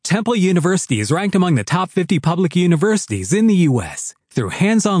Temple University is ranked among the top 50 public universities in the U.S. Through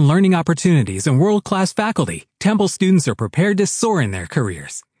hands-on learning opportunities and world-class faculty, Temple students are prepared to soar in their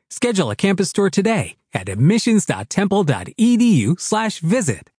careers. Schedule a campus tour today at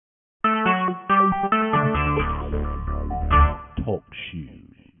admissions.temple.edu/visit. Talk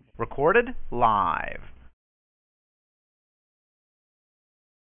shoes. Recorded live.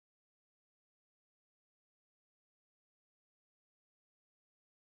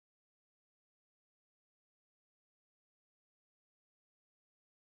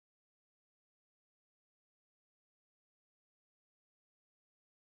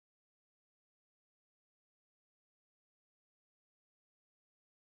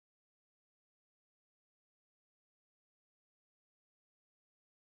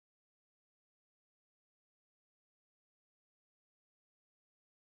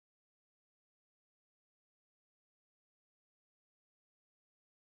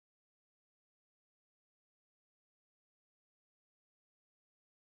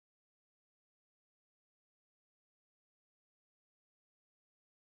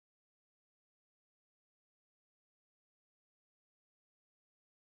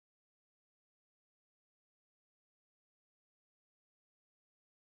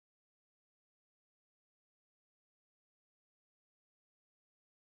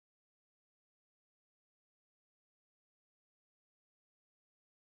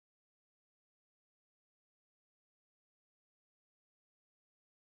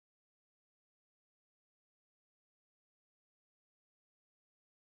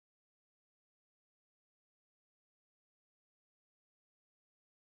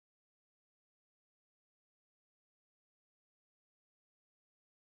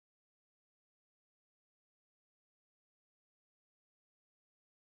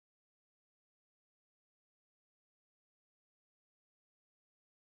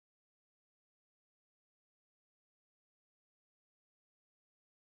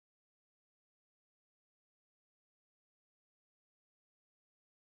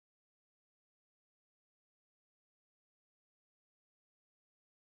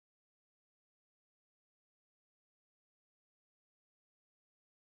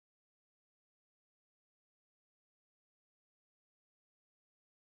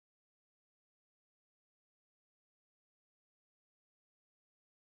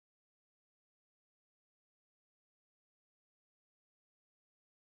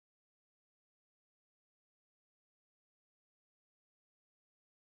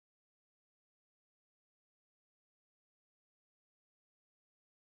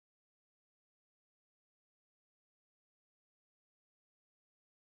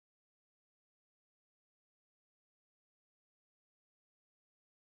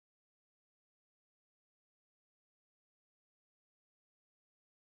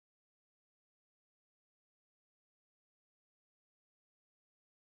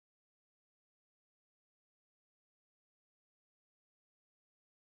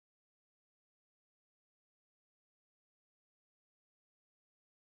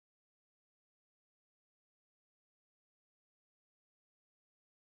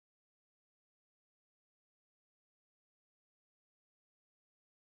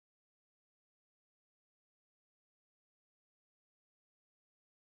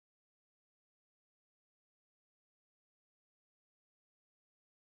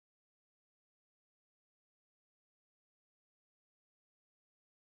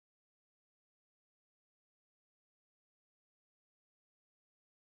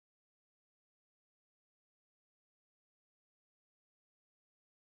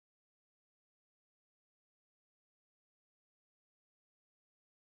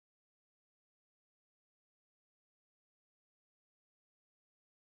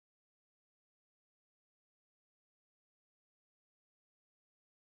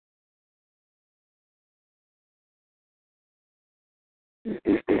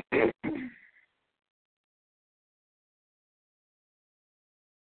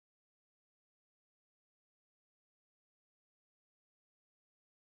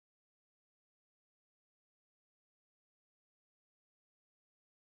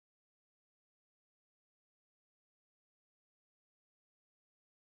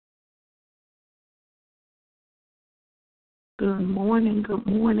 Good morning, good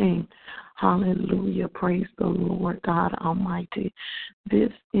morning. Hallelujah. Praise the Lord God Almighty.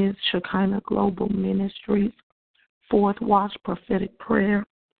 This is Shekinah Global Ministries' fourth Watch Prophetic Prayer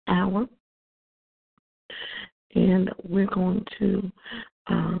Hour. And we're going to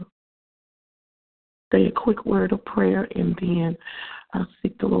say a quick word of prayer and then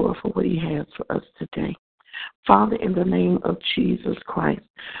seek the Lord for what He has for us today. Father, in the name of Jesus Christ,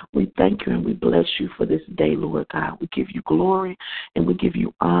 We thank you and we bless you for this day, Lord God. We give you glory and we give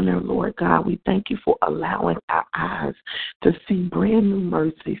you honor, Lord God. We thank you for allowing our eyes to see brand new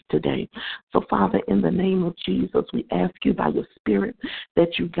mercies today. So, Father, in the name of Jesus, we ask you by your Spirit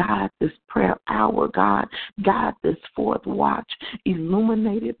that you guide this prayer hour, God. Guide this fourth watch,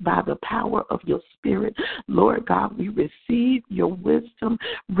 illuminated by the power of your Spirit. Lord God, we receive your wisdom.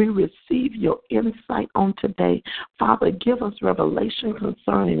 We receive your insight on today. Father, give us revelation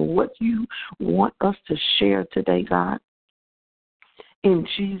concerning what you want us to share today, God. In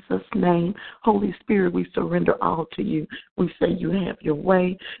Jesus' name, Holy Spirit, we surrender all to you. We say you have your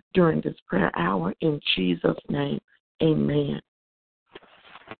way during this prayer hour. In Jesus' name, amen.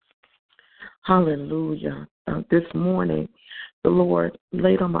 Hallelujah. This morning, the Lord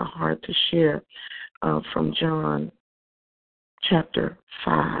laid on my heart to share from John chapter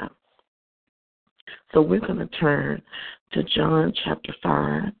 5. So we're going to turn to John chapter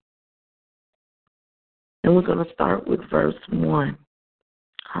 5, and we're going to start with verse 1.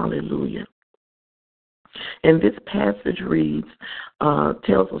 Hallelujah. And this passage reads,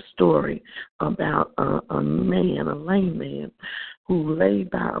 tells a story about a lame man, who lay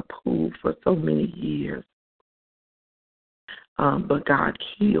by a pool for so many years. But God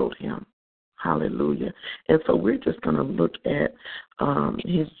healed him. Hallelujah. And so we're just going to look at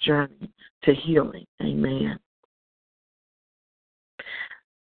his journey to healing. Amen.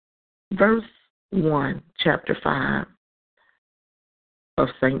 Verse 1, chapter 5 of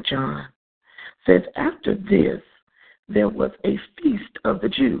St. John says, after this, there was a feast of the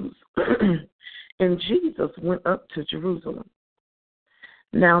Jews, and Jesus went up to Jerusalem.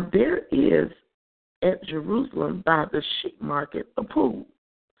 Now there is at Jerusalem by the sheep market a pool,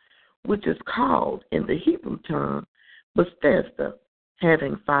 which is called in the Hebrew tongue Bethesda,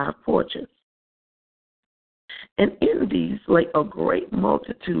 having 5 porches. And in these lay a great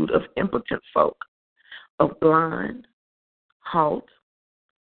multitude of impotent folk, of blind, halt,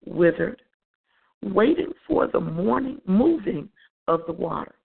 withered, waiting for the morning moving of the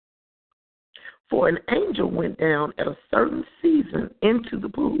water. For an angel went down at a certain season into the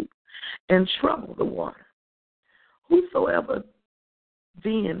pool and troubled the water. Whosoever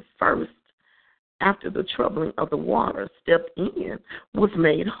then first, after the troubling of the water, stepped in, was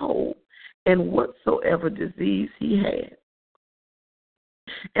made whole, and whatsoever disease he had.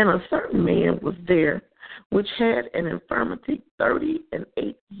 And a certain man was there which had an infirmity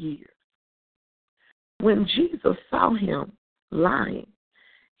 38 years. When Jesus saw him lying,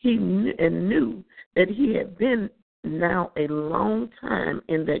 he knew that he had been now a long time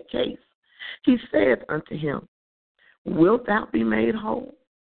in that case. He said unto him, Wilt thou be made whole?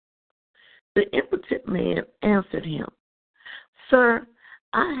 The impotent man answered him, Sir,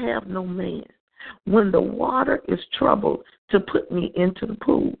 I have no man, when the water is troubled, to put me into the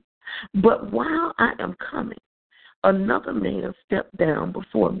pool. But while I am coming, another man stepped down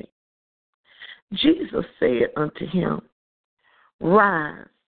before me. Jesus said unto him, Rise,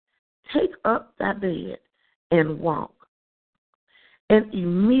 take up thy bed, and walk. And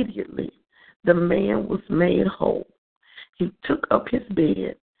immediately the man was made whole. He took up his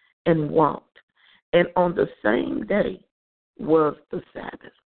bed and walked, and on the same day was the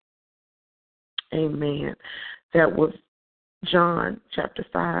Sabbath. Amen. That was John chapter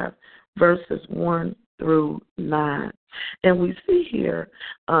 5, verses 1 through 9. And we see here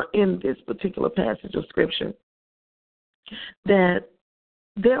in this particular passage of Scripture that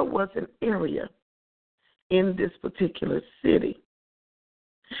there was an area in this particular city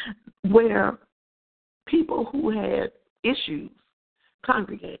where people who had issues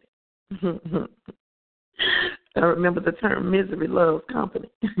congregated. I remember the term misery loves company.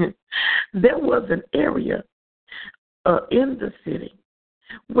 There was an area in the city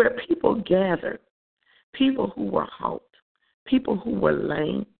where people gathered, people who were halt, people who were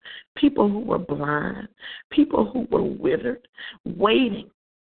lame, people who were blind, people who were withered, waiting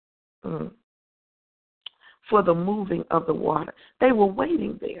for the moving of the water. They were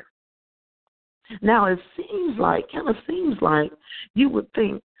waiting there. Now, it seems like you would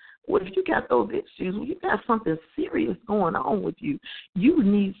think, well, if you got those issues, well, you got something serious going on with you. You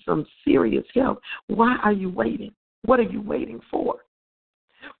need some serious help. Why are you waiting? What are you waiting for?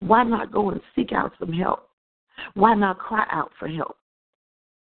 Why not go and seek out some help? Why not cry out for help?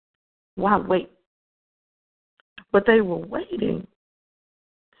 Why wait? But they were waiting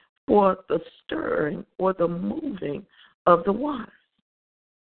for the stirring or the moving of the water.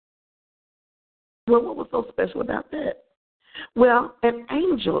 Well, what was so special about that? Well, an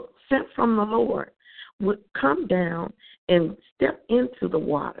angel sent from the Lord would come down and step into the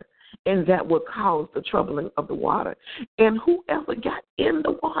water and that would cause the troubling of the water. And whoever got in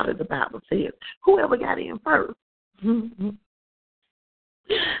the water, the Bible says, whoever got in first,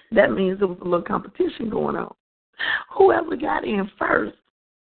 that means there was a little competition going on. Whoever got in first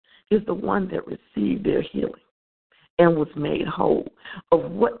is the one that received their healing and was made whole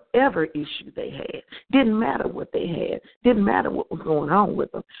of whatever issue they had. Didn't matter what they had. Didn't matter what was going on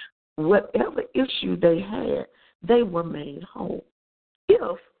with them. Whatever issue they had, they were made whole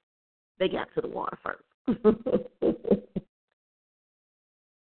if they got to the water first.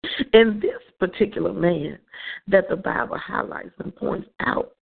 And this particular man that the Bible highlights and points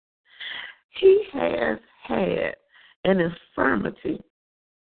out, he has had an infirmity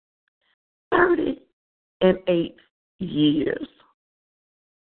 38 years.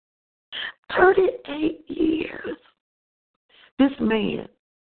 38 years. This man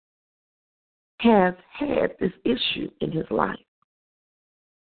has had this issue in his life.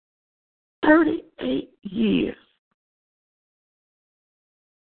 38 years.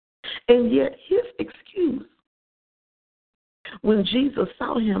 And yet his excuse, when Jesus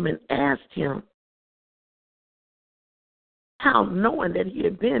saw him and asked him how, knowing that he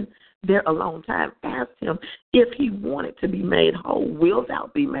had been there a long time, asked him if he wanted to be made whole. Will thou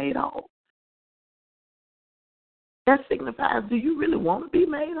be made whole? That signifies, do you really want to be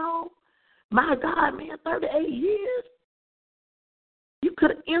made whole? My God, man, 38 years? You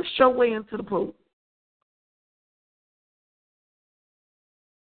could have inched your way into the pool.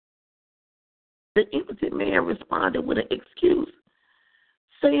 The impotent man responded with an excuse,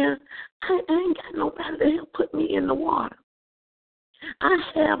 saying, I ain't got nobody to help put me in the water. I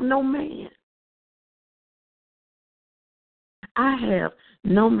have no man. I have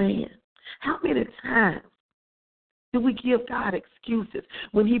no man. How many times do we give God excuses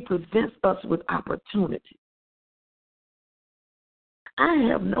when he presents us with opportunity? I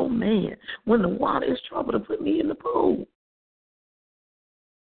have no man when the water is trouble to put me in the pool.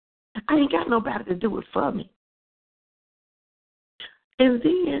 I ain't got nobody to do it for me. And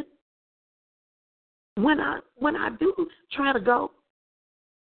then when I do try to go,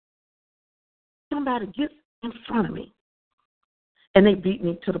 somebody gets in front of me and they beat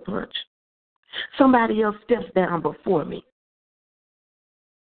me to the punch. Somebody else steps down before me.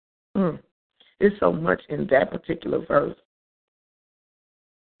 There's so much in that particular verse.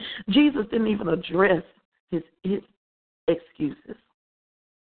 Jesus didn't even address his excuses.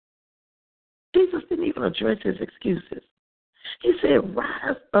 Jesus didn't even address his excuses. He said,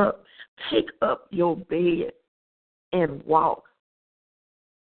 rise up, take up your bed, and walk.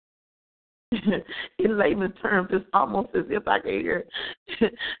 In layman's terms, it's almost as if I can hear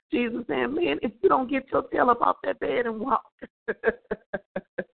Jesus saying, man, if you don't get your tail up off that bed and walk.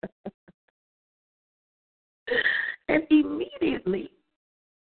 And immediately,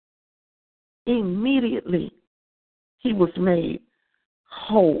 he was made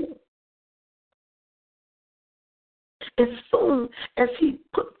whole. As soon as he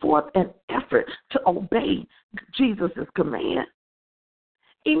put forth an effort to obey Jesus' command,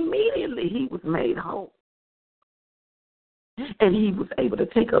 immediately he was made whole. And he was able to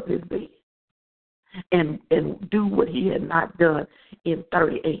take up his bed and do what he had not done in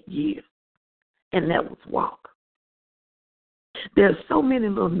 38 years, and that was walk. There's so many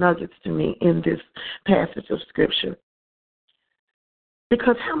little nuggets to me in this passage of Scripture,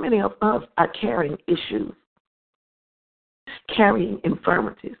 because how many of us are carrying issues, carrying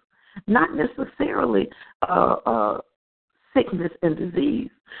infirmities, not necessarily sickness and disease.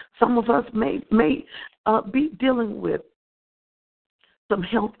 Some of us may be dealing with some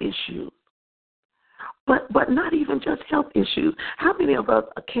health issues, but not even just health issues. How many of us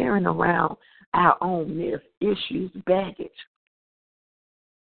are carrying around our own myths, issues, baggage?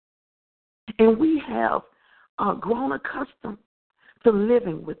 And we have grown accustomed to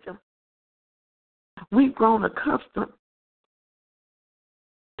living with them. We've grown accustomed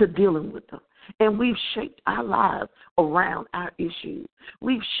to dealing with them. And we've shaped our lives around our issues.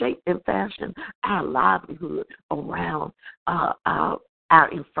 We've shaped and fashioned our livelihood around our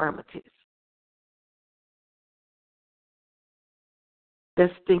infirmities.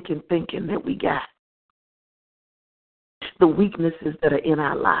 That stinking thinking that we got. The weaknesses that are in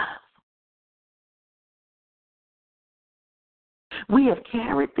our lives. We have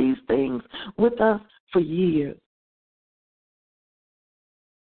carried these things with us for years.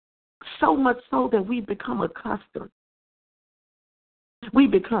 So much so that we become accustomed. We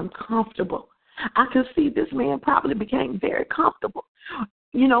become comfortable. I can see this man probably became very comfortable.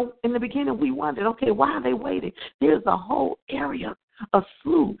 You know, in the beginning we wondered, okay, why are they waiting? There's a whole area, a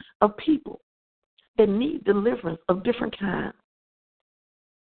slew of people that need deliverance of different kinds.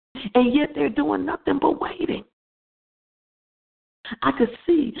 And yet they're doing nothing but waiting. I could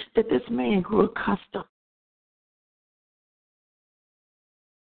see that this man grew accustomed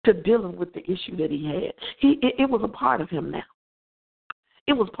to dealing with the issue that he had. It was a part of him now.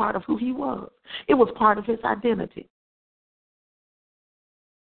 It was part of who he was. It was part of his identity.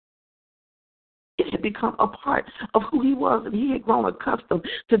 It had become a part of who he was, and he had grown accustomed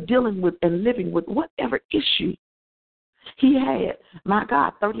to dealing with and living with whatever issue he had. My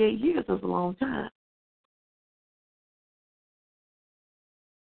God, 38 years is a long time.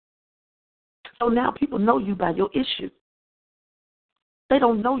 So now people know you by your issue. They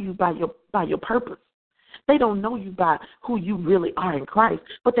don't know you by your purpose. They don't know you by who you really are in Christ,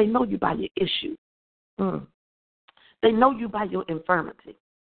 but they know you by your issue. They know you by your infirmity.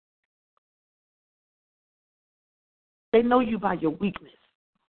 They know you by your weakness.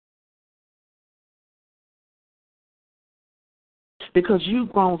 Because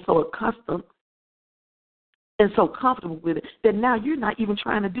you've grown so accustomed and so comfortable with it that now you're not even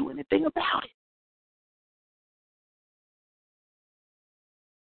trying to do anything about it.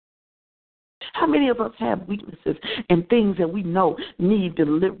 How many of us have weaknesses and things that we know need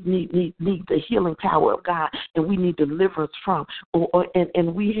the healing power of God, and we need deliverance from,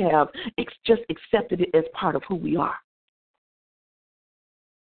 and we have just accepted it as part of who we are?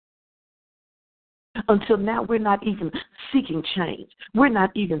 Until now, we're not even seeking change. We're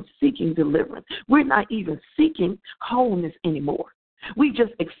not even seeking deliverance. We're not even seeking wholeness anymore. We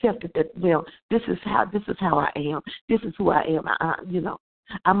just accepted that, well, this is how I am. This is who I am.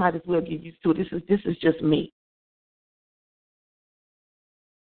 I might as well get used to it. This is just me.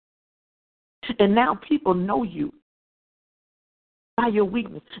 And now people know you by your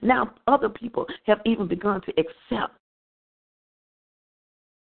weakness. Now other people have even begun to accept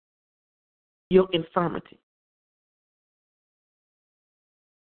your infirmity.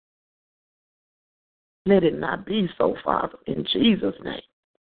 Let it not be so, Father, in Jesus' name.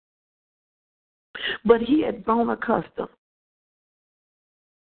 But he had grown accustomed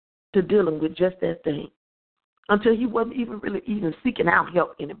to dealing with just that thing until he wasn't even seeking out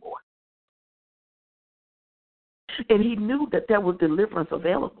help anymore. And he knew that there was deliverance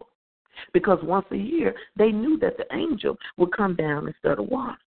available because once a year they knew that the angel would come down and stir the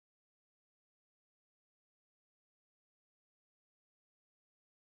water.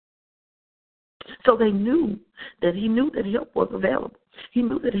 So they knew that he knew that help was available. He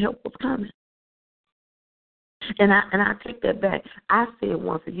knew that help was coming. And I take that back. I say it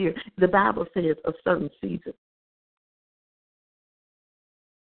once a year. The Bible says a certain season.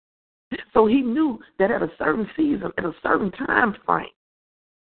 So he knew that at a certain season, at a certain time frame,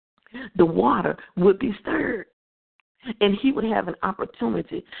 the water would be stirred. And he would have an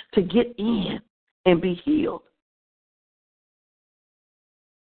opportunity to get in and be healed.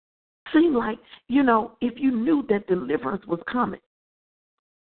 Seemed like, if you knew that deliverance was coming,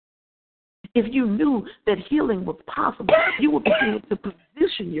 if you knew that healing was possible, you would begin to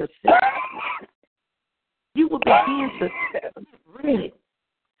position yourself. You would begin to get ready.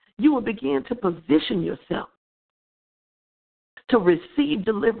 You would begin to position yourself to receive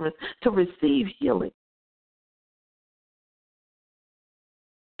deliverance, to receive healing,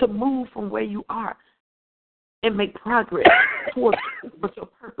 to move from where you are and make progress towards your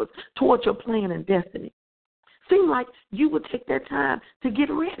purpose, towards your plan and destiny. Seemed like you would take that time to get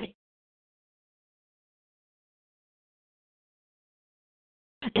ready.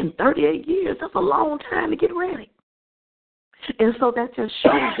 In 38 years, that's a long time to get ready. And so that just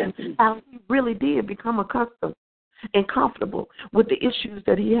shows them how he really did become accustomed and comfortable with the issues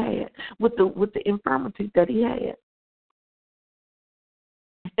that he had, with the infirmities that he had.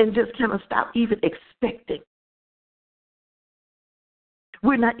 And just kind of stop even expecting.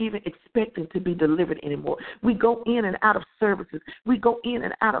 We're not even expecting to be delivered anymore. We go in and out of services. We go in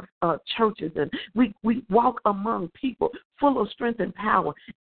and out of churches, and we walk among people full of strength and power.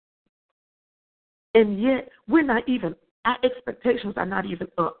 And yet, our expectations are not even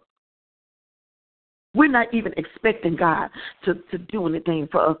up. We're not even expecting God to do anything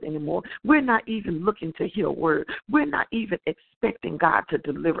for us anymore. We're not even looking to hear a word. We're not even expecting God to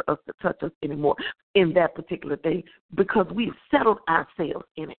deliver us, to touch us anymore in that particular thing because we've settled ourselves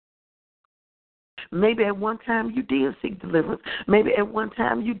in it. Maybe at one time you did seek deliverance. Maybe at one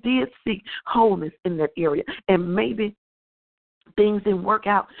time you did seek wholeness in that area. And maybe things didn't work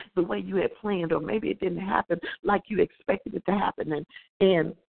out the way you had planned, or maybe it didn't happen like you expected it to happen,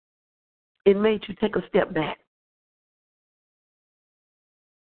 and it made you take a step back.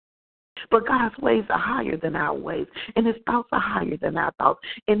 But God's ways are higher than our ways, and his thoughts are higher than our thoughts,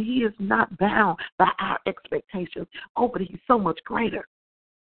 and he is not bound by our expectations. Oh, but he's so much greater.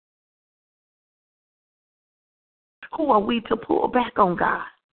 Who are we to pull back on God?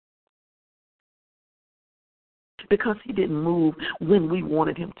 Because he didn't move when we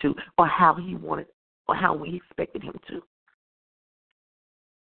wanted him to, or how he wanted, or how we expected him to.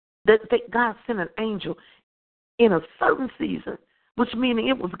 That God sent an angel in a certain season, which meaning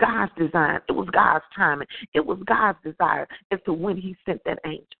it was God's design, it was God's timing, it was God's desire as to when he sent that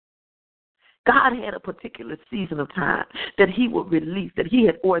angel. God had a particular season of time that he would release, that he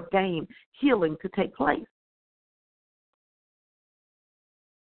had ordained healing to take place.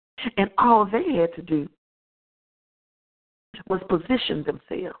 And all they had to do was position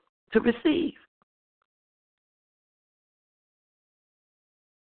themselves to receive.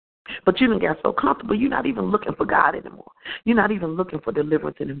 But you done got so comfortable, you're not even looking for God anymore. You're not even looking for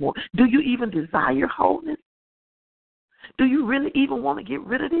deliverance anymore. Do you even desire wholeness? Do you really even want to get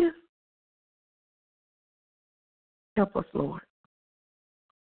rid of this? Help us, Lord.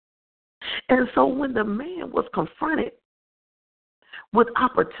 And so when the man was confronted with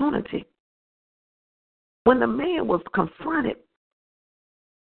opportunity, when the man was confronted,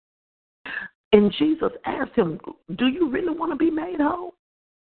 and Jesus asked him, do you really want to be made whole?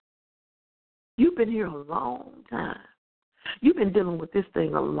 You've been here a long time. You've been dealing with this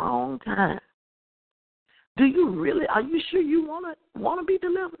thing a long time. Do you really, are you sure you want to be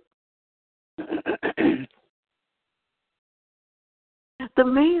delivered? The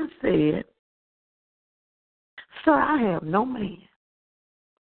man said, sir, I have no man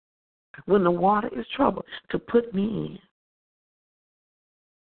when the water is troubled to put me in.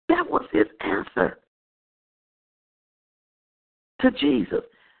 That was his answer to Jesus.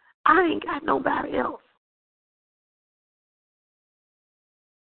 I ain't got nobody else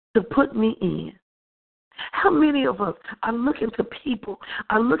to put me in. How many of us are looking to people,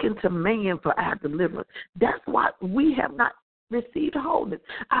 are looking to man for our deliverance? That's why we have not received wholeness.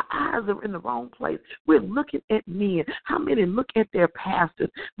 Our eyes are in the wrong place. We're looking at men. How many look at their pastors,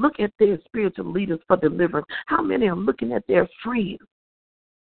 look at their spiritual leaders for deliverance? How many are looking at their friends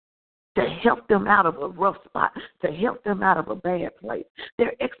to help them out of a rough spot, to help them out of a bad place?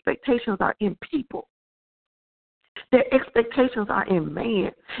 Their expectations are in people. Their expectations are in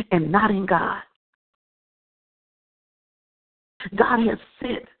man and not in God. God has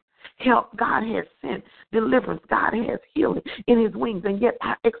sent help. God has sent deliverance. God has healing in his wings, and yet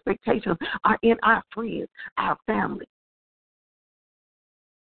our expectations are in our friends, our family.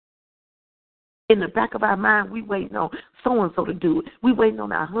 In the back of our mind, we waiting on so-and-so to do it. We waiting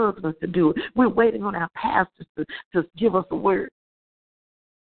on our husbands to do it. We're waiting on our pastors to give us a word.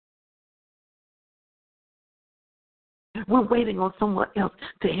 We're waiting on someone else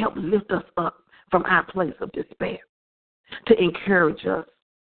to help lift us up from our place of despair, to encourage us.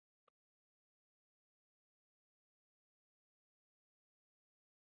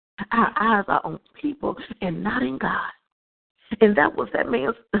 Our eyes are on people and not in God. And that was that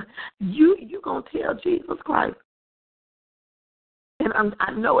man's, you going to tell Jesus Christ. And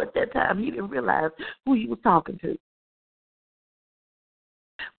I know at that time he didn't realize who he was talking to.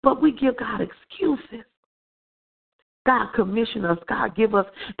 But we give God excuses. God commissioned us. God give us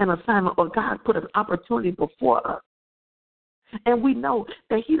an assignment, or God put an opportunity before us. And we know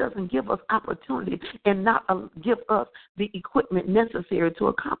that he doesn't give us opportunity and not give us the equipment necessary to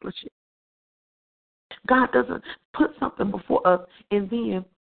accomplish it. God doesn't put something before us and then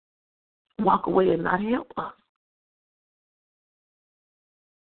walk away and not help us.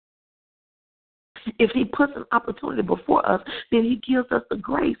 If he puts an opportunity before us, then he gives us the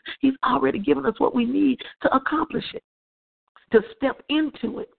grace. He's already given us what we need to accomplish it, to step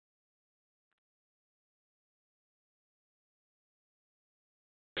into it.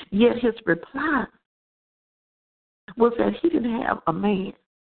 Yet his reply was that he didn't have a man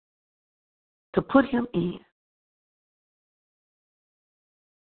to put him in.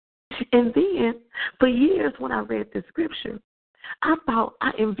 And then, for years when I read the scripture,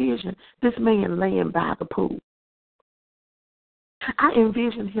 I envisioned this man laying by the pool. I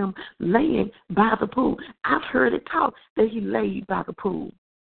envisioned him laying by the pool. I've heard it taught that he laid by the pool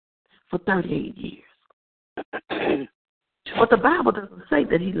for 38 years. But the Bible doesn't say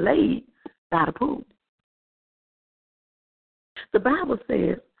that he laid by the pool. The Bible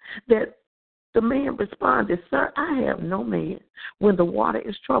says that the man responded, sir, I have no man when the water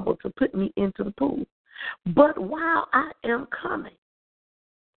is troubled to put me into the pool. But while I am coming,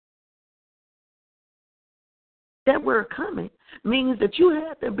 that word coming means that you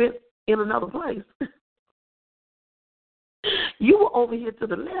had to be in another place. You were over here to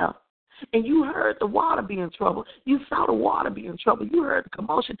the left, and you heard the water be in trouble. You saw the water be in trouble. You heard the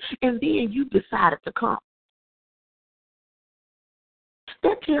commotion, and then you decided to come.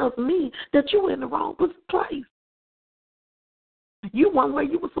 That tells me that you were in the wrong place. You weren't where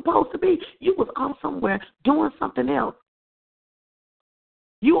you were supposed to be. You was off somewhere doing something else.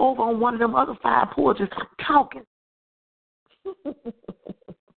 You over on one of them other 5 porches talking.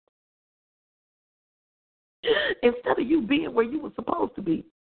 Instead of you being where you were supposed to be.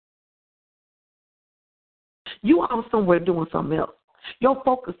 You are somewhere doing something else. Your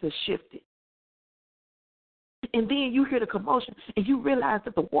focus has shifted. And then you hear the commotion and you realize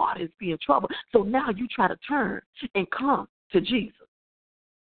that the water is being troubled. So now you try to turn and come to Jesus.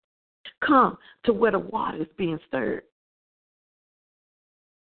 Come to where the water is being stirred.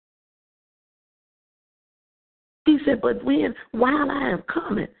 He said, but while I am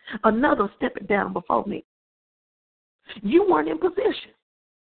coming, another stepping down before me. You weren't in position.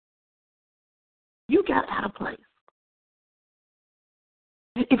 You got out of place.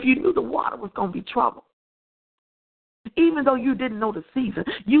 If you knew the water was going to be trouble, even though you didn't know the season,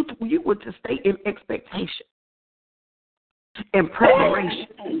 you would just stay in expectation and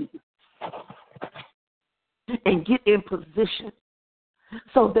preparation and get in position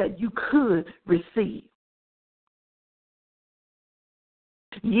so that you could receive.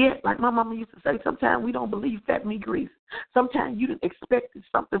 Yet, like my mama used to say, sometimes we don't believe fat meat grease. Sometimes you didn't expect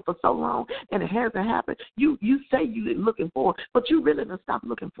something for so long and it hasn't happened. You say you're looking for it, but you really didn't stop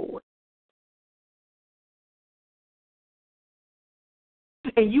looking for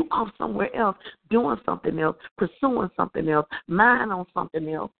it. And you off somewhere else, doing something else, pursuing something else, mind on something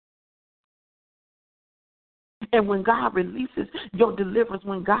else. And when God releases your deliverance,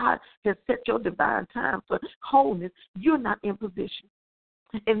 when God has set your divine time for wholeness, you're not in position.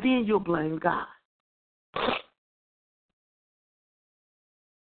 And then you'll blame God.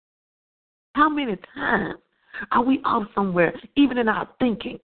 How many times are we off somewhere, even in our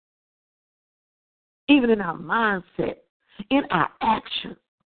thinking, even in our mindset, in our action,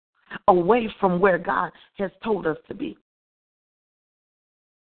 away from where God has told us to be?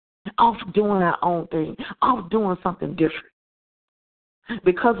 Off doing our own thing, off doing something different.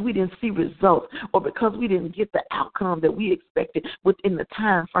 Because we didn't see results or because we didn't get the outcome that we expected within the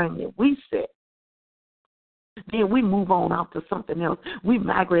time frame that we set, then we move on out to something else. We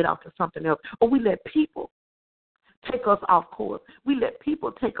migrate out to something else. Or we let people take us off course. We let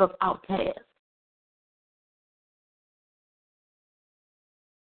people take us off task.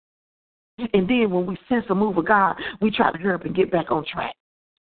 And then when we sense a move of God, we try to hurry up and get back on track.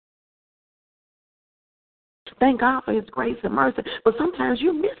 Thank God for his grace and mercy. But sometimes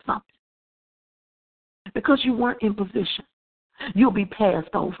you miss something because you weren't in position. You'll be passed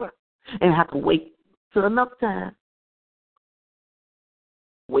over and have to wait till another time.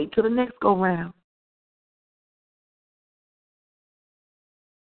 Wait till the next go round.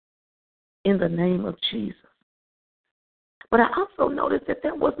 In the name of Jesus. But I also noticed that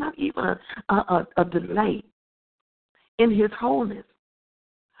there was not even a delay in his wholeness.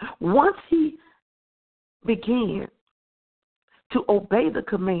 Once he began to obey the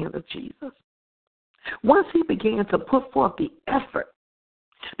command of Jesus, once he began to put forth the effort,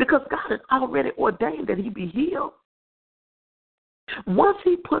 because God has already ordained that he be healed, once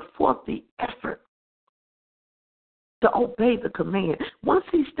he put forth the effort to obey the command, once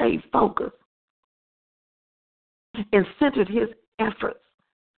he stayed focused and centered his efforts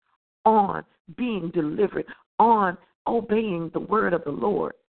on being delivered, on obeying the word of the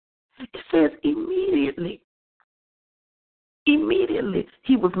Lord, it says immediately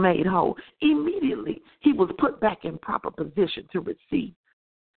he was made whole. Immediately he was put back in proper position to receive.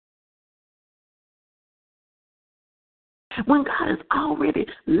 When God has already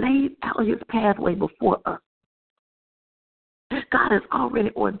laid out his pathway before us, God has already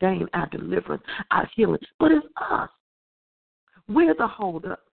ordained our deliverance, our healing, but it's us. We're the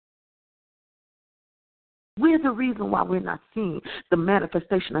holdup. We're the reason why we're not seeing the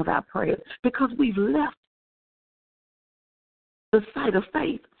manifestation of our prayers, because we've left the site of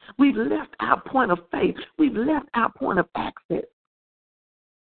faith. We've left our point of faith. We've left our point of access.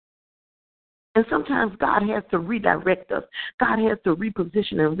 And sometimes God has to redirect us. God has to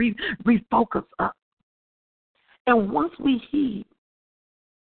reposition and refocus us. And once we heed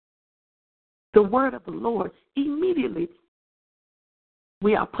the word of the Lord, immediately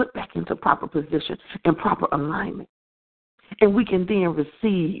we are put back into proper position and proper alignment. And we can then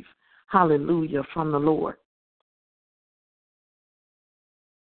receive, hallelujah, from the Lord.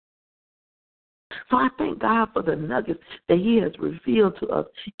 So I thank God for the nuggets that he has revealed to us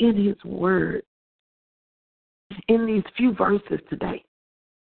in his word, in these few verses today.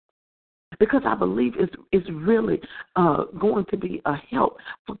 Because I believe it's really going to be a help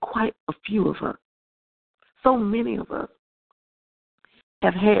for quite a few of us. So many of us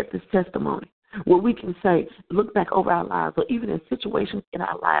have had this testimony. where we can say, look back over our lives, or even in situations in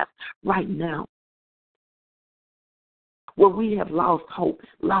our lives right now, where we have lost hope,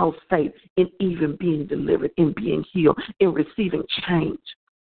 lost faith in even being delivered, in being healed, in receiving change.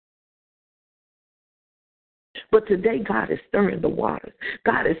 But today, God is stirring the waters.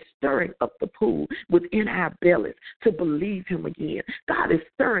 God is stirring up the pool within our bellies to believe him again. God is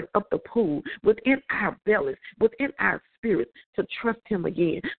stirring up the pool within our bellies, within our spirits, to trust him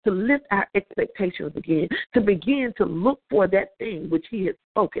again, to lift our expectations again, to begin to look for that thing which he has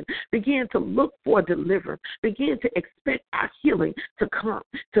spoken, begin to look for deliverance, begin to expect our healing to come,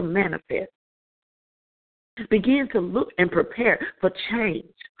 to manifest. Begin to look and prepare for change.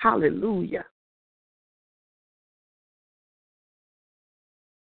 Hallelujah.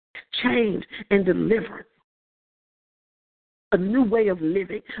 Change and deliverance. A new way of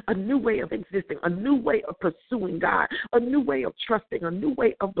living, a new way of existing, a new way of pursuing God, a new way of trusting, a new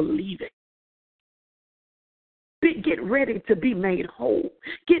way of believing. Get ready to be made whole.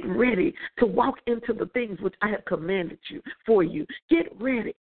 Get ready to walk into the things which I have commanded you for you. Get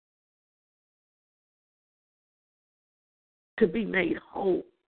ready to be made whole.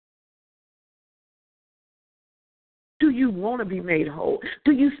 Do you want to be made whole?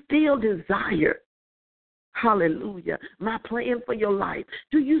 Do you still desire, hallelujah, my plan for your life?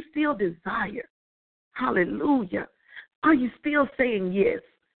 Do you still desire, hallelujah? Are you still saying yes?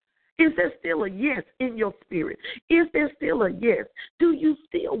 Is there still a yes in your spirit? Is there still a yes? Do you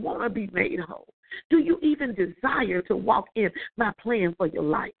still want to be made whole? Do you even desire to walk in my plan for your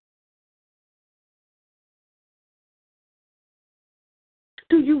life?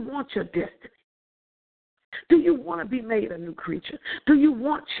 Do you want your destiny? Do you want to be made a new creature? Do you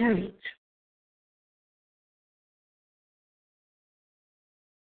want change?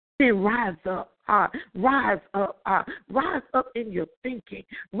 Then rise up, rise up in your thinking,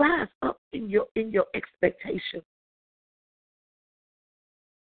 rise up in your expectation.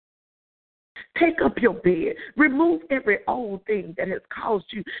 Take up your bed. Remove every old thing that has caused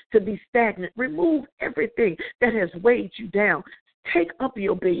you to be stagnant. Remove everything that has weighed you down. Take up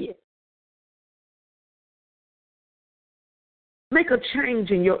your bed. Make a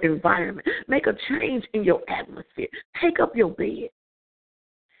change in your environment. Make a change in your atmosphere. Take up your bed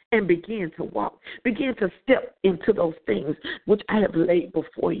and begin to walk. Begin to step into those things which I have laid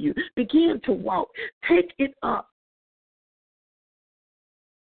before you. Begin to walk. Take it up.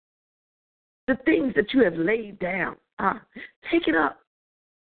 The things that you have laid down, take it up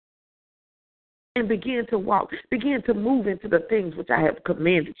and begin to walk. Begin to move into the things which I have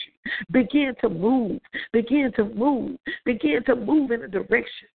commanded you. Begin to move. Begin to move. Begin to move in the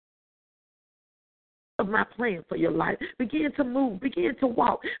direction of my plan for your life. Begin to move. Begin to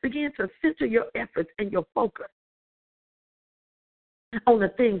walk. Begin to center your efforts and your focus on the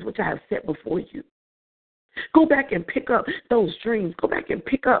things which I have set before you. Go back and pick up those dreams. Go back and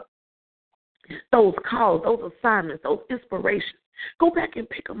pick up those calls, those assignments, those inspirations. Go back and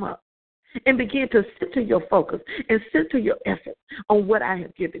pick them up and begin to center your focus and center your effort on what I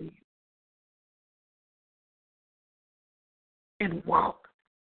have given you. And walk.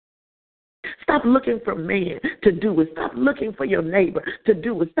 Stop looking for man to do it. Stop looking for your neighbor to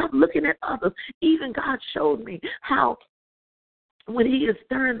do it. Stop looking at others. Even God showed me how when he is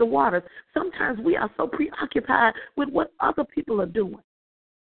stirring the waters, sometimes we are so preoccupied with what other people are doing.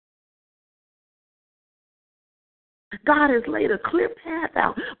 God has laid a clear path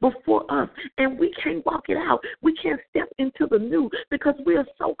out before us, and we can't walk it out. We can't step into the new because we are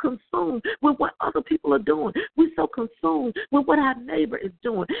so consumed with what other people are doing. We're so consumed with what our neighbor is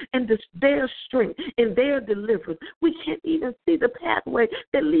doing and their strength and their deliverance. We can't even see the pathway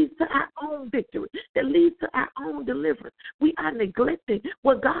that leads to our own victory, that leads to our own deliverance. We are neglecting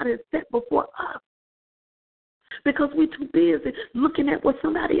what God has set before us, because we're too busy looking at what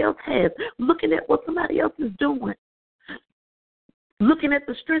somebody else has, looking at what somebody else is doing, looking at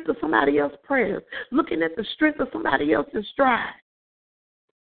the strength of somebody else's prayers, looking at the strength of somebody else's stride,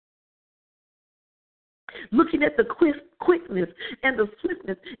 looking at the quickness and the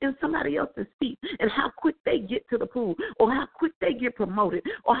swiftness in somebody else's feet and how quick they get to the pool, or how quick they get promoted,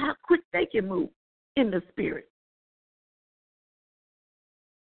 or how quick they can move in the spirit.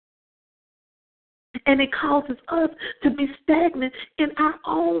 And it causes us to be stagnant in our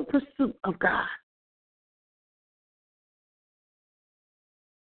own pursuit of God.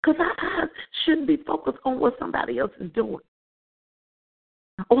 Because our eyes shouldn't be focused on what somebody else is doing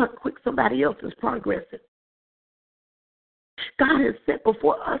or how quick somebody else is progressing. God has set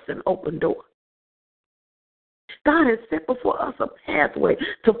before us an open door. God has set before us a pathway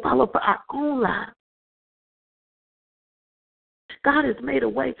to follow for our own lives. God has made a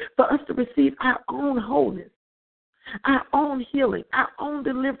way for us to receive our own wholeness, our own healing, our own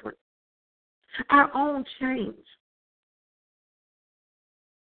deliverance, our own change.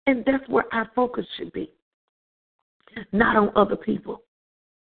 And that's where our focus should be, not on other people,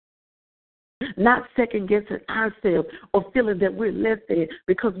 not second-guessing ourselves or feeling that we're less than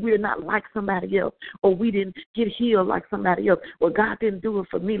because we're not like somebody else, or we didn't get healed like somebody else, or God didn't do it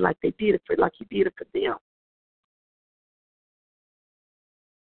for me like they did it for, like He did it for them.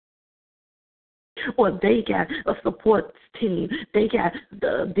 Or they got a support team. They got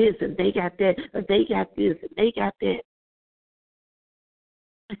this and they got that. Or they got this and they got that.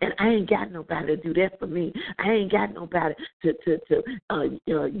 And I ain't got nobody to do that for me. I ain't got nobody to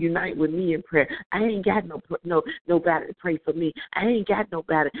unite with me in prayer. I ain't got nobody to pray for me. I ain't got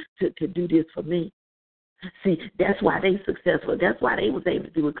nobody to do this for me. See, that's why they successful. That's why they was able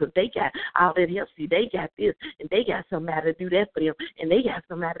to do it, because they got all that help. See, they got this, and they got somebody to do that for them, and they got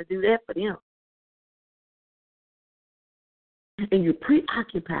somebody to do that for them. And you're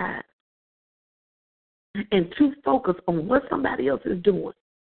preoccupied and too focused on what somebody else is doing.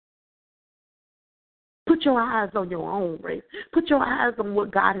 Put your eyes on your own race. Put your eyes on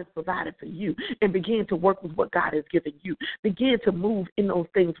what God has provided for you and begin to work with what God has given you. Begin to move in those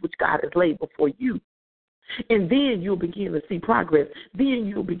things which God has laid before you. And then you'll begin to see progress. Then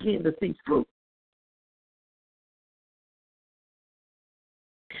you'll begin to see fruit.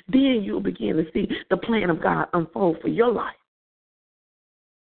 Then you'll begin to see the plan of God unfold for your life.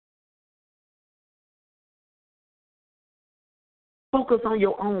 Focus on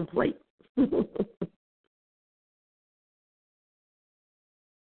your own plate.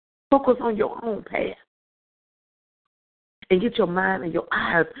 Focus on your own path. And get your mind and your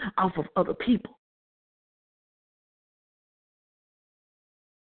eyes off of other people.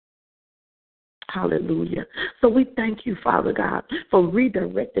 Hallelujah. So we thank you, Father God, for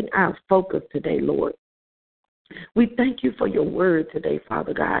redirecting our focus today, Lord. We thank you for your word today,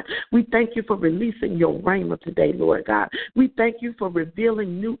 Father God. We thank you for releasing your rhema today, Lord God. We thank you for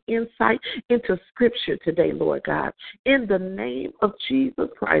revealing new insight into Scripture today, Lord God. In the name of Jesus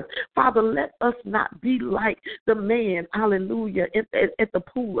Christ, Father, let us not be like the man, hallelujah, at the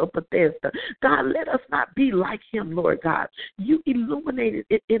pool of Bethesda. God, let us not be like him, Lord God. You illuminated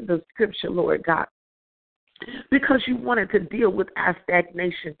it in the Scripture, Lord God, because you wanted to deal with our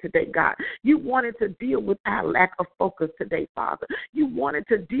stagnation today, God. You wanted to deal with our lack of focus today, Father. You wanted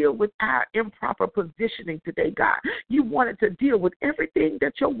to deal with our improper positioning today, God. You wanted to deal with everything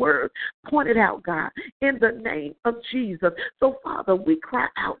that your word pointed out, God, in the name of Jesus. So, Father, we cry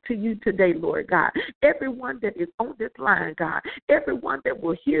out to you today, Lord God. Everyone that is on this line, God, everyone that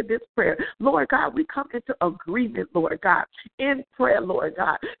will hear this prayer, Lord God, we come into agreement, Lord God, in prayer, Lord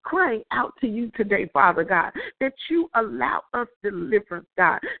God, crying out to you today, Father God, that you allow us deliverance,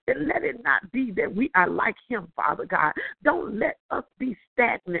 God, that let it not be that we are like him, Father God. Don't let us be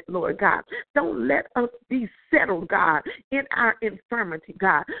stagnant, Lord God. Don't let us be settled, God, in our infirmity,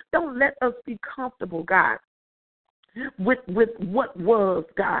 God. Don't let us be comfortable, God, with what was,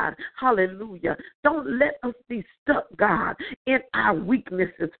 God. Hallelujah. Don't let us be stuck, God, in our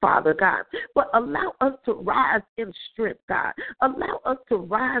weaknesses, Father God, but allow us to rise in strength, God. Allow us to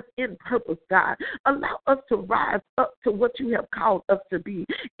rise in purpose, God. Allow us to rise up to what you have called us to be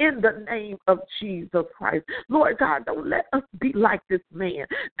in the name of Jesus Christ. Lord God, don't let us be like this man,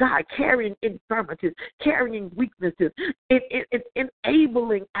 God, carrying infirmities, carrying weaknesses,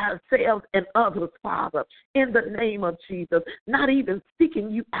 enabling ourselves and others, Father, in the name of Jesus, not even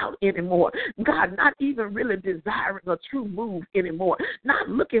seeking you out anymore. God, not even really desiring a true move anymore, not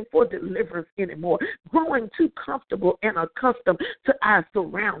looking for deliverance anymore, growing too comfortable and accustomed to our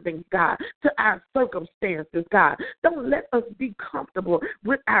surroundings, God, to our circumstances, God. Don't let us be comfortable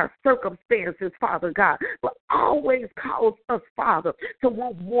with our circumstances, Father God, but always cause us, Father, to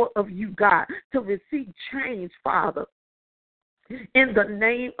want more of you, God, to receive change, Father. In the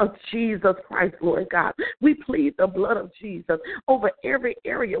name of Jesus Christ, Lord God, we plead the blood of Jesus over every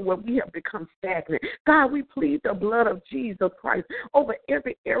area where we have become stagnant. God, we plead the blood of Jesus Christ over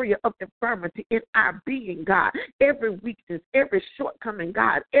every area of infirmity in our being, God, every weakness, every shortcoming,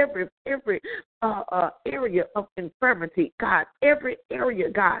 God, every area of infirmity, God, every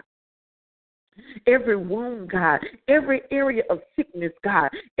area, God. Every wound, God, every area of sickness, God,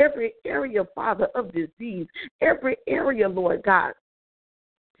 every area, Father, of disease, every area, Lord God,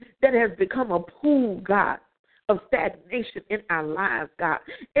 that has become a pool, God, of stagnation in our lives, God.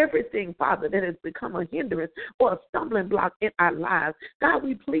 Everything, Father, that has become a hindrance or a stumbling block in our lives, God,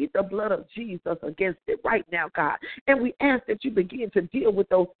 we plead the blood of Jesus against it right now, God. And we ask that you begin to deal with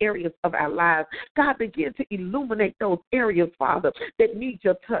those areas of our lives. God, begin to illuminate those areas, Father, that need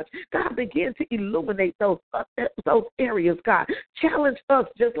your touch. God, begin to illuminate those areas, God. Challenge us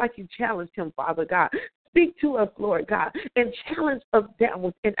just like you challenged him, Father God. Speak to us, Lord God, and challenge us down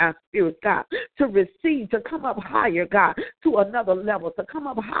within our spirits, God, to receive, to come up higher, God, to another level, to come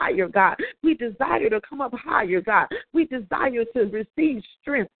up higher, God. We desire to come up higher, God. We desire to receive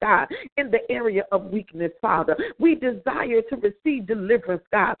strength, God, in the area of weakness, Father. We desire to receive deliverance,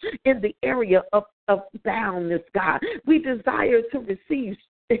 God, in the area of boundness, God. We desire to receive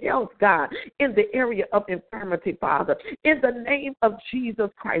health, God, in the area of infirmity, Father. In the name of Jesus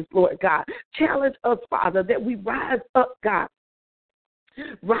Christ, Lord God, challenge us, Father, that we rise up, God.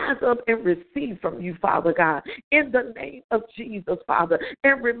 Rise up and receive from you, Father God, in the name of Jesus, Father,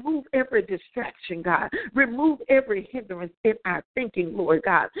 and remove every distraction, God. Remove every hindrance in our thinking, Lord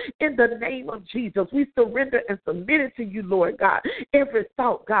God. In the name of Jesus, we surrender and submit it to you, Lord God. Every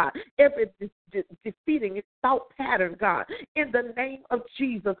thought, God, every defeating thought pattern, God, in the name of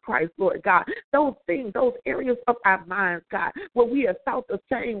Jesus Christ, Lord God. Those things, those areas of our minds, God, where we have thought the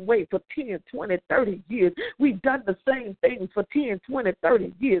same way for 10, 20, 30 years. We've done the same things for 10, 20,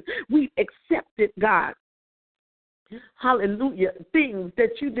 30 years. We've accepted, God, hallelujah, things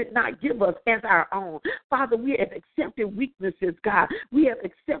that you did not give us as our own. Father, we have accepted weaknesses, God. We have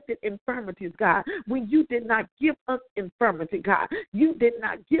accepted infirmities, God. When you did not give us infirmity, God, you did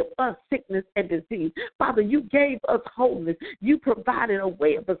not give us sickness and disease. Father, you gave us wholeness. You provided a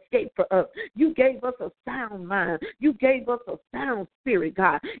way of escape for us. You gave us a sound mind. You gave us a sound spirit,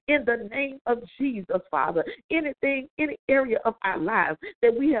 God. In the name of Jesus, Father, any area of our lives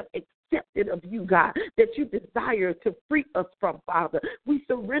that we have accepted of you, God, that you desire to free us from, Father. We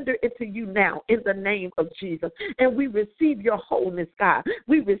surrender it to you now in the name of Jesus. And we receive your wholeness, God.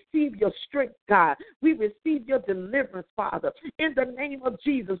 We receive your strength, God. We receive your deliverance, Father. In the name of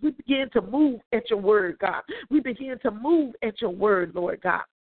Jesus, we begin to move at your word, God. We begin to move at your word, Lord God.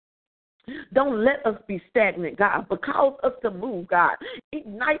 Don't let us be stagnant, God, but cause us to move, God.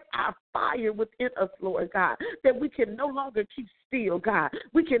 Ignite our fire within us, Lord God, that we can no longer keep still, God.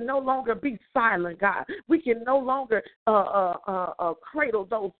 We can no longer be silent, God. We can no longer cradle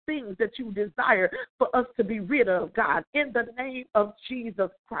those things that you desire for us to be rid of, God, in the name of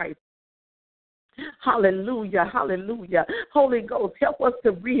Jesus Christ. Hallelujah, hallelujah. Holy Ghost, help us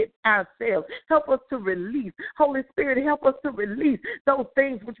to rid ourselves. Help us to release. Holy Spirit, help us to release those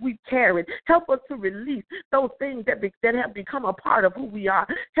things which we've carried. Help us to release those things that have become a part of who we are.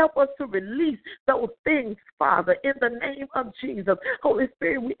 Help us to release those things, Father, in the name of Jesus. Holy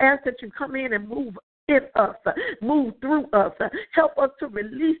Spirit, we ask that you come in and move in us, move through us. Help us to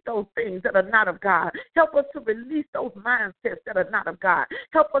release those things that are not of God. Help us to release those mindsets that are not of God.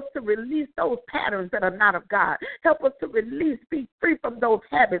 Help us to release those patterns that are not of God. Help us to release, be free from those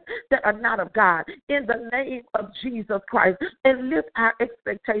habits that are not of God. In the name of Jesus Christ, and lift our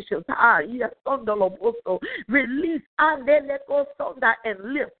expectations. Release and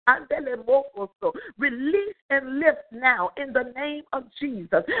lift. Release and lift now in the name of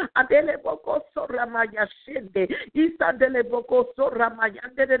Jesus. Mayashende, Isandele Boko Sora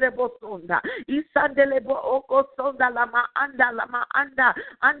Mayande de Bosonda, Isandele Boko Sonda Lama Anda,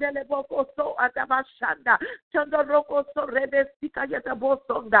 Andele Boko So Adabashanda, Chandoroko So Rebesika Yata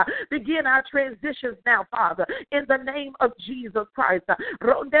Bosonda. Begin our transitions now, Father, in the name of Jesus Christ.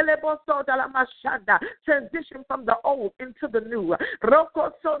 Rondele Boso da la Mashanda, transition from the old into the new.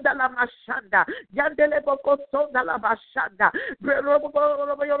 Roko Sonda la Mashanda, Yandele Boko Sonda la Mashanda,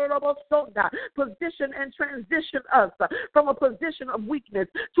 Sonda. Position and transition us from a position of weakness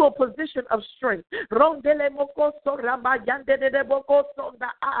to a position of strength. Rondele moko soramba yande de boko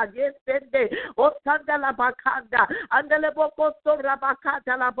sonda yesende osanda la bakanda andele boko soramba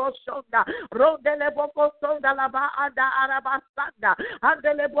kanda la boshonda rondele boko sonda la ba anda arabasanda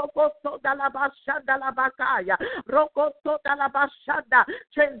andele boko sonda la bashanda la bakaya roko sonda la bashanda.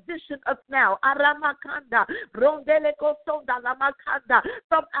 Transition us now aramakanda rondele ko sonda la makanda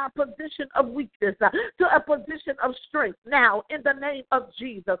from our position of weakness to a position of strength now in the name of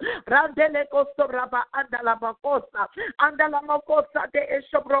Jesus. Randele kosoraba andala bakosa andala makosa de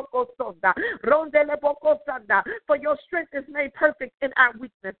eshobroko sonda rondele bokosanda. For your strength is made perfect in our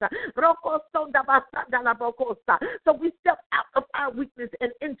weakness. Roko sonda basanda la bokosa. So we step out of our weakness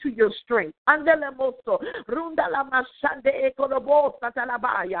and into your strength. Andele moso rundala mashande ekolobosa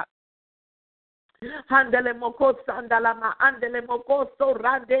talabaya. Andele moko sandalama, andele moko so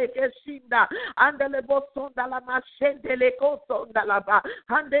rande keshinda, andele bosonda lama shendele kosonda laba,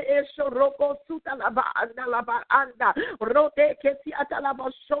 ande esho roko sutalaba andalaba anda, rote kesi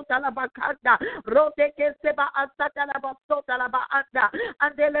atalaba shotalaba kanda, rote keseba asatalaba sotalaba anda,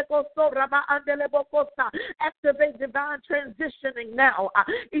 andele koso raba andele bokosa. Activate divine transitioning now.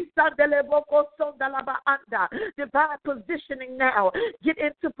 Isandele boko sondalaba anda, divine positioning now. Get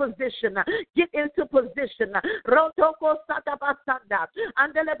into position. Get into position. Rotoko satabasanda.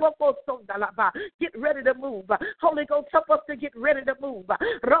 Andeleboko sondalaba. Get ready to move. Holy Ghost, help us to get ready to move.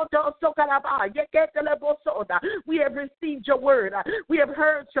 Roto sokalaba. Yeketelebosoda. We have received your word. We have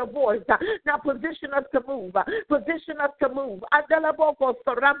heard your voice. Now position us to move. Position us to move. Andeleboko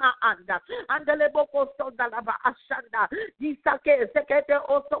sorama anda. Andeleboko sondalaba ashanda. Yisake sekete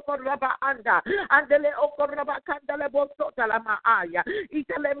osokoraba anda. Andele okoraba kandelebo sotalama aya.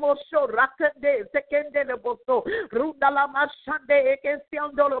 Itelemo sho rakende sekende leboso. Rundala mashande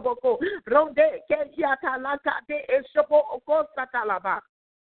ekesiondolo boko. Ronde kejiata laka de eshopo okosa talaba.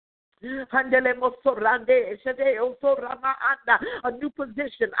 Andele mosorande shede osorama anda, a new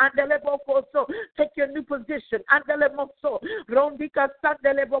position. Andele bokoso, take your new position. Andele moso rondika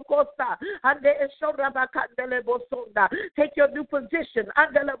sandele bokosa ande eshoraba kandele bosonda, take your new position.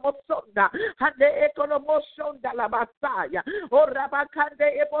 Andele mosonda ande ekono mosonda la basaya oraba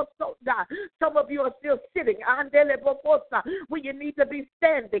kande ebosonda. Some of you are still sitting andele bokosa when you need to be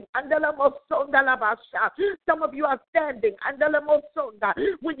standing. Andele mosonda la basha. Some of you are standing andele mosonda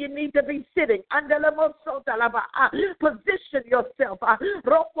when you need to be sitting. Position yourself.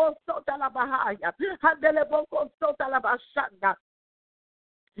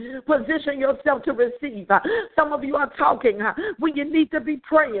 Position yourself to receive. Some of you are talking when you need to be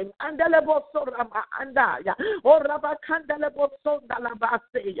praying.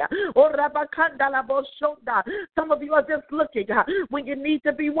 Some of you are just looking when you need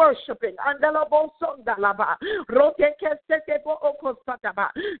to be worshiping.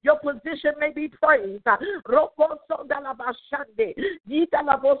 Your position may be praise.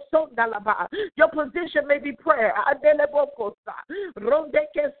 Your position may be prayer.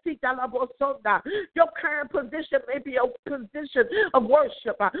 Your current position may be a position of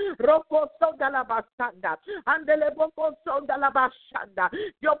worship.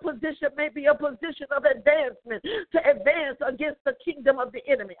 Your position may be a position of advancement, to advance against the kingdom of the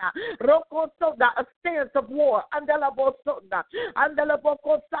enemy. A stance of war.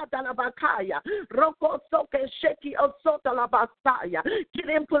 Get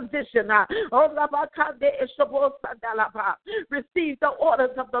in position. Receive the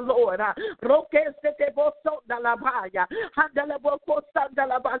orders of the Lord.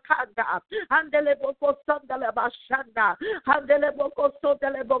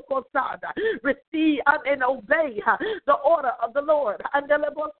 Receive and obey the order of the Lord.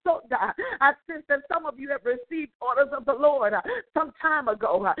 I sense that some of you have received orders of the Lord some time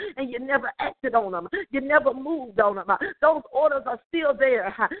ago, and you never acted on them. You never moved on them. Those orders are still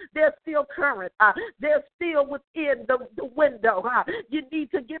there. They're still current. They're still within the window. You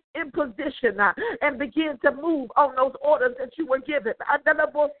need to get in position and begin to move on those orders that you were given.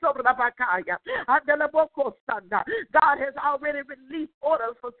 God has already released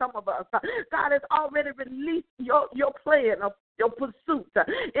orders for some of us. God has already released your plan of your pursuit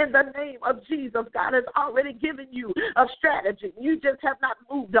in the name of Jesus. God has already given you a strategy. You just have not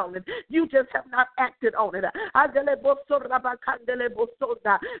moved on it. You just have not acted on it.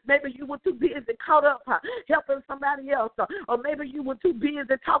 Maybe you were too busy caught up helping somebody else, or maybe you were too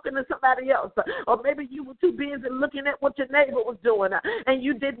busy talking to somebody else, or maybe you were too busy looking at what your neighbor was doing and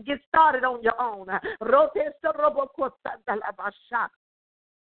you didn't get started on your own.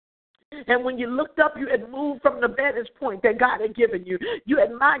 And when you looked up, you had moved from the vantage point that God had given you. You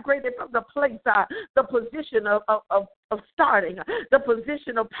had migrated from the place, the position of starting, the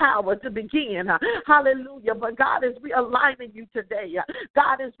position of power to begin. Hallelujah. But God is realigning you today.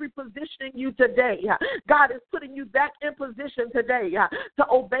 God is repositioning you today. God is putting you back in position today to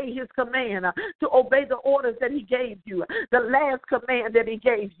obey his command, to obey the orders that he gave you, the last command that he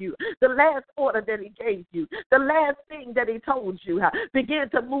gave you, the last order that he gave you, the last thing that he told you. Begin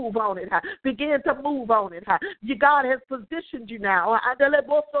to move on it. Begin to move on it. God has positioned you now. God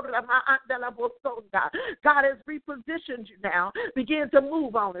has repositioned you now. Begin to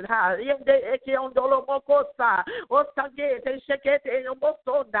move on it.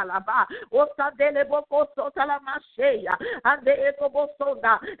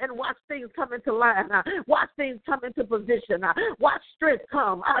 And watch things come into line. Watch things come into position. Watch strength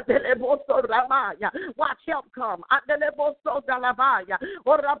come. Watch help come.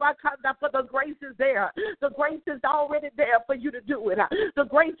 For the grace is there. The grace is already there for you to do it. The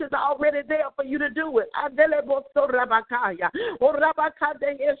grace is already there for you to do it.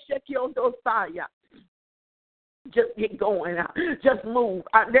 Just get going. Just move.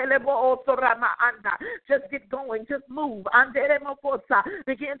 Just get going. Just move.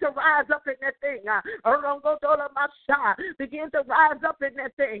 Begin to rise up in that thing. Begin to rise up in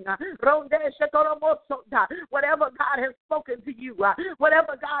that thing. Whatever God has spoken to you,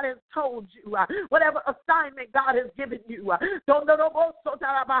 whatever God has told you, whatever assignment God has given you, don't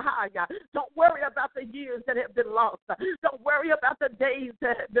worry about the years that have been lost. Don't worry about the days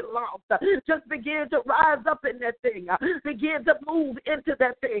that have been lost. Just begin to rise up in that thing. Begin to move into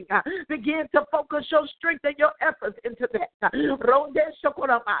that thing. Begin to focus your strength and your efforts into that.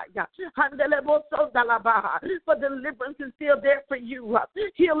 For deliverance is still there for you.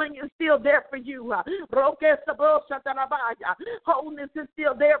 Healing is still there for you. Wholeness is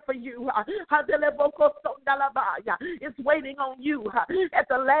still there for you. It's waiting on you at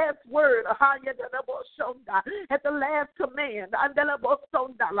the last word, at the last command.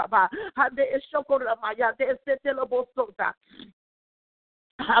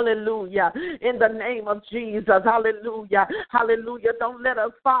 Hallelujah. In the name of Jesus. Hallelujah. Hallelujah. Don't let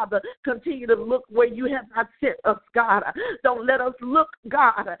us, Father, continue to look where you have not sent us, God. Don't let us look,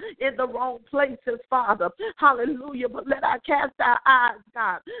 God, in the wrong places, Father. Hallelujah. But let us cast our eyes,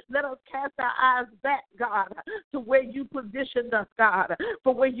 God. Let us cast our eyes back, God, to where you positioned us, God,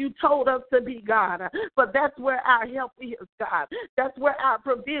 for where you told us to be, God. But that's where our help is, God. That's where our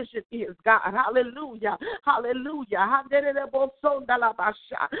provision is, God. Hallelujah. Hallelujah.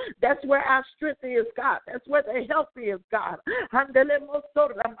 That's where our strength is, God. That's where the help is, God.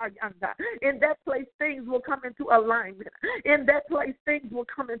 In that place, things will come into alignment. In that place, things will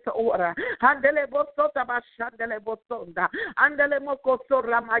come into order.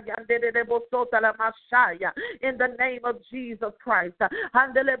 In the name of Jesus Christ.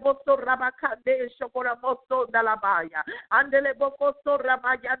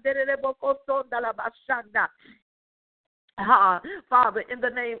 Father, in the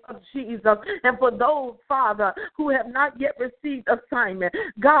name of Jesus, and for those, Father, who have not yet received assignment,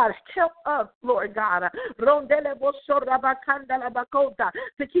 God, help us, Lord God,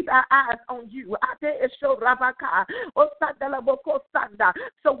 to keep our eyes on you.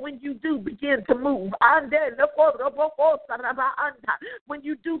 So when you do begin to move, when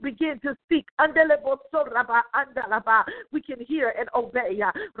you do begin to speak, we can hear and obey.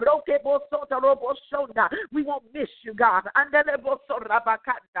 We won't miss you, God,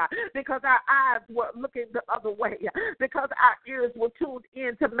 because our eyes were looking the other way, because our ears were tuned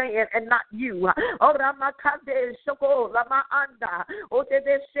in to man and not you.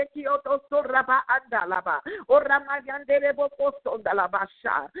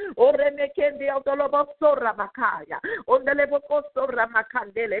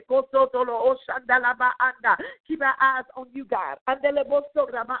 Keep our eyes on you, God.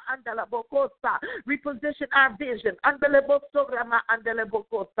 Reposition our vision. A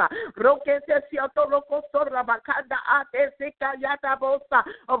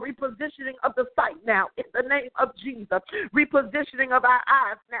repositioning of the sight now in the name of Jesus. Repositioning of our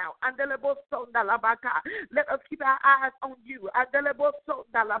eyes now. Let us keep our eyes on you.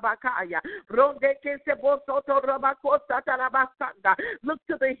 Look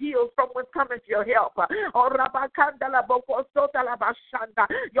to the hills from whence cometh your help.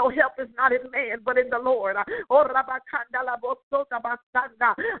 Your help is not in man, but in the Lord.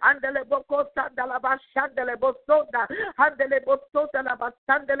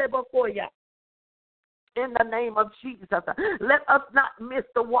 In the name of Jesus, let us not miss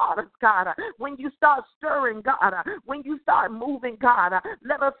the waters, God. When you start stirring, God, when you start moving, God,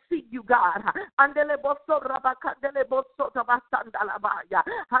 let us see you, God.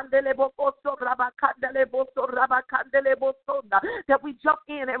 That we jump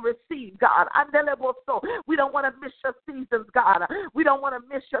in and receive, God. We don't want to miss your seasons, God. We don't want to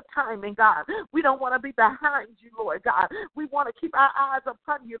miss your timing, God. We don't want to be behind you, Lord God. We want to keep our eyes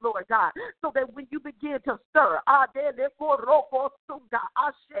upon you, Lord God, so that when you begin to stir,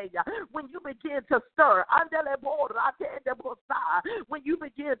 when you begin to stir, when you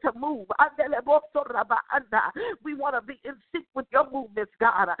begin to move, we want to be in sync with your movements,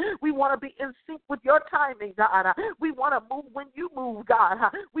 God. We want to be in sync with your timing, God. We want to move when you move, God.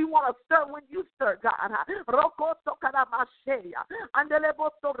 We want to stir when you stir, God.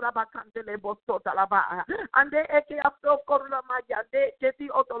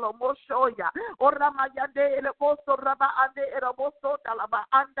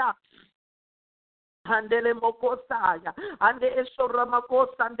 Andele mokosaya, ande eshora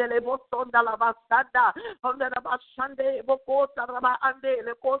makosa, andele bosonda la basanda, ondela bashande bokosa raba ande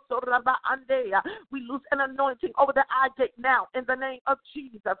le koso raba andea. We lose an anointing over the eye gate now in the name of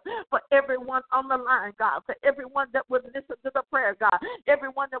Jesus. For everyone on the line, God, for everyone that would listen to the prayer, God,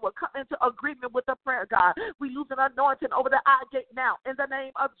 everyone that would come into agreement with the prayer, God, we lose an anointing over the eye gate now in the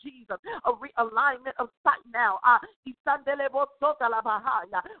name of Jesus. A realignment of sight now.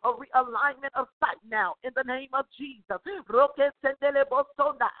 A realignment of sight now in the name of Jesus.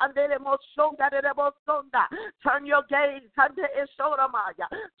 Turn your gaze under Eshoramaya.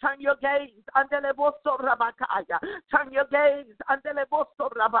 Turn your gaze under Lebosorabakaya. Turn your gaze under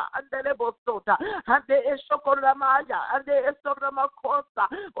Lebosoraba under Lebosota. Under Eshokoramaya under Esoramakosa.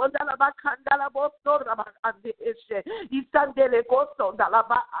 Ondalabakandala Bosoraba under Eshe. Isandele Boso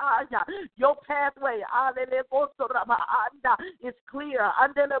Dalabaaya. Your pathway is clear.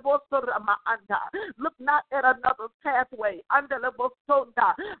 Under Lebosorama anda. Look not at another pathway. Under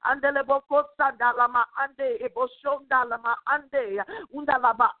Lebosonda. Under Lebokosanda Lama ande Eboshonda Lama ande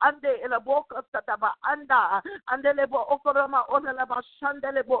Undalaba ande Elaboka Sataba anda Andelebo Okorama Onalaba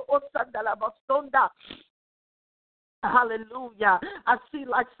Shandelebo Osandalaba Sonda. Hallelujah. I see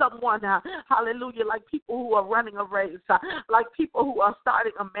like someone, hallelujah, like people who are running a race, like people who are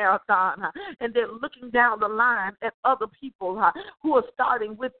starting a marathon, and they're looking down the line at other people who are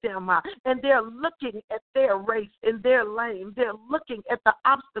starting with them, and they're looking at their race in their lane. They're looking at the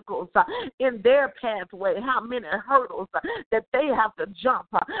obstacles in their pathway, how many hurdles that they have to jump.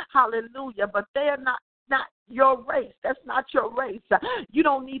 Hallelujah. But they are not your race. That's not your race. You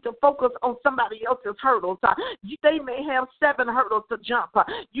don't need to focus on somebody else's hurdles. They may have 7 hurdles to jump.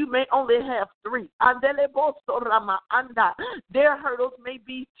 You may only have 3. Their hurdles may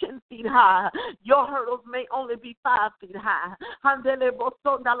be 10 feet high. Your hurdles may only be 5 feet high.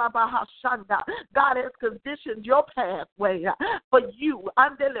 God has conditioned your pathway for you.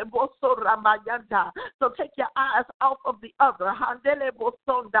 So take your eyes off of the other.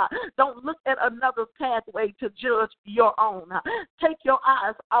 Don't look at another's pathway to judge your own. Take your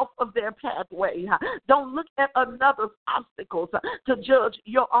eyes off of their pathway. Don't look at another's obstacles to judge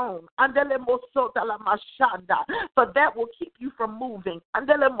your own. For that will keep you from moving.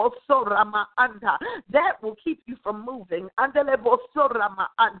 That will keep you from moving.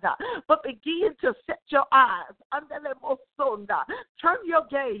 But begin to set your eyes. Turn your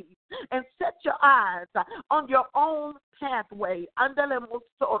gaze and set your eyes on your own pathway, on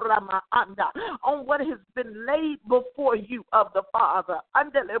what has been laid before you of the Father,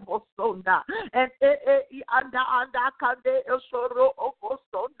 and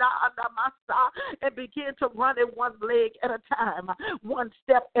begin to run it one leg at a time, one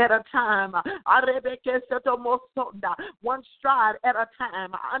step at a time, one stride at a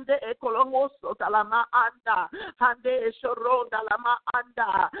time.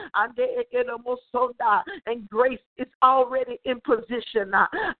 And grace is already in position.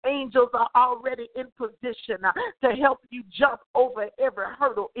 Angels are already in position to help you jump over every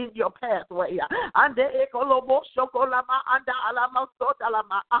hurdle in your pathway.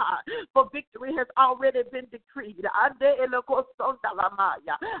 For victory has already been decreed.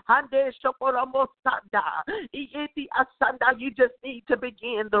 You just need to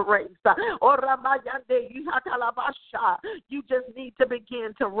begin the race. You just need to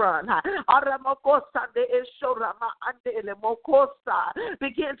begin to run.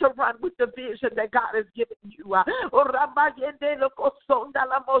 Begin to run with the vision that God has given you.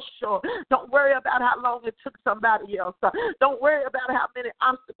 Don't worry about how long it took somebody else. Don't worry about how many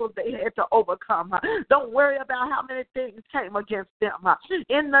obstacles they had to overcome. Don't worry about how many things came against them.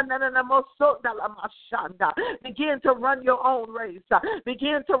 Begin to run your own race.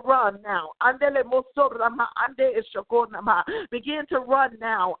 Begin to run now. Begin to run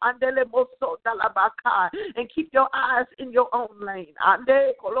now. And keep your eyes in your own lane.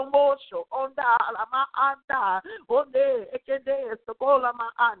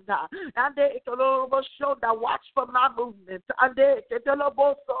 Watch for my movements.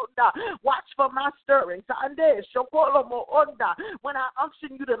 Watch for my stirrings. When I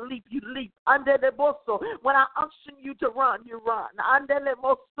unction you to leap, you leap. When I unction you to run, you run.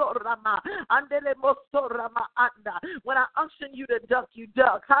 When I unction you to duck, you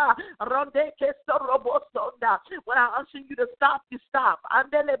duck. When I unction you to stop, you stop.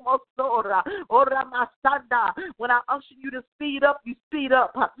 When I unction you to speed up, you speed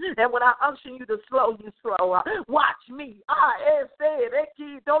up. And when I unction you to slow, you slow. Watch me.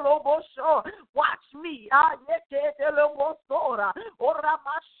 Watch me.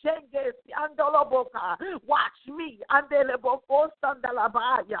 Watch me.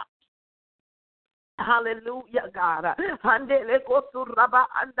 Hallelujah, God. Andele kosuraba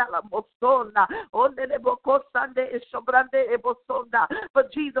andala mosonda. Ondele bokosande eshobrande ebosonda.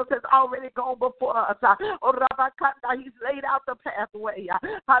 But Jesus has already gone before us. Orabakanda, he's laid out the pathway.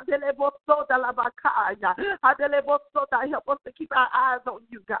 Andele bosoda labakaya. Andele bosoda, help us to keep our eyes on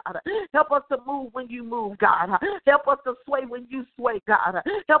you, God. Help us to move when you move, God. Help us to sway when you sway, God.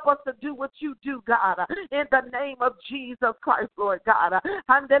 Help us to do what you do, God. In the name of Jesus Christ, Lord God.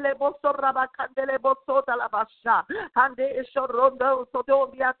 Andele bosoraba kandele bosota labasha. Ande shorondo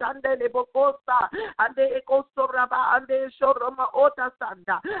sodombia tandele bokosa. Ande ekosoraba ande shoroma ota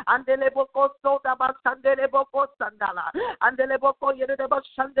sanda. Andele bokosoda basandele bokosandala. Andele boko yere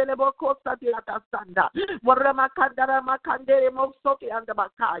bashandele bokosa diata sanda. Warama kandara makandele mosoki anda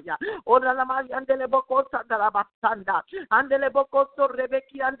bakaya. Ora la andele bokosa dala basanda. Andele bokoso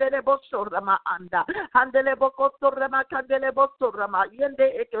rebeki andele bosorama anda. Andele bokoso rama kandele bosorama.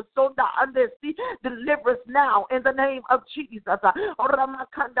 Yende ekesonda ande si deliverance now in the name of Jesus. Orama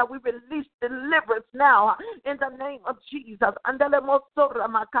kanda, we release deliverance now in the name of Jesus. Andele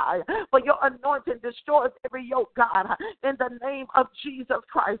mosorama kaya. For your anointing destroys every yoke, God, in the name of Jesus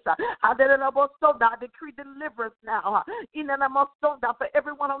Christ. Andele mosorama, I decree deliverance now. Inana mosorama, for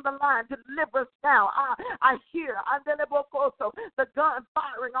everyone on the line, deliverance now. I hear andele bokoso, the gun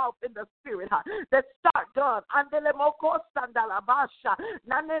firing off in the spirit. The start gun. Andele mokosa ndalabasha.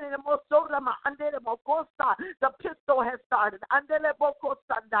 Nanele mosorama andele mokosa. The pistol has started. Andele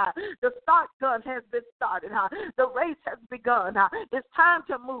bokosa nda. The start gun has been started. The race has begun. It's time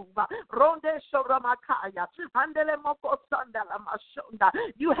to move. Ronde shoramakaya. Andele mokosa ndalamashonda.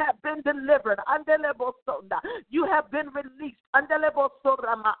 You have been delivered. Andele bosonda. You have been released. Andele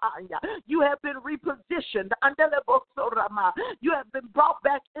bosorama aya. You have been repositioned. You have been brought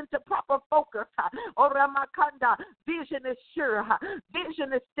back into proper focus. Vision is sure.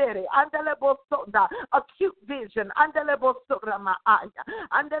 Vision is steady. Acute vision.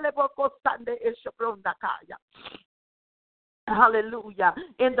 Hallelujah.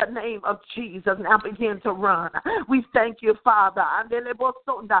 In the name of Jesus, now begin to run. We thank you, Father,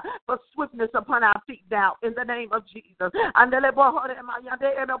 for swiftness upon our feet now. In the name of Jesus.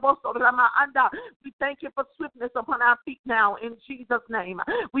 We thank you for swiftness upon our feet now. In Jesus' name.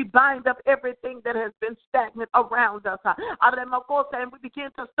 We bind up everything that has been stagnant around us. And we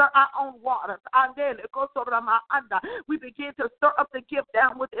begin to stir our own waters. We begin to stir up the gift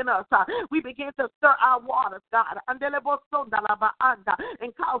down within us. We begin to stir our waters, God.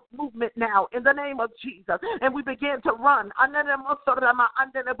 And cause movement now in the name of Jesus. And we begin to run.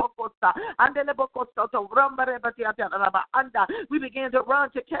 We begin to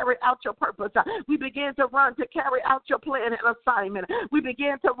run to carry out your purpose. We begin to run to carry out your plan and assignment. We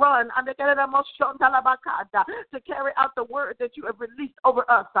begin to run to carry out the word that you have released over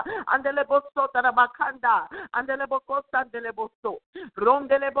us. Anda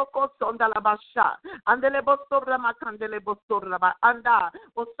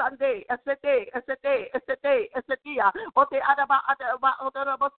o Sunday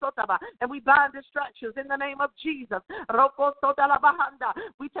and we bind distractions in the name of Jesus.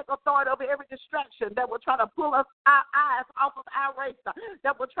 We take authority over every distraction that will try to pull us our eyes off of our race,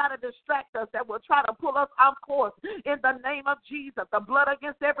 that will try to distract us, that will try to pull us off course in the name of Jesus. The blood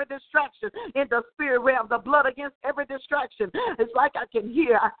against every distraction in the spirit realm, the blood against every distraction. It's like I can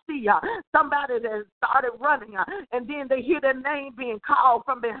hear, I see somebody that started running and then they hear their name being called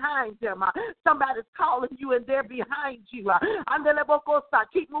from behind them. Somebody's calling you and they're behind you.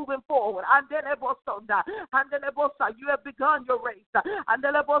 Keep moving forward. You have begun your race.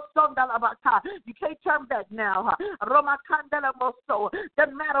 You can't turn back now.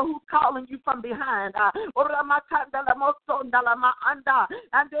 Doesn't matter who's calling you from behind.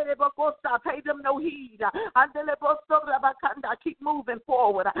 Pay them no heed. Keep moving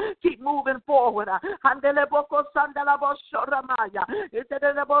forward. Keep moving forward.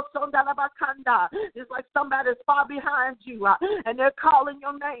 It's like somebody's far behind you and they're calling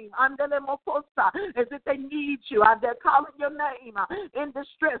your name as if they need you. They're calling your name in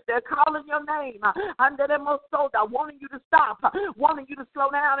distress. They're calling your name wanting you to stop, wanting you to slow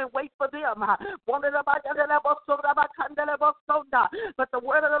down and wait for them. But the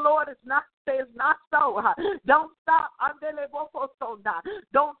word of the Lord says not so. Don't stop.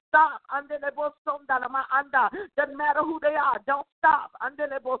 Don't stop. Doesn't matter who they are. Don't stop.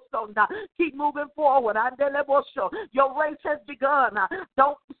 Keep moving forward. Your race has begun.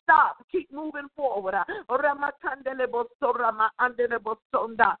 Don't stop. Keep moving forward.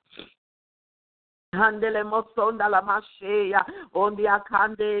 Andele mosonda la mashea, onde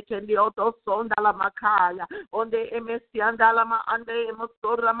akande kendi oto sonda la makaya, onde emesianda la ma ande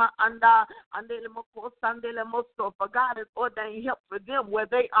mosora ma anda, andele mokosa andele moso. For God has ordained help for them where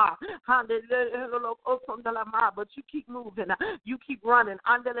they are. But you keep moving, you keep running.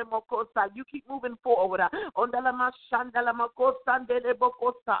 Andele mokosa, you keep moving forward. Ondala mashanda la mokosa andele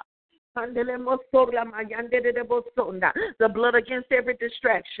mokosa. The blood against every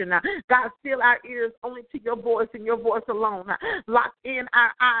distraction. God, seal our ears only to your voice and your voice alone. Lock in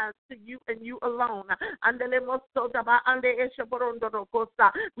our eyes to you and you alone.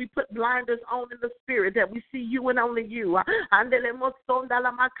 We put blinders on in the spirit that we see you and only you.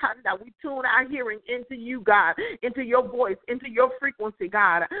 We tune our hearing into you, God, into your voice, into your frequency,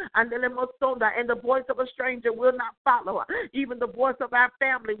 God. And the voice of a stranger will not follow. Even the voice of our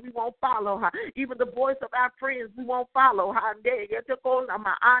family, we won't follow her. Even the voice of our friends, we won't follow her.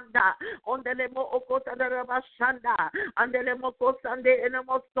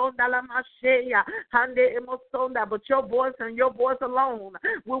 But your voice and your voice alone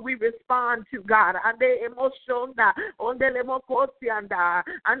will we respond to, God.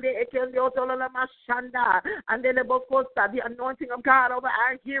 The anointing of God over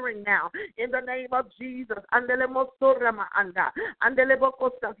our hearing now, in the name of Jesus.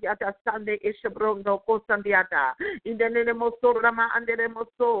 Sunday Ishabrondo Cosandiata in the name of Sorama and the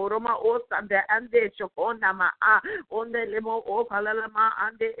Moso Roma Osanda and the Chokonama on the Lemo of Halalama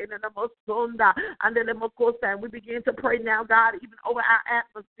and the Sonda and the Lemocosa. And we begin to pray now, God, even over our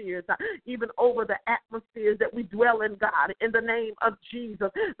atmospheres, even over the atmospheres that we dwell in, God, in the name of Jesus.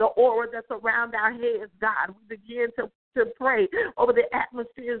 The aura that's around our heads, God, we begin to pray over the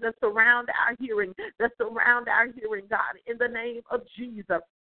atmospheres that surround our hearing, God, in the name of Jesus.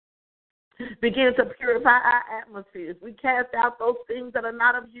 Begin to purify our atmospheres. We cast out those things that are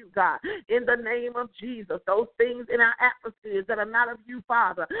not of you, God, in the name of Jesus. Those things in our atmospheres that are not of you,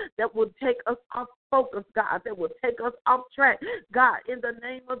 Father, that will take us off focus, God, that will take us off track, God, in the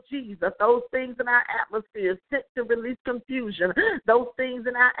name of Jesus. Those things in our atmospheres sent to release confusion. Those things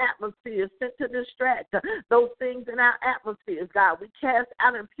in our atmospheres sent to distract. Those things in our atmospheres, God, we cast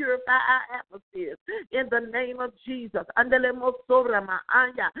out and purify our atmospheres in the name of Jesus.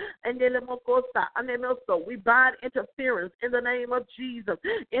 We bind interference in the name of Jesus.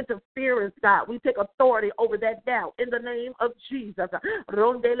 Interference, God, we take authority over that doubt in the name of Jesus.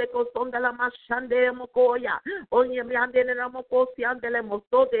 Mokoya, onye miandele na mokosi andele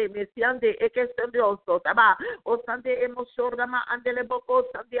mosode mesiande ekestendioso taba o sande emoshora ma andele boko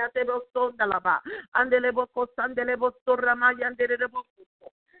sandiate bosonda laba andele boko sandele bosora ma yandele boko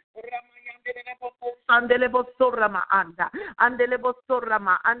Andele bosorama anda, andele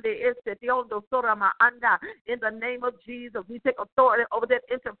bosorama ande estetiondo sorama anda. In the name of Jesus, we take authority over that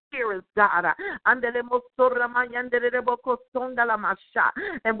interference, God. Andele bosorama yandele boko sonda la masha,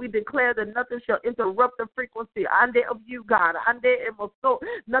 and we declare that nothing shall interrupt the frequency ande of you, God. Ande emoso,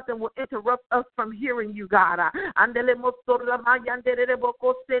 nothing will interrupt us from hearing you, God. Andele bosorama yandele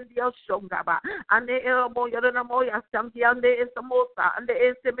boko sendio shongaba, ande elmo yorana moya samdiande esamosa, ande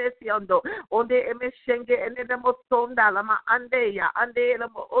esemesiando. Onde emeshenge enemo sonda lama andeya ande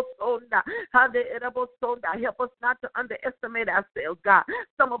elemo osonda hade elemo sonda. Help us not to underestimate ourselves, God.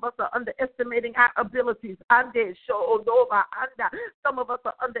 Some of us are underestimating our abilities. Ande shoodova anda. Some of us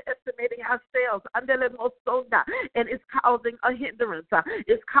are underestimating ourselves. Ande elemo sonda, and it's causing a hindrance.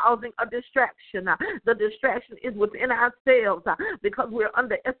 It's causing a distraction. The distraction is within ourselves because we're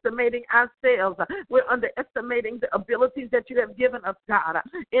underestimating ourselves. We're underestimating the abilities that you have given us, God.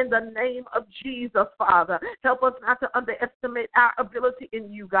 In the name of Jesus, Father, help us not to underestimate our ability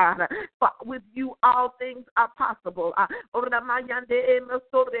in you, God. For with you, all things are possible.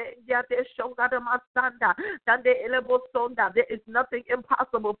 There is nothing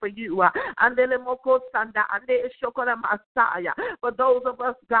impossible for you. For those of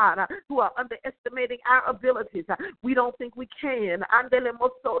us, God, who are underestimating our abilities, we don't think we can.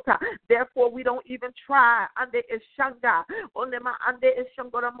 Therefore, we don't even try.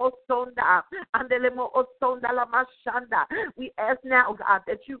 We ask now, God,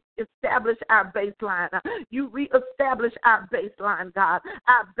 that you establish our baseline. You reestablish our baseline, God,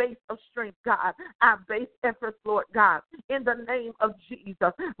 our base of strength, God, our base efforts, Lord God, in the name of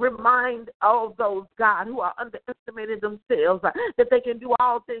Jesus. Remind all those, God, who are underestimating themselves that they can do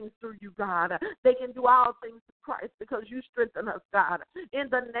all things through you, God. They can do all things through Christ because you strengthen us, God. In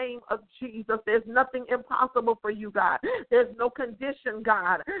the name of Jesus, there's nothing impossible for you, God. There's no condition,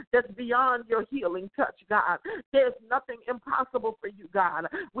 God, that's beyond your healing touch, God. There's nothing impossible for you, God.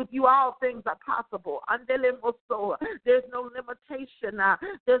 With you, all things are possible. There's no limitation.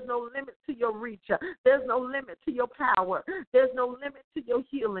 There's no limit to your reach. There's no limit to your power. There's no limit to your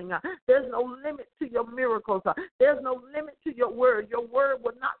healing. There's no limit to your miracles. There's no limit to your word. Your word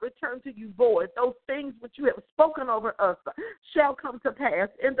will not return to you void. Those things which you have spoken over us shall come to pass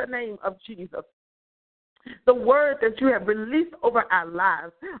in the name of Jesus. The word that you have released over our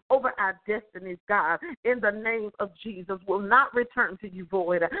lives, over our destinies, God, in the name of Jesus, will not return to you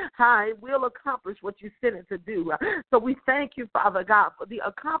void. It will accomplish what you sent it to do. So we thank you, Father God, for the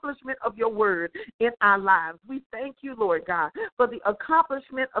accomplishment of your word in our lives. We thank you, Lord God, for the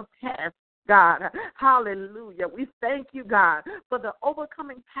accomplishment of tasks, God. Hallelujah. We thank you, God, for the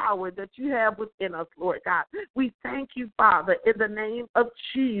overcoming power that you have within us, Lord God. We thank you, Father, in the name of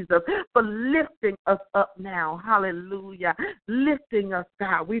Jesus, for lifting us up now. Hallelujah. Lifting us,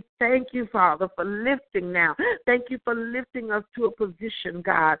 God. We thank you, Father, for lifting now. Thank you for lifting us to a position,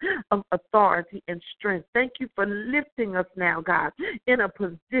 God, of authority and strength. Thank you for lifting us now, God, in a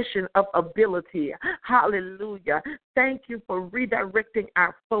position of ability. Hallelujah. Thank you for redirecting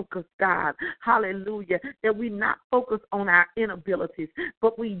our focus, God. Hallelujah. That we not focus on our inabilities,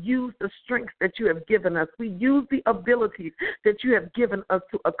 but we use the strengths that you have given us. We use the abilities that you have given us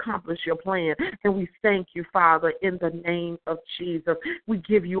to accomplish your plan. And we thank you, Father, in the name of Jesus. We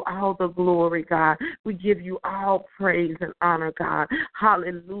give you all the glory, God. We give you all praise and honor, God.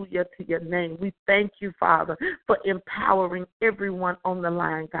 Hallelujah to your name. We thank you, Father, for empowering everyone on the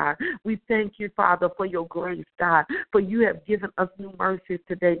line, God. We thank you, Father, for your grace, God, for you have given us new mercies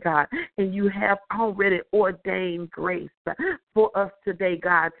today, God, and you have already ordained grace for us today,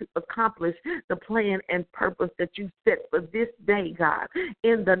 God, to accomplish the plan and purpose that you set for this day, God,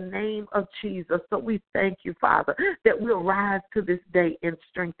 in the name of Jesus. So we thank you, Father, that we'll rise to this day in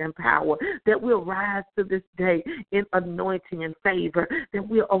strength and power, that we'll rise to this day in anointing and favor, that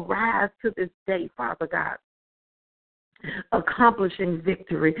we'll arise to this day, Father God, accomplishing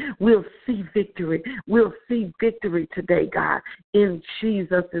victory. We'll see victory. We'll see victory today, God, in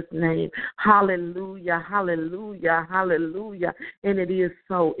Jesus' name. Hallelujah, hallelujah, hallelujah. And it is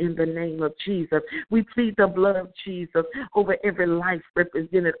so in the name of Jesus. We plead the blood of Jesus over every life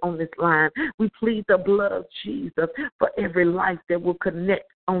represented on this line. We plead the blood of Jesus for every life that will connect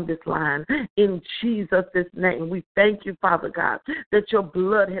on this line. In Jesus' name, we thank you, Father God, that your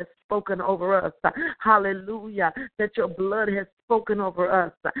blood has spoken over us. Hallelujah. That your blood has spoken over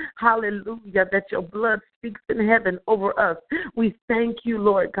us. Hallelujah. That your blood speaks in heaven over us. We thank you,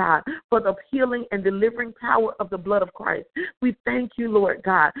 Lord God, for the healing and delivering power of the blood of Christ. We thank you, Lord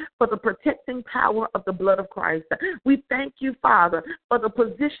God, for the protecting power of the blood of Christ. We thank you, Father, for the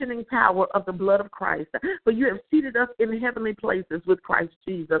positioning power of the blood of Christ. For you have seated us in heavenly places with Christ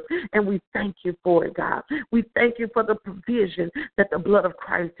Jesus. And we thank you for it, God. We thank you for the provision that the blood of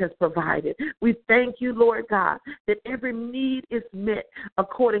Christ has provided. We thank you, Lord God, that every need is met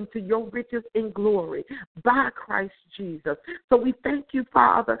according to your riches in glory by Christ Jesus. So we thank you,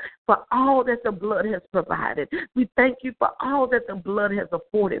 Father, for all that the blood has provided. We thank you for all that the blood has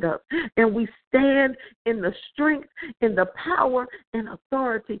afforded us. And we stand in the strength, in the power, and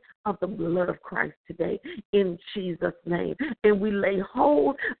authority of the blood of Christ today in Jesus' name. And we lay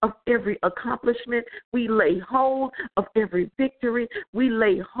hold of every accomplishment. We lay hold of every victory. We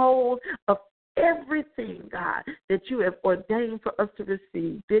lay hold of everything, God, that you have ordained for us to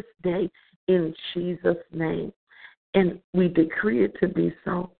receive this day in Jesus' name. And we decree it to be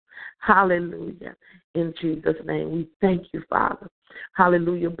so. Hallelujah. In Jesus' name, we thank you, Father.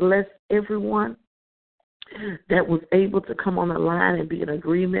 Hallelujah. Bless everyone that was able to come on the line and be in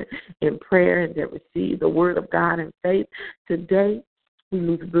agreement in prayer and that received the word of God in faith today. We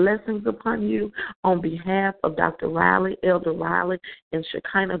lose blessings upon you on behalf of Dr. Riley, Elder Riley, and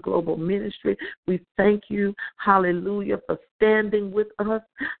Shekinah Global Ministry. We thank you, hallelujah, for standing with us,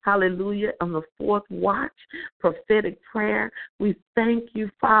 hallelujah, on the fourth watch, prophetic prayer. We thank you,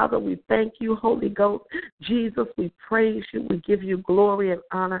 Father. We thank you, Holy Ghost. Jesus, we praise you. We give you glory and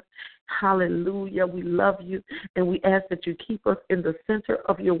honor. Hallelujah. We love you, and we ask that you keep us in the center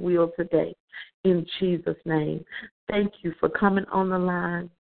of your will today. In Jesus' name. Thank you for coming on the line.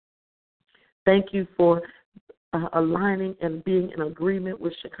 Thank you for aligning and being in agreement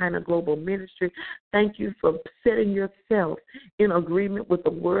with Shekinah Global Ministry. Thank you for setting yourself in agreement with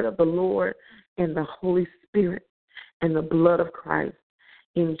the word of the Lord and the Holy Spirit and the blood of Christ.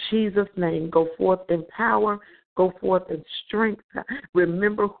 In Jesus' name, go forth in power. Go forth in strength.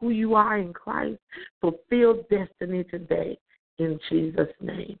 Remember who you are in Christ. Fulfill destiny today in Jesus'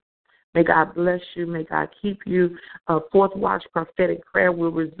 name. May God bless you. May God keep you. Fourth Watch Prophetic Prayer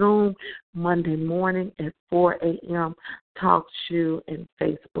will resume Monday morning at 4 a.m. Talk Show and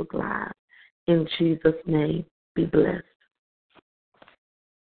Facebook Live. In Jesus' name, be blessed.